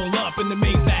 Pull up in the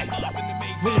Maybach,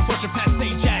 really pushing past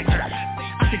St. Jack.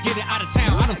 I could get it out of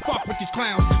town, I don't fuck with these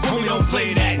clowns, homie don't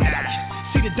play that.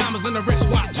 See the diamonds on the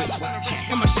wristwatch,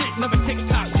 and my shit never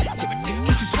TikTok.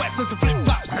 Get you sweats and some flip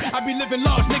flops. I be living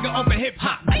large, nigga, over hip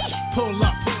hop. Pull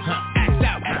up, act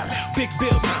out, big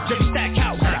bills, Jerry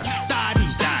Stackhouse,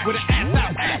 Dottie with an ass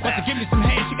out. About to give me some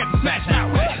hands, she got the smash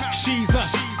out. She's a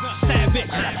savage,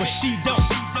 but she don't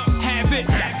have it.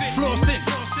 Flossing,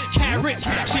 carrot,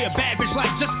 she a bad bitch like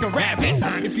Jessica Rabbit.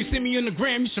 If you see me on the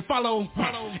gram, you should follow.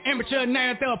 Amateur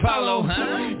now at the Apollo.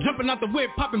 Jumping out the whip,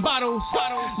 popping bottles.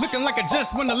 Looking like I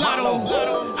just won the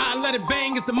lotto. I let it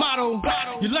bang, it's the motto.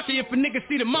 You're lucky if a nigga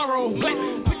see tomorrow.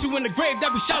 Put you in the grave,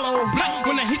 that be shallow.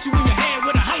 When I hit you in your head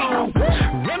with a hollow.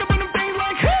 Run up on them things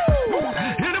like who?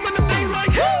 Hit them in the things like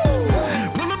who?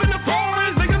 Pull up in the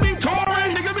forest, nigga be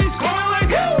touring, nigga be scoring like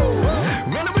who?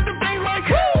 Run up with them things like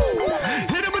who?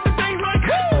 Hit them with the things like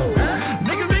who?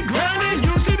 Niggas be grinding,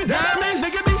 you see the diamonds,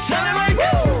 nigga be shining like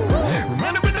who?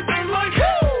 Run up with the things like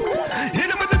who? Hit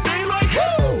them with the things like who?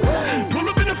 Pull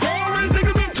up in the forest,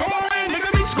 nigga be touring, nigga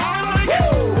be scoring like who?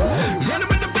 Run up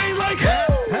with the things like who?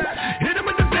 Hit them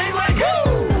with the things like who?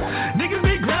 Niggas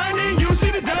be grinding, you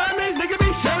see the diamonds, nigga be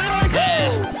shining like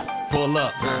who? Pull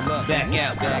up, back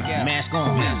out, mask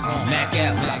on, Mac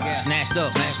out, snatched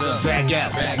up, drag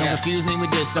out. Don't confuse me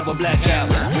with this, double black out.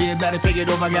 We about to take it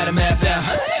over, I got a map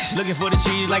out. Looking for the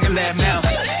cheese like a lab mouth.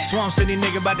 Swamp City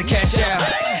nigga about to cash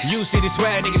out. You see the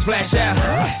swag, niggas flash out.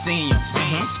 See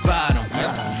 'em, spot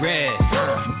 'em, red,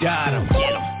 got 'em,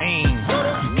 aim,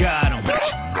 got 'em.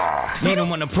 Need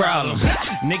 'em on the problem.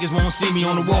 Niggas won't see me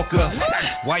on the walk up.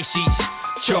 White sheets.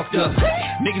 Chalked up,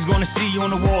 niggas gonna see you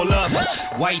on the wall up.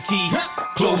 White tee,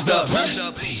 closed up.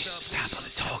 Please, stop all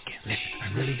the talking.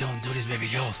 I really don't do this very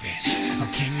often.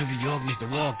 I'm king of New York, Mr.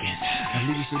 Walken. I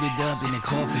leave you suited up in the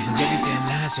coffin. Everything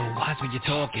lies, so watch when you're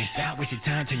talking. Stop wasting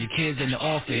time till your kids in the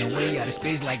office. Way out of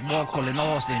space like Mark calling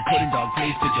Austin. Put in dog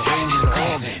place, put your holes in the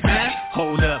organ.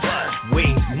 Hold up,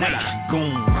 wait, night,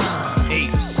 goon,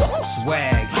 apes,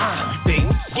 swag,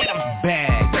 face,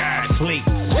 bag, plate.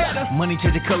 Money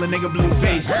change the color, nigga, blue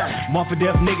face. More for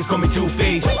death, niggas call me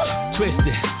Two-Face.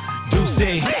 Twisted,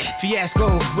 Juicy,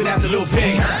 Fiasco, without the little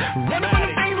pay. Run up on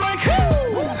the things like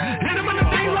who? Hit them on the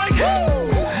things like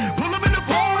who? Pull up in the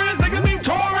forest, nigga be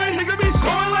touring, nigga be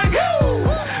scoring like who?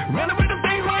 Run up with the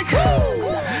things like who?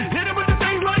 Hit them with the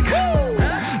things like who?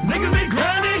 Niggas be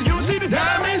grinding, you see the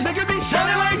diamonds, nigga be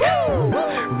shining like who?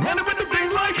 Run up with the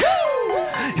things like who?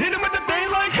 Hit them with the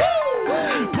things like who?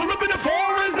 Pull up in the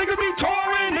forest, nigga be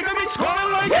touring, nigga be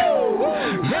scoring like who?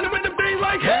 Run up with the things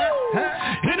like who?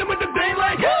 Hit them with the things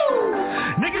like who?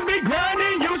 Niggas be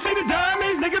grinding, you see the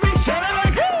diamonds, nigga be shining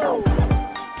like who?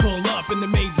 Pull up in the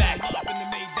Maybach.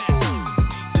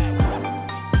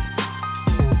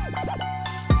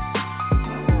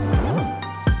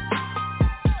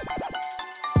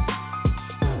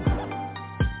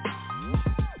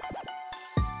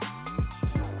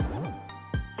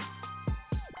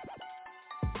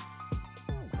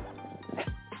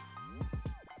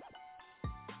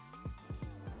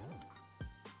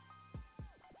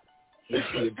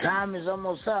 Your time is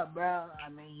almost up, bro. I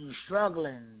mean, you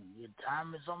struggling. Your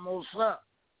time is almost up.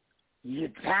 Your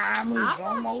time is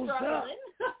almost up.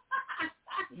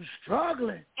 You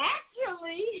struggling.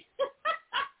 Actually,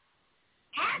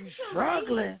 You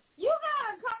struggling. You got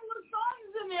a couple of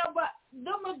songs in there, but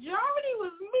the majority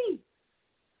was me.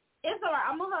 It's all right.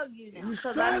 I'm going to hug you now.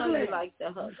 Because I know you like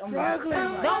the hug. I'm struggling.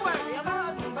 Don't worry. I'm going to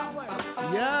hug you. Don't worry.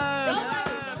 Yes.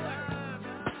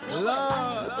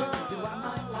 Lord.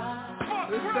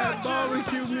 It's that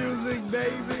barbecue music,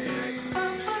 baby.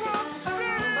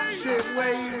 Shit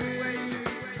wavy.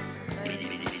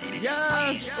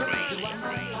 Yes.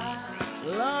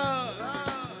 Love.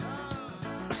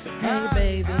 Hey,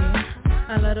 baby.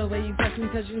 I love the way you touch me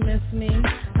cause you miss me.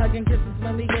 Hugging kisses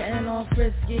when we getting all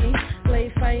frisky. Play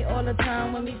fight all the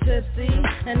time when we tipsy.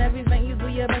 And everything you do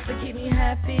your best to keep me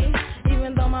happy.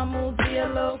 Even though my moods be a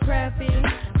little crappy.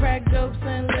 Crack jokes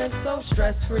and live so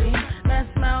stress-free. That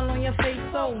smile on your face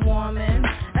so warming.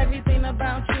 Everything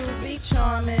about you be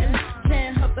charming.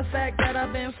 Can't help the fact that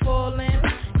I've been falling.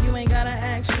 You ain't gotta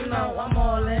ask, you know I'm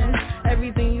all in.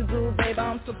 Everything you do, babe,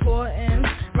 I'm supporting.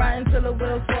 Riding till the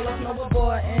wheels fall off, no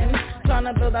aborting. Trying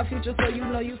to build our future so you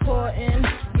know you caught in.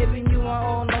 Giving you my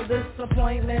all, no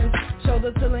disappointments.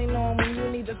 Shoulder to lean on when you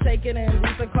need to take it in.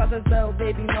 Reach across the cell,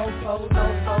 baby, no fold,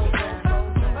 no fold.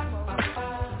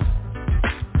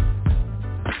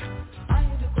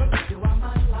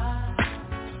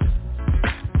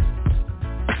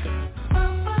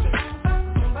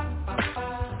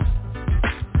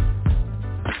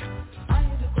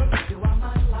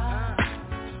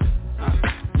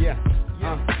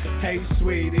 Hey,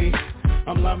 sweetie,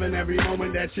 I'm loving every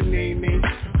moment that you need me.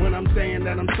 When I'm saying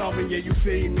that I'm solving, yeah, you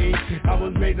feed me. I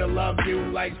was made to love you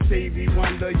like Stevie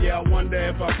Wonder. Yeah, I wonder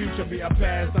if our future be our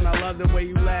past. And I love the way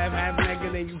you laugh, half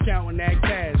naked and you counting that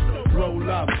cash. roll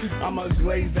up. I'ma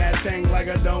glaze that thing like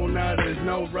a donut, there's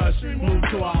no rush. Move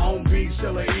to our own beat,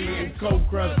 Shilla eating cold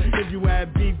crust. If you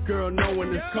have beef, girl,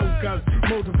 knowing it's cold cuts.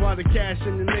 Multiply the cash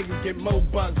and the niggas get more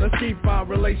bucks. Let's keep our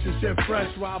relationship fresh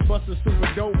while I bust a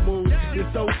super dope move. You're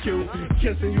so cute,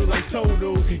 kissing you like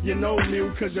Toadoo. You know me,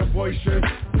 cause you're boisterous.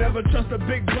 Never trust a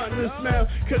big button to smell,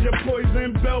 cause you're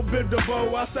poison, Bell Bib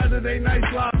DeVoe. Our Saturday nights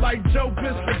live like Joe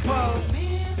Piscopo.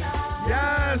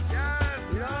 Yes,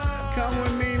 come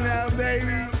with me now,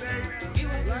 baby.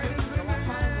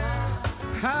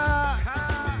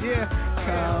 Ha, yeah,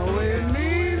 come with me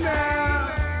now.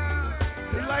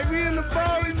 It's like we in the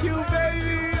barbecue,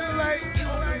 baby. It's like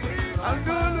I'm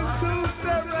doing the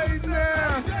two-step right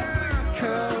now.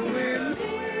 Come with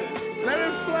me. Let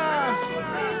it fly.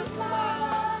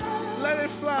 Let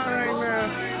it fly right now.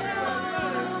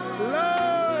 Lord.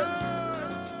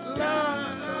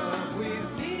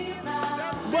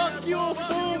 Buck, you a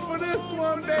fool for this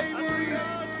one, baby.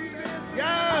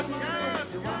 Yes.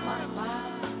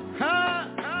 Ha.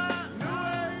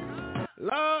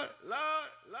 Lord.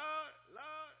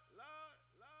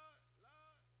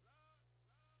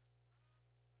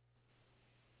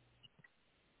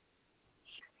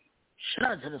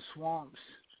 Shout out to the Swamps.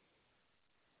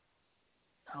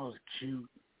 That was cute.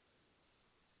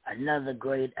 Another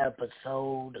great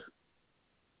episode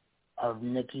of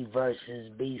Nikki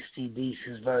versus Beasty,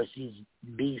 Beastie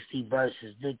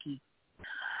versus Nikki.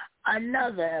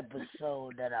 Another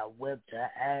episode that I whipped her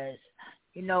ass.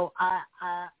 You know, I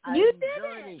enjoy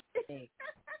this shit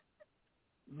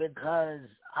because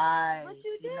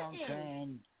you know what I'm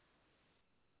saying,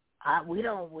 we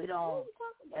don't,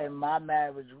 in my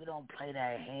marriage, we don't play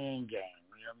that hand game,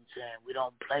 you know what I'm saying? We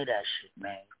don't play that shit,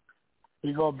 man.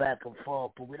 We go back and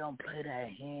forth, but we don't play that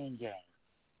hand game.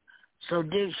 So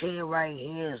this here right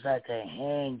here is like a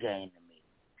hand game to me.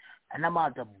 And I'm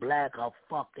about to black her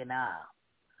fucking eye.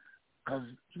 Because,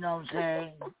 you know what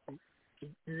I'm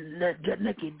saying?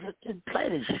 Nikki, just play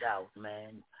this shout,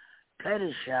 man. Play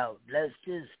this shout. Let's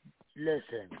just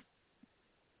listen.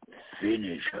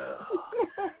 Finish her.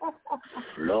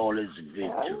 Flawless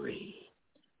victory.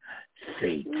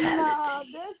 Fatality. No,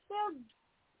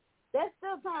 there's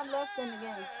still time left in the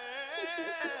game.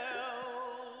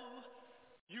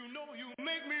 You know you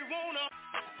make me wanna.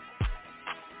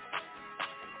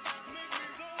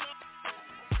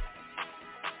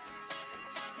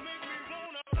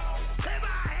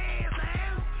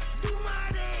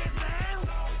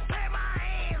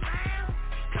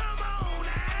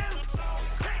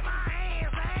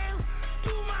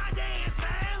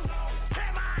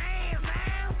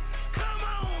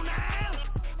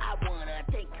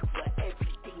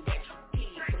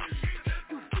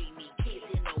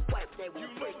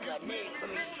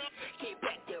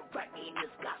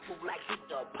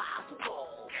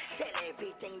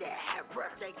 Everything that have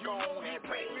breath, they gone and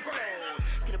praise Lord.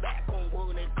 To the back on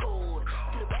wood and cold.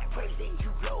 To the back praising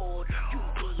you, Lord. You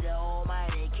be the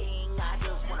almighty King. I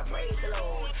just wanna praise the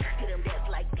Lord. To them that's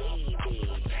like David.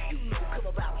 You know, come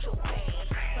about your pain.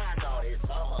 My God is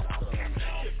awesome.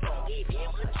 Just gonna give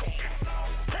him a chance.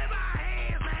 Play my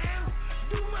hands, man.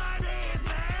 Do my dance,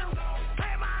 man.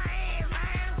 Play my hands,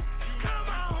 man. Come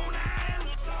on now.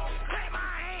 Play my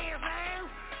hands, man.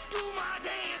 Do my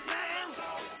dance, man.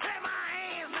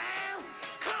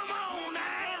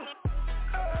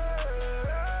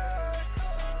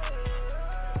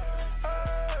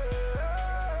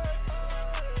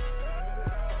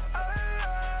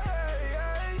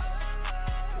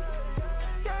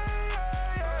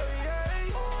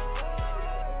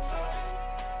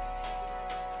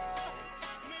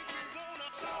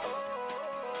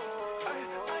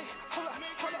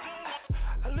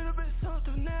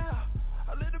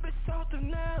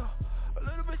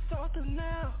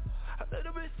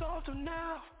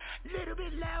 Now, little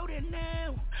bit louder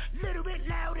now, little bit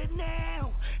louder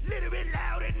now, little bit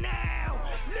louder now,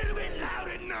 little bit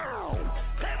louder now.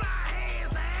 Play my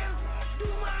hands now, do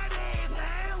my dance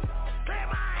now, play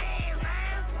my hands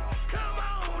now, come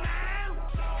on now.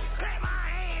 Play my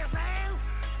hands now,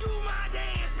 do my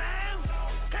dance now,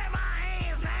 play my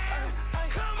hands now,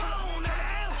 come on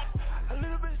now. A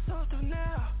little bit softer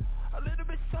now, a little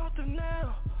bit softer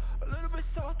now, a little bit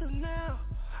softer now.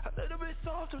 A little bit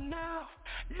softer now,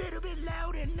 little bit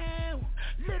louder now,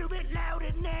 little bit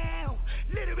louder now,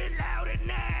 little bit louder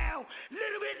now,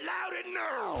 little bit louder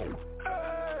now.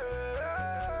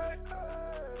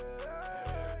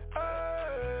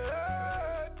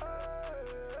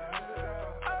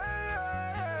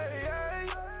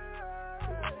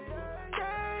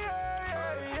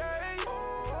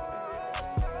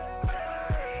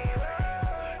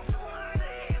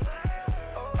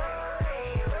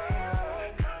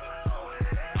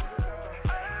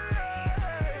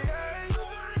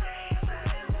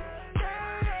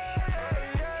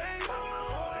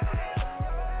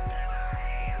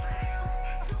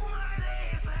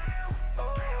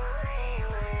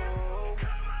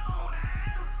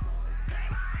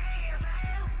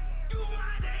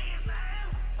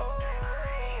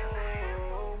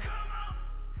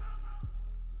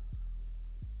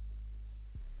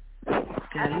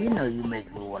 Now, you know you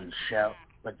make me want to shout,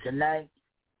 but tonight,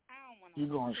 you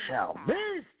going to shout,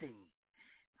 Beasty.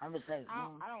 I'm going to say, I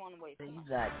don't want to wait. You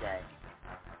got that.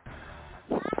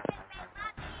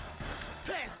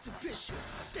 Pastor Bishop,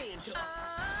 stand up.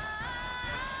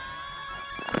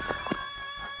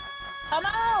 Come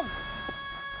on.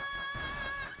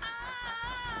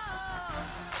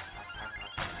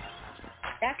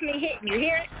 That's me hitting. You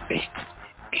hear it?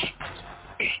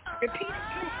 Repeat it.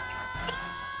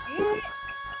 You hear it?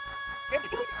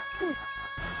 Repeat it.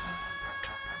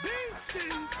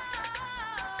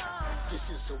 This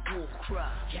is a war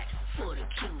cry for the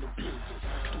kingdom builders.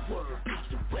 The word be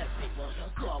the weapon,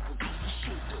 God will be the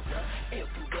shield. And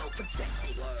we well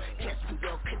protected, yes, we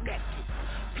well connected.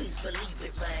 Please believe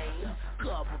it, man,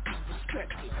 God will be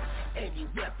respected. Any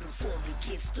weapon formed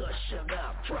against us shall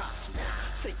not prosper.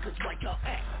 Fakers while y'all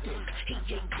acting, he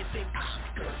ain't giving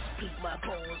Oscars. Please my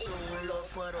bones, oh Lord,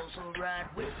 for those who ride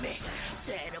with me.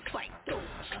 That'll fight those,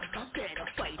 that'll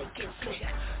fight against me.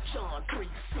 John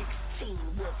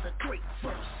 3:16 was a great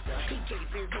verse. He gave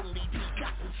his only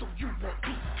begotten so you won't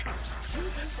be cursed.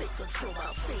 Save us from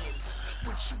our sins,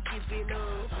 what you giving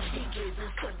up? He gave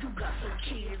his son, you got some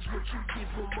kids, what you give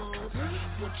them up?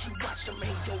 What you watch them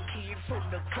hang your kid from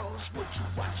the cross? What you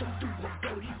watch them do them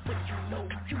dirty when you know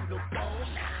you the boss?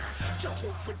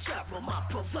 Jehovah Jireh, my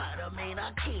provider, man,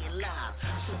 I can't lie.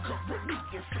 So come with me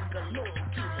and sing along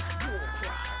to this war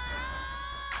cry.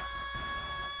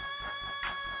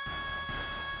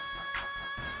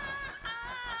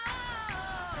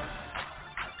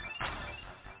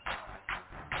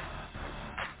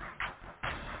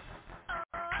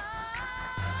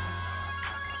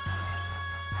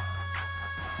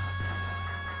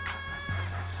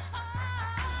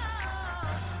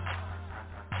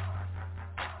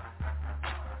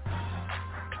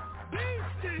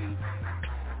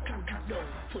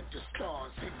 Put the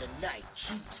stars in the night,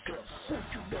 Jesus. Who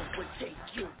you know will take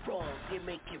you wrong and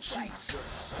make it right?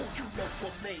 Who you know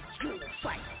will make you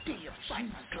fight, dear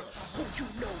fighter? Who you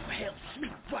know helps me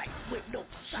right with no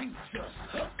cipher?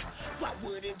 Why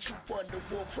wouldn't you wonder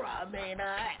what cry, man,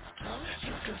 I ask?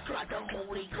 You can cry the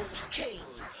Holy Ghost King,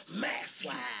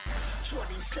 Matthew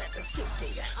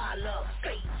 27:50. I love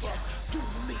favor, do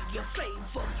me a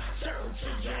favor, turn to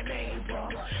your neighbor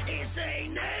and say,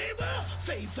 neighbor,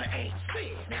 favor ain't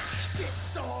fair. This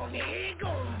song ain't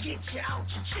gon' get you out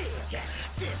your chair.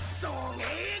 This song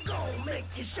ain't gon' make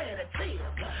you shed a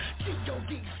tear.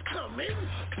 G.O.D.'s coming,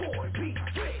 boy,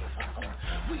 beware.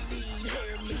 We need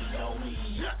him, he only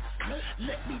us.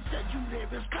 Let me tell you there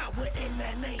is power in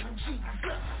that name,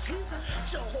 Jesus.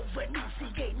 Jehovah Nissi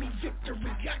gave me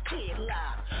victory, I can't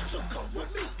lie. So come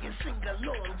with me and sing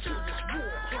along to this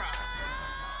war cry.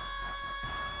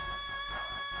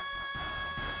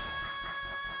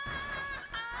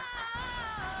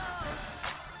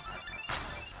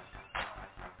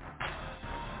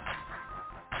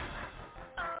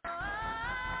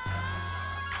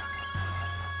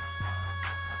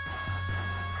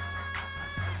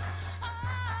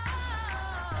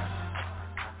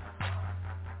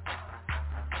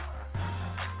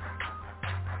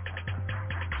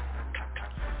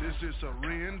 This is a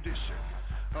rendition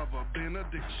of a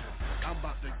benediction. I'm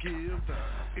about to give the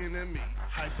enemy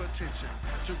hypertension.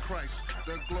 To Christ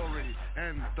the glory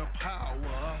and the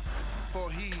power,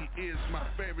 for he is my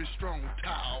very strong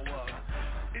tower.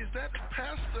 Is that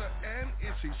Pastor and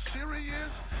is he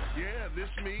serious? Yeah, this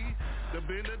me, the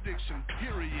benediction,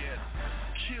 period.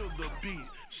 Kill the beat,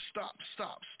 stop,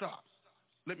 stop, stop.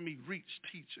 Let me reach,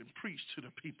 teach, and preach to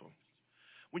the people.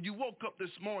 When you woke up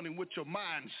this morning with your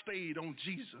mind stayed on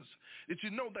Jesus, did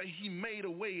you know that he made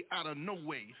a way out of no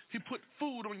way? He put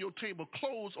food on your table,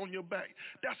 clothes on your back.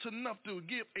 That's enough to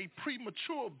give a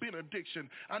premature benediction.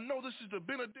 I know this is the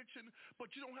benediction,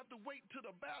 but you don't have to wait till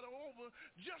the battle over.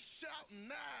 Just shout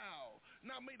now.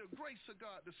 Now may the grace of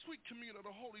God, the sweet communion of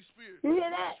the Holy Spirit,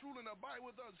 rest, rule, and abide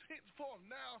with us henceforth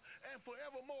now and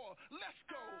forevermore. Let's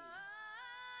go.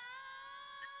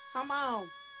 Come on.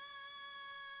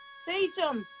 Teach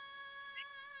them.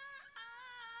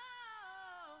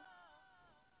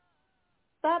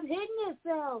 Stop hitting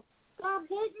yourself. Stop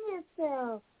hitting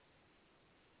yourself.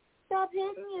 Stop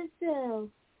hitting yourself.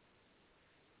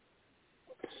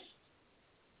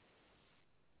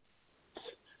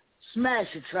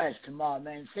 Smash your trash tomorrow,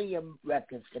 man. Send your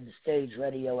records to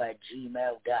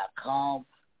thestageradio@gmail.com.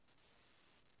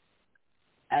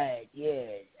 At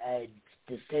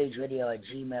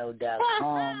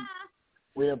thestageradio@gmail.com.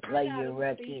 We'll play your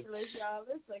record. Y'all.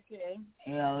 It's okay.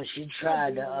 You know, she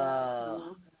tried to,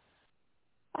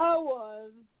 I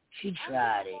was. She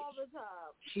tried it. All the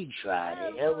time. She tried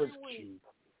it. It was cute.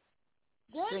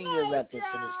 Send your records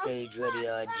to the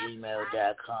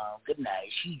stageradio@gmail.com. Good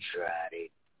night. She tried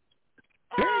it.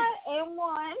 And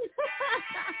one.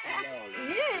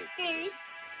 Nikki.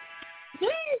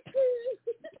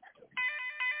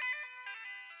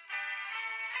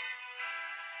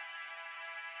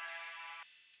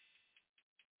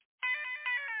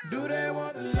 Do they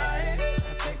want the lion?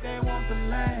 I think they want the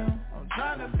lamb. I'm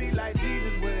trying to be like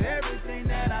Jesus with everything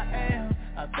that I am.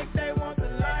 I think they want the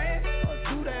lion, or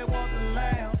do they want the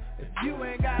lamb? If you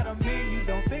ain't got a mean, you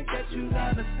don't think that you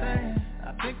understand.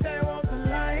 I think they want the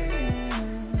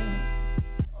lion,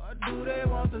 or do they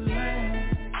want the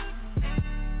lamb?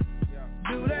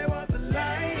 Do they want the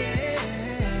lion?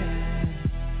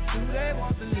 Do they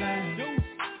want the lamb?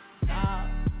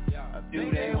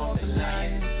 Do they want the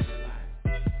lion?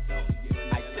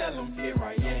 I tell them here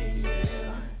I am.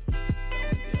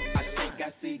 I think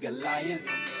I see Goliath.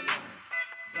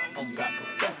 I'm about to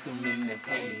bust them in the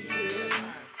head.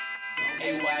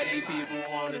 Hey, why they people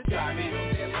wanna try me?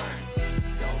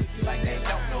 Like they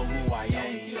don't know who I am.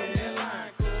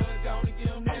 I'm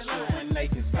sure when they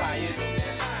conspire,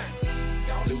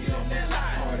 losing that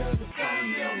line. Part of the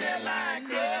phony on that line,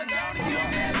 cuz don't get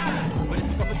on that line. But it's a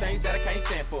couple things that I can't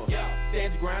stand for.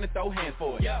 Stand your ground and throw hands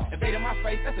for it. Invade in my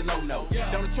face, that's a no-no.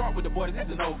 Down the chart with the boys, that's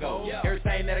a no-go.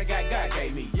 Everything that I got, God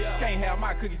gave me. Can't have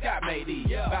my cookies, God made these.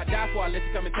 If I die for, I let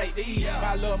you come and take these.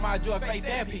 My love, my joy, faith,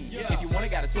 and peace. If you want it,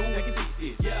 got a tool, we can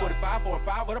teach this. 45 for a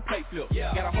 5 with a plate flip.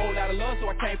 Got a whole lot of love, so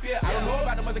I can't fear. I don't know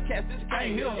about them other cats, this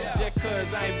can't hear. Just cause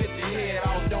I ain't bit your head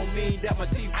off, don't mean that my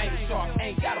teeth ain't sharp.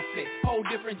 Ain't got a flex, whole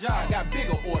different job, got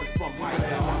bigger orders from my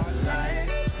God.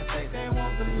 I think they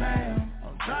want the lamb.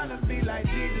 I'm trying to be like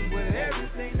Jesus with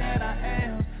everything that I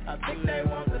am. I think they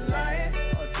want the lion,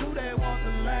 or do they want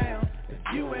the lamb? If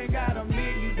you ain't got a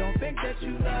mean, you don't think that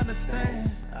you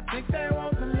understand. I think they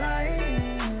want the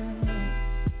lion,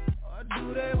 or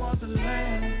do they want the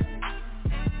lamb?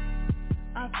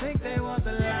 I think they want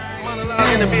the lion.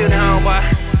 Monologue in the building,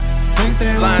 homeboy.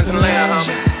 Lions and lamb,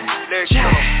 homie. There you go.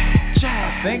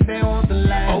 I think they want the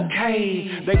lamb. Okay,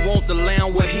 they want the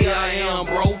lamb, well here I am,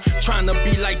 bro. Trying to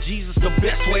be like Jesus the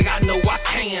best way I know I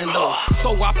can, though.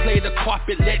 So I play the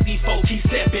carpet, let these folks keep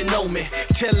stepping on me.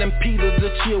 Telling Peter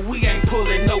to chill, we ain't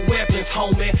pulling no weapons,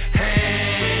 homie.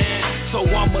 So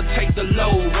I'ma take the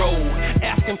low road.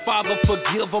 Asking Father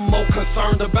forgive them, more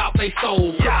concerned about they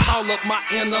soul. Call up my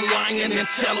inner lion and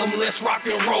tell them let's rock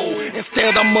and roll.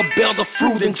 Instead I'ma bear the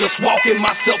fruit and just walk in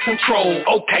my self-control.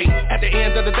 Okay, at the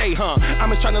end of the day,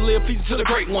 I'm just trying to live pleasing to the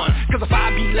great one. Cause if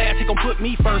I be last, he gon' put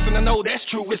me first. And I know that's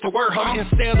true, it's the word,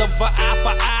 Instead of an eye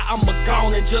for eye, I'ma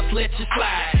gone and just let you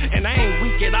slide. And I ain't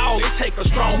weak at all, it take a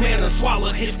strong man to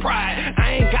swallow his pride.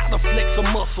 I ain't got to flex a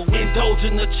muscle, indulge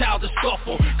in the childish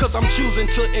scuffle. Cause I'm choosing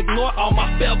to ignore all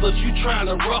my feathers you trying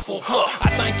to ruffle. I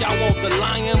think y'all want the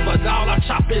lion, but all I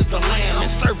chop is the lamb.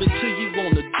 And serve it to you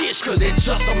on the dish, cause it's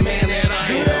just a man that I